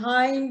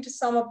behind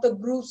some of the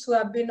groups who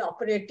have been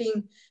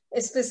operating,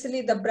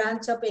 especially the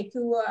branch of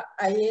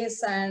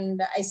𝑎𝑠𝑡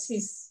and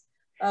ISIS,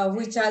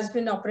 which has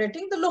been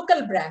operating the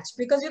local branch.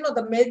 Because, you know,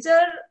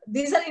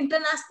 these are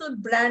international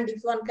brand,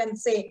 if one can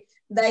say,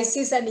 the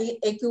ISIS and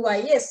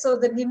𝑎𝑠𝑡. So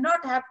they did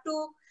not have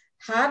to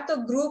have the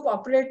group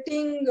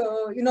operating,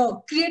 you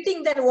know,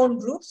 creating their own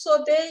group.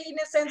 So they, in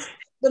a sense,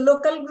 the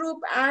local group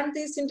and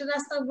this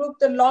international group,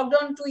 they logged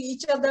on to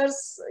each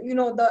other's,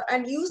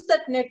 and use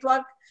that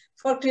network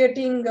for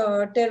creating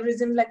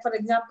terrorism. Like, for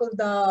example,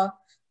 the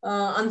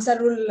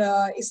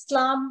𝑎𝑠𝑎𝑛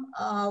Islam,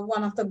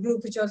 one of the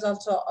group which was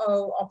also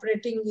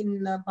operating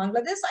in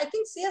Bangladesh. I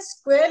think she has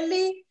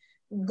squarely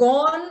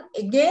gone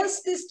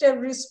against these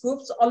terrorist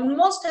groups,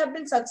 almost have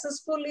been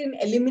successful in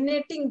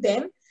eliminating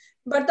them.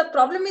 But the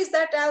problem is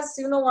that, as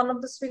one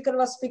of the speakers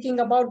was speaking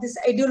about this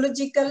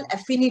ideological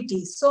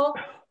affinity. So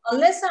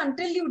unless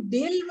until you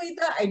deal with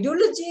the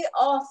ideology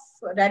of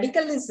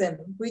radicalism,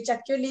 which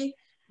actually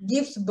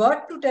gives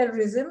birth to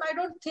terrorism, I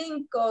don't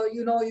think,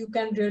 you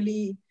can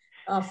really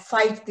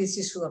fight this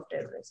issue of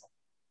terrorism.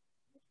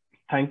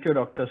 Thank you,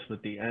 Dr.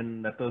 Smruti,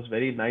 and that was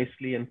very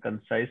nicely and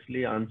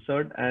concisely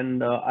answered.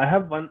 And I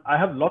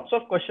have lots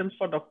of questions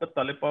for Dr.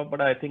 Tolipov,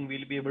 but I think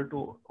we'll be able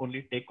to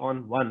only take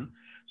on one.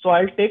 So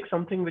I'll take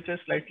something which is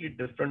slightly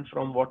different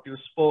from what you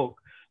spoke.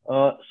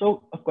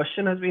 So a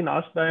question has been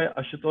asked by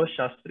Ashutosh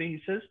Shastri.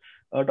 He says,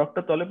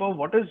 Dr. Tolipov,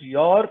 what is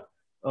your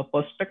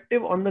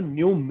perspective on the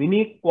new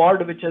mini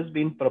quad which has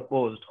been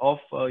proposed of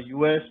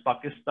US,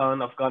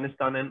 Pakistan,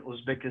 Afghanistan, and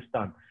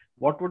Uzbekistan?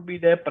 What would be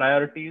their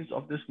priorities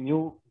of this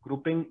new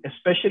grouping,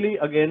 especially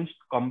against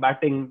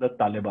combating the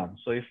Taliban?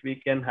 So if we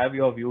can have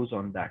your views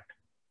on that.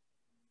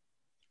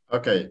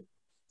 Okay,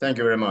 thank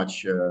you very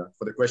much for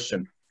the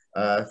question.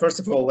 First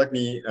of all, let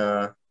me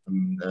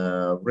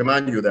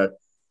remind you that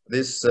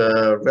this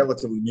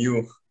relatively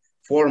new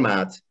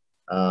format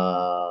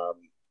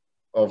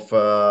of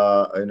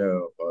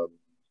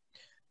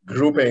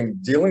grouping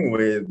dealing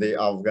with the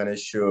Afghan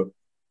issue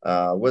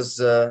was,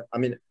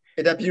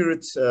 it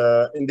appeared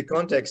in the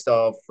context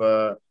of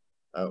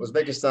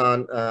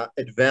Uzbekistan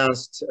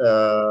advanced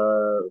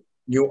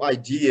new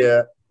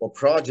idea or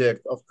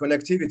project of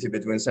connectivity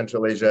between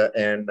Central Asia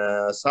and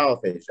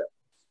South Asia.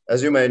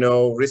 As you may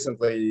know,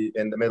 recently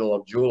in the middle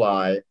of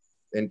July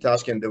in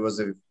Tashkent, there was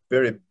a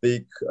very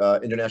big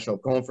international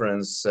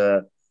conference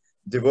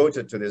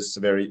devoted to this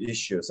very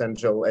issue,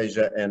 Central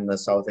Asia and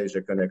South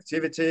Asia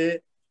connectivity,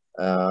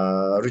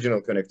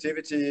 regional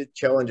connectivity,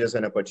 challenges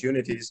and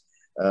opportunities.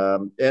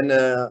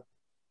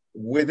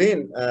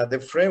 Within the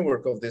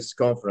framework of this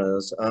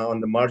conference,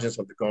 on the margins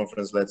of the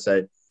conference, let's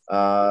say,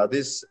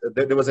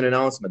 there was an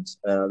announcement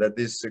that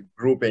this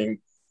grouping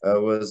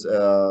was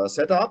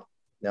set up,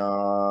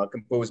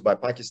 composed by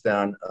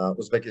Pakistan,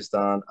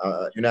 Uzbekistan,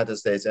 United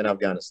States, and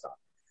Afghanistan.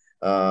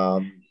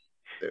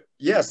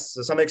 Yes,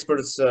 some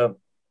experts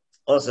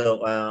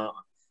also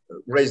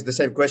raised the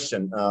same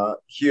question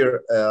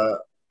here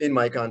in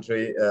my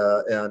country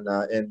and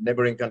in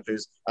neighboring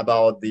countries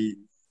about the,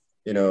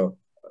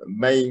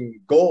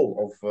 main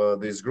goal of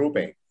this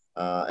grouping.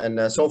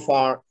 And so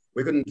far,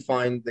 we couldn't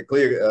find the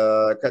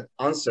clear-cut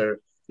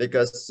answer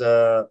because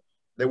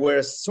there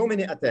were so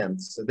many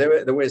attempts,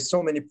 there were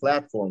so many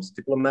platforms,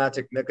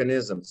 diplomatic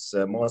mechanisms,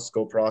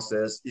 Moscow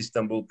process,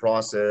 Istanbul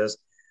process,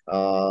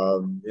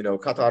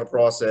 Qatar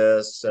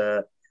process,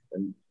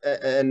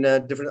 and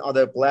different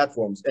other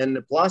platforms.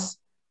 And plus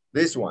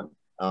this one,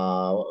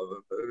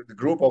 the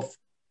group of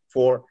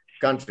 4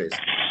 countries.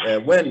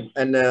 When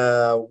and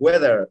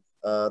whether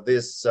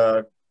this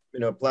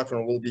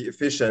platform will be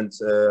efficient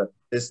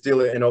is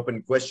still an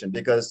open question,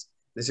 because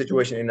the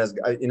situation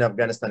in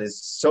Afghanistan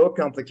is so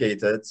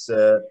complicated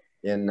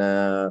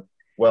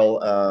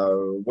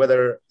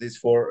whether these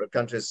 4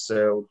 countries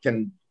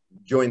can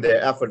join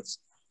their efforts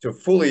to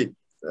fully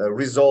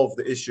resolve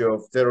the issue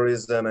of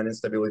terrorism and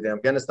instability in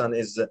Afghanistan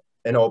is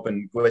an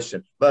open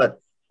question. But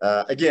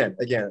again,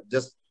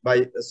 just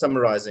by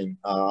summarizing,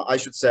 I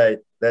should say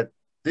that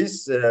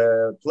this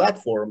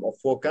platform of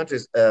 4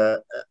 countries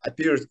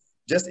appears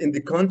just in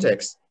the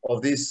context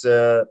of this,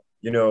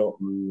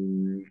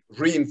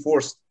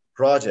 reinforced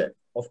project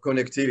of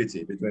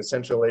connectivity between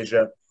Central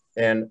Asia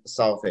and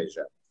South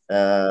Asia.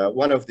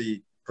 One of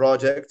the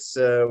projects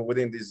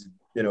within this,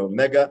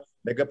 mega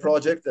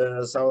project,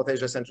 South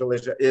Asia, Central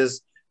Asia,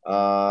 is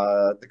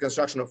the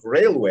construction of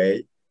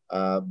railway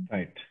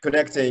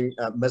connecting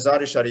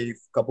Mazar-e-Sharif,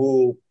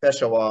 Kabul,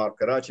 Peshawar,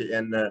 Karachi,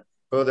 and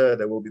further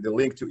there will be the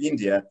link to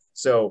India.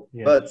 So,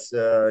 yes. But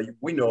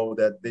we know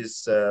that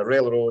this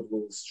railroad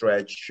will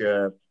stretch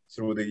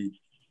through the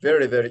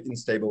very, very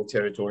unstable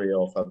territory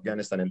of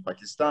Afghanistan and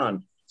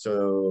Pakistan.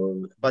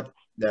 So, but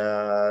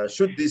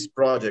should this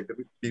project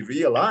be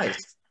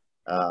realized,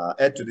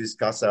 add to this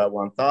CASA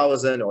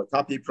 1000 or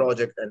TAPI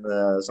project and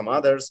some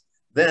others,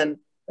 then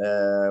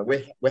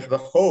we have a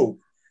hope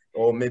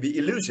or maybe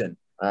illusion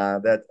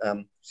that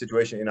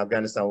situation in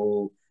Afghanistan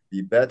will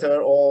be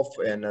better off,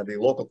 and the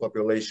local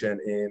population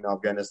in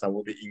Afghanistan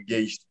will be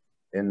engaged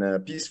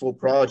in peaceful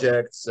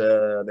projects,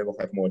 they will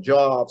have more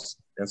jobs,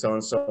 and so on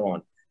and so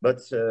on.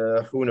 But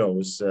who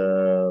knows?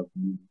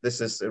 This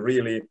is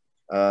really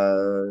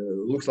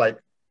looks like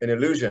an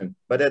illusion,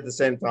 but at the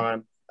same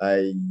time,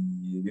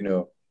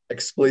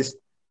 explicit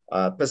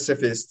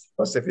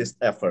pacifist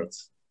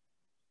efforts.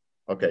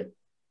 Okay.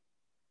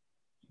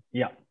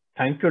 Yeah,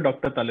 thank you,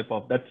 Dr.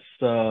 Tolipov. That's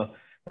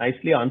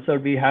nicely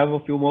answered. We have a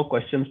few more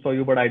questions for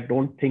you, but I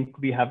don't think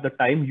we have the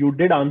time. You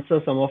did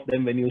answer some of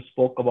them when you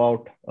spoke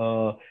about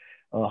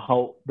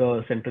how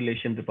the Central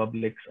Asian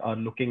republics are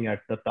looking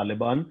at the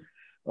Taliban.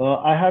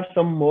 I have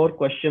some more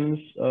questions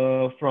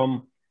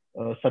from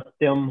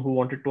Satyam, who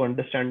wanted to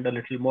understand a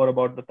little more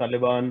about the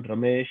Taliban,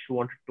 Ramesh, who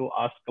wanted to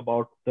ask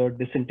about the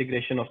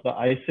disintegration of the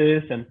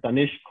ISIS, and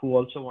Tanishq, who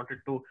also wanted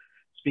to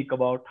speak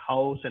about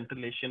how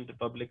Central Asian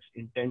republics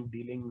intend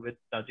dealing with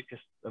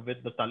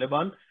with the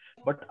Taliban.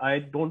 But I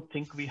don't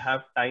think we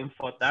have time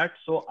for that.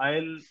 So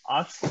I'll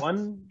ask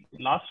one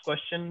last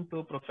question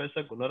to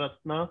Professor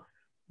Gunaratna,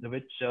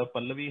 which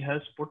Pallavi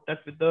has put, that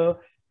with the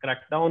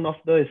crackdown of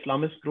the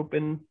Islamist group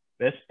in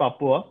West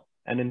Papua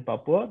and in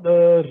Papua,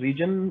 the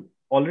region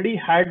already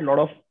had a lot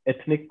of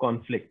ethnic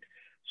conflict.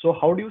 So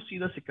how do you see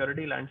the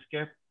security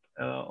landscape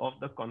of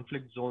the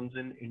conflict zones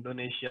in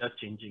Indonesia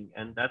changing?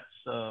 And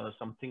that's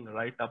something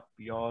right up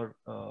your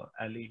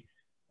alley,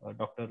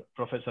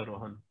 Professor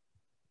Rohan.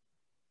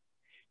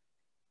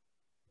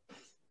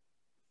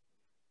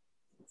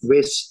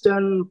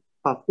 Western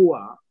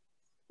Papua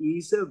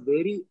is a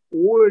very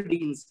old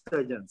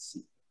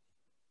insurgency.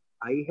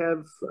 I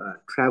have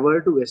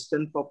traveled to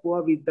Western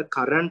Papua with the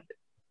current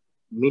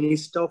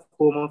Minister of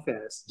Home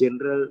Affairs,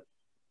 General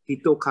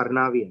Tito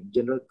Karnavian.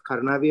 General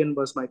Karnavian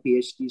was my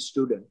PhD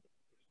student,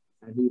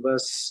 and he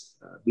was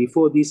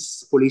before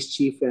this police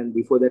chief and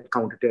before that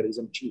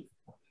counterterrorism chief.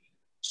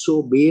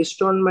 So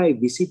based on my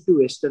visit to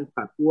Western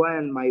Papua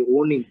and my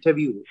own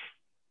interview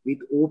with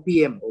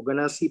OPM,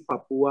 Organisasi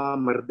Papua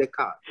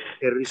Merdeka,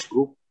 terrorist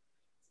group,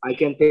 I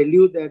can tell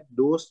you that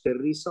those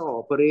terrorists are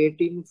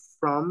operating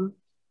from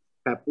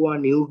Papua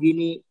New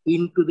Guinea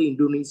into the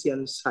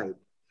Indonesian side.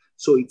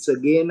 So it's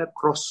again a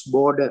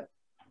cross-border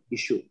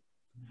issue.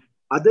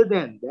 Other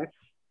than that,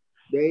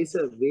 there is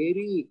a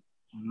very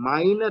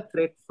minor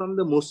threat from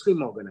the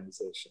Muslim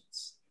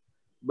organizations,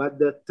 but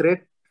the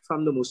threat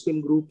from the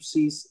Muslim groups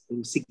is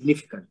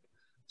insignificant.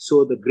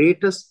 So the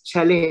greatest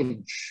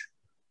challenge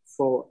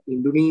for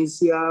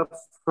Indonesia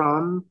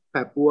from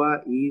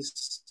Papua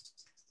is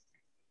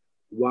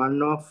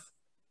one of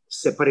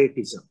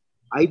separatism.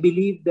 I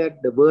believe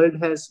that the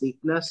world has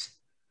witnessed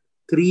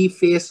three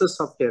phases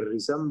of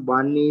terrorism.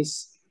 One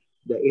is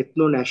the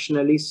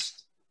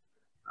ethno-nationalist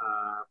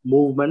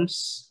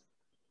movements.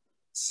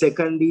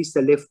 Second is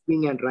the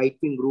left-wing and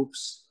right-wing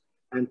groups.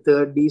 And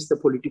third is the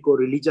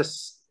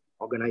politico-religious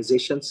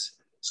organizations.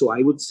 So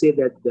I would say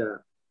that the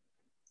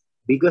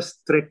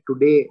biggest threat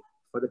today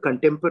for the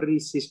contemporary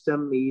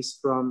system is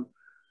from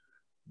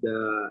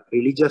the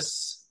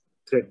religious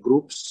threat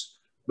groups.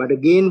 But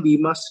again, we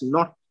must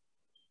not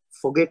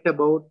forget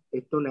about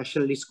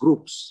ethno-nationalist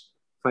groups.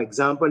 For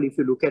example, if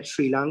you look at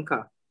Sri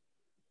Lanka,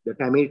 the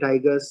Tamil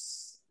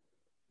Tigers,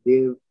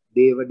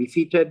 they were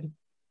defeated.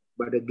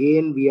 But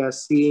again, we are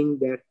seeing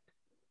that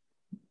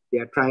they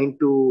are trying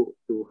to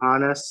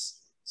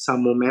harness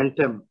some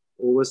momentum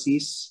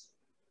overseas.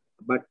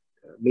 But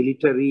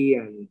military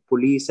and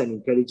police and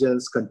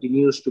intelligence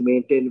continues to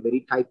maintain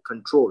very tight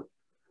control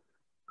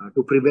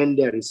to prevent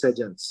their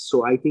resurgence.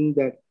 So I think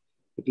that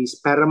it is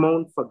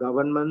paramount for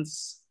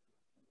governments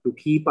to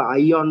keep an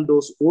eye on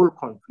those old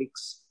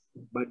conflicts,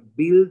 but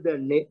build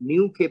the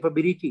new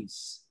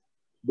capabilities,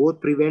 both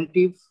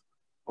preventive,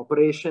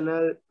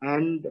 operational,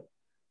 and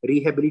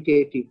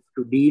rehabilitative,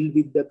 to deal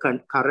with the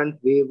current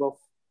wave of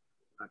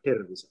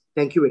terrorism.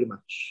 Thank you very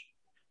much.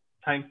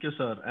 Thank you,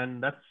 sir.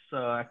 And that's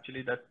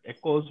actually, that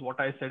echoes what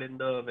I said in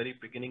the very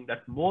beginning,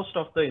 that most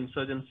of the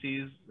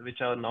insurgencies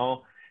which are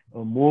now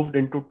moved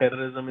into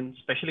terrorism,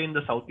 especially in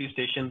the Southeast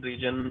Asian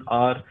region,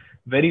 are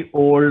very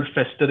old,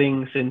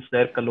 festering since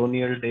their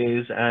colonial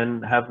days,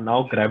 and have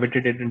now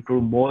gravitated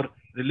into more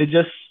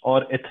religious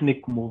or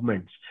ethnic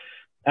movements.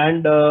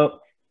 And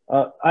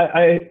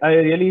I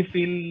really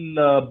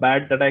feel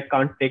bad that I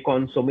can't take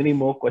on so many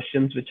more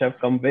questions which have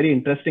come, very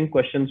interesting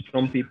questions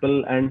from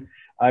people. And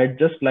I'd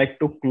just like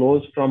to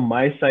close from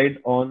my side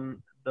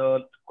on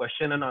the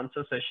question and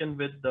answer session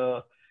with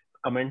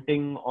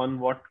commenting on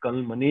what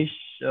Colonel Manish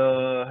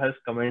has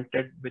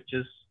commented, which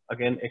is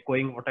again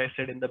echoing what I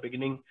said in the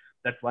beginning,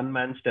 that one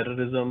man's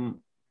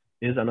terrorism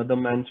is another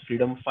man's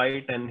freedom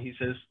fight. And he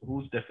says,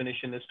 whose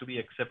definition is to be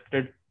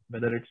accepted,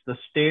 whether it's the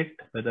state,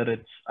 whether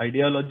it's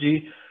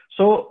ideology.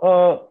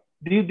 So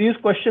these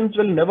questions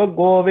will never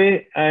go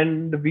away,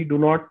 and we do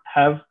not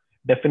have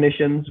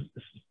definitions.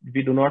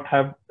 We do not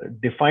have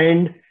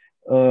defined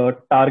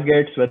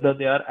targets, whether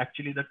they are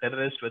actually the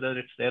terrorists, whether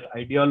it's their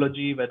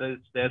ideology, whether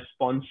it's their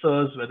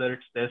sponsors, whether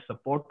it's their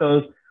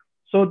supporters.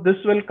 So this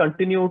will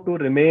continue to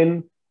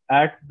remain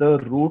at the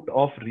root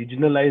of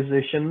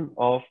regionalization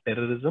of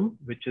terrorism,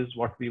 which is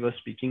what we were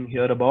speaking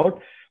here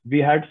about. We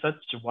had such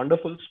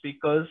wonderful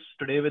speakers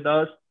today with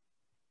us,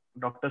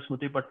 Dr.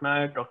 Smruti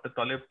Pattanaik, Dr.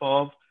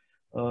 Tolipov,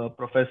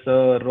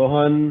 Professor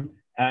Rohan,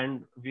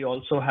 and we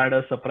also had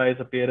a surprise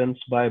appearance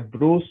by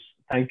Bruce.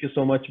 Thank you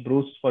so much,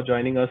 Bruce, for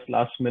joining us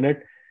last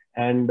minute.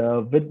 And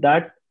with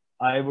that,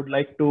 I would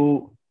like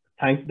to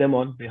thank them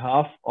on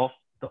behalf of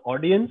the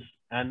audience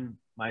and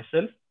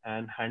myself,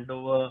 and hand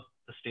over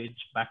the stage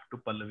back to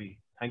Pallavi.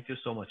 Thank you. you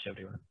so much,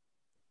 everyone.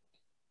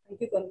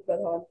 Thank you,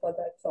 Pradhan, for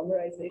that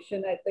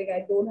summarization. I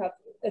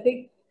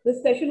think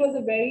this session was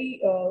a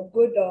very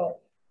good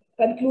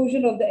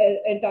conclusion of the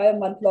entire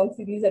month-long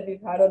series that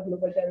we've had on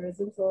global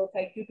terrorism. So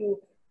thank you to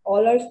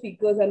all our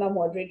speakers and our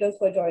moderators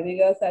for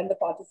joining us, and the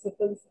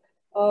participants.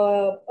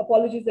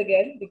 Apologies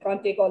again, we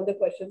can't take all the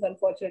questions,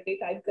 unfortunately,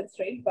 time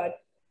constraint, but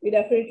we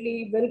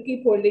definitely will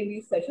keep holding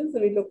these sessions. So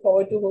we look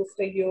forward to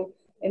hosting you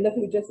in the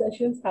future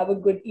sessions. Have a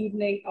good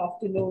evening,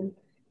 afternoon,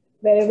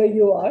 wherever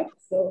you are.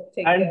 So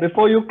take care. And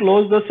before you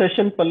close the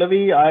session,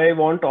 Pallavi, I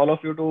want all of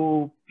you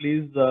to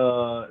please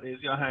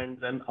raise your hands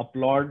and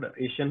applaud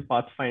Asian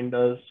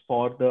Pathfinders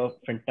for the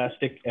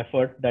fantastic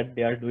effort that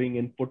they are doing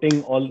in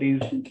putting all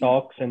these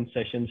talks and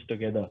sessions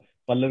together.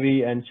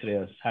 Pallavi and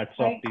Shreyas, hats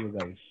off to you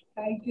guys.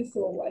 Thank you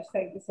so much.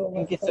 Thank you so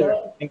much. Thank you,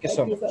 sir. Thank you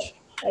so much. Sir.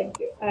 Thank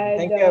you. And,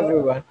 thank you,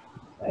 everyone.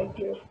 Thank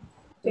you.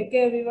 Take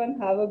care, everyone.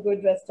 Have a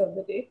good rest of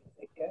the day.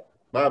 Take care.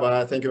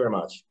 Bye-bye. Thank you very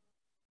much.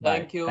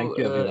 Thank you, Thank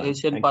you,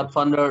 Asian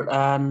Pathfinder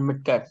and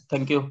MitKat.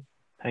 Thank you.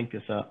 Thank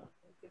you, sir.